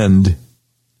recommend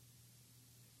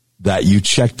that you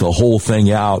check the whole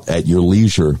thing out at your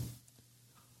leisure.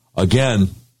 Again,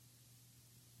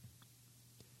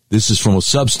 this is from a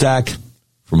Substack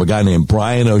from a guy named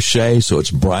Brian O'Shea, so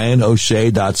it's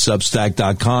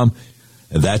brianocshea.substack.com.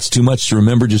 If that's too much to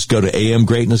remember, just go to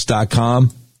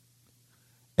amgreatness.com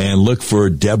and look for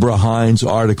Deborah Hines'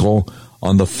 article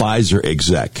on the Pfizer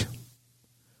exec,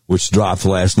 which dropped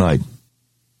last night.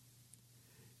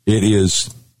 It is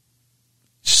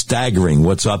staggering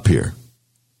what's up here.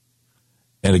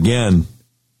 And again,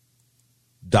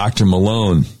 Dr.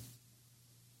 Malone,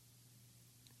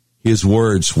 his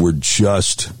words were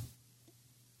just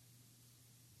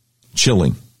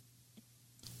chilling.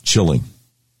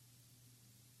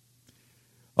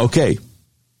 Okay,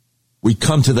 we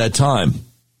come to that time.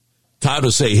 Time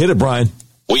to say, hit it, Brian.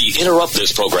 We interrupt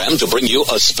this program to bring you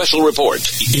a special report.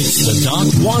 It's the Doc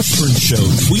Washburn Show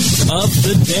Tweet of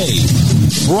the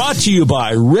Day. Brought to you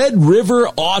by Red River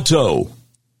Auto.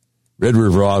 Red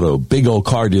River Auto, big old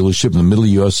car dealership in the middle of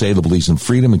the USA that believes in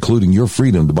freedom, including your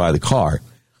freedom to buy the car,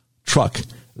 truck,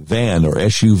 van, or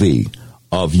SUV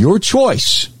of your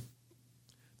choice,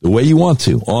 the way you want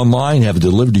to. Online, have it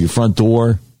delivered to your front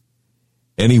door,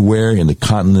 anywhere in the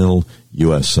continental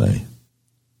USA.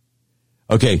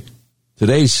 Okay,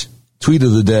 today's tweet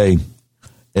of the day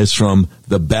is from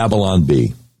the Babylon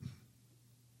Bee.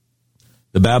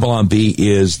 The Babylon Bee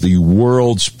is the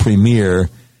world's premier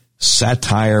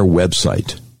satire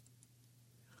website.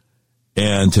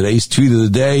 And today's tweet of the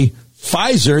day,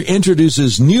 Pfizer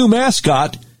introduces new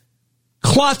mascot,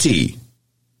 Clotty.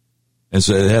 And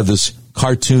so they have this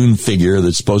cartoon figure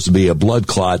that's supposed to be a blood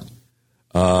clot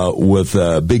with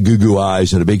big goo-goo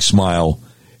eyes and a big smile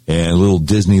and little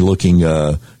Disney-looking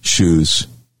shoes.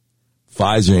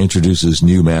 Pfizer introduces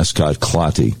new mascot,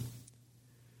 Clotty.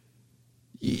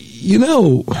 You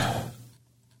know,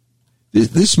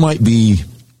 this might be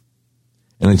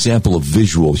an example of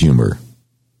visual humor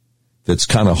that's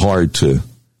kind of hard to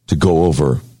go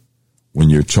over when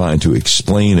you're trying to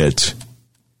explain it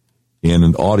in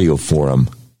an audio forum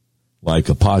like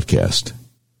a podcast.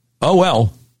 Oh,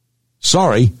 well,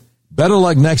 sorry. Better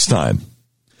luck next time.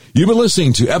 You've been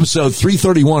listening to episode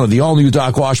 331 of the all-new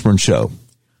Doc Washburn Show.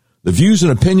 The views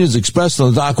and opinions expressed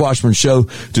on the Doc Washburn Show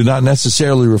do not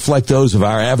necessarily reflect those of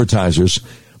our advertisers,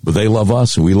 but they love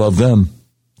us and we love them.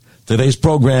 Today's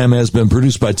program has been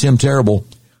produced by Tim Terrible,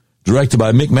 directed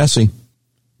by Mick Messy.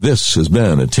 This has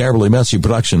been a Terribly Messy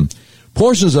production.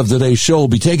 Portions of today's show will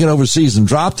be taken overseas and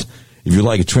dropped. If you'd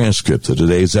like a transcript of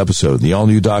today's episode, the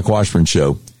all-new Doc Washburn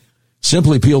Show,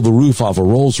 simply peel the roof off a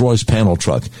Rolls-Royce panel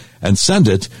truck and send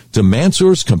it to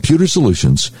Mansour's Computer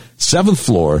Solutions, 7th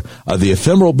floor of the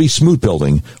Ephemeral B. Smoot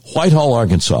Building, Whitehall,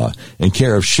 Arkansas, in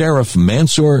care of Sheriff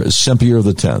Mansour Sempier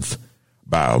X.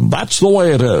 That's the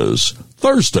way it is.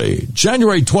 Thursday,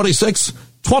 January 26th,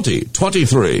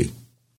 2023.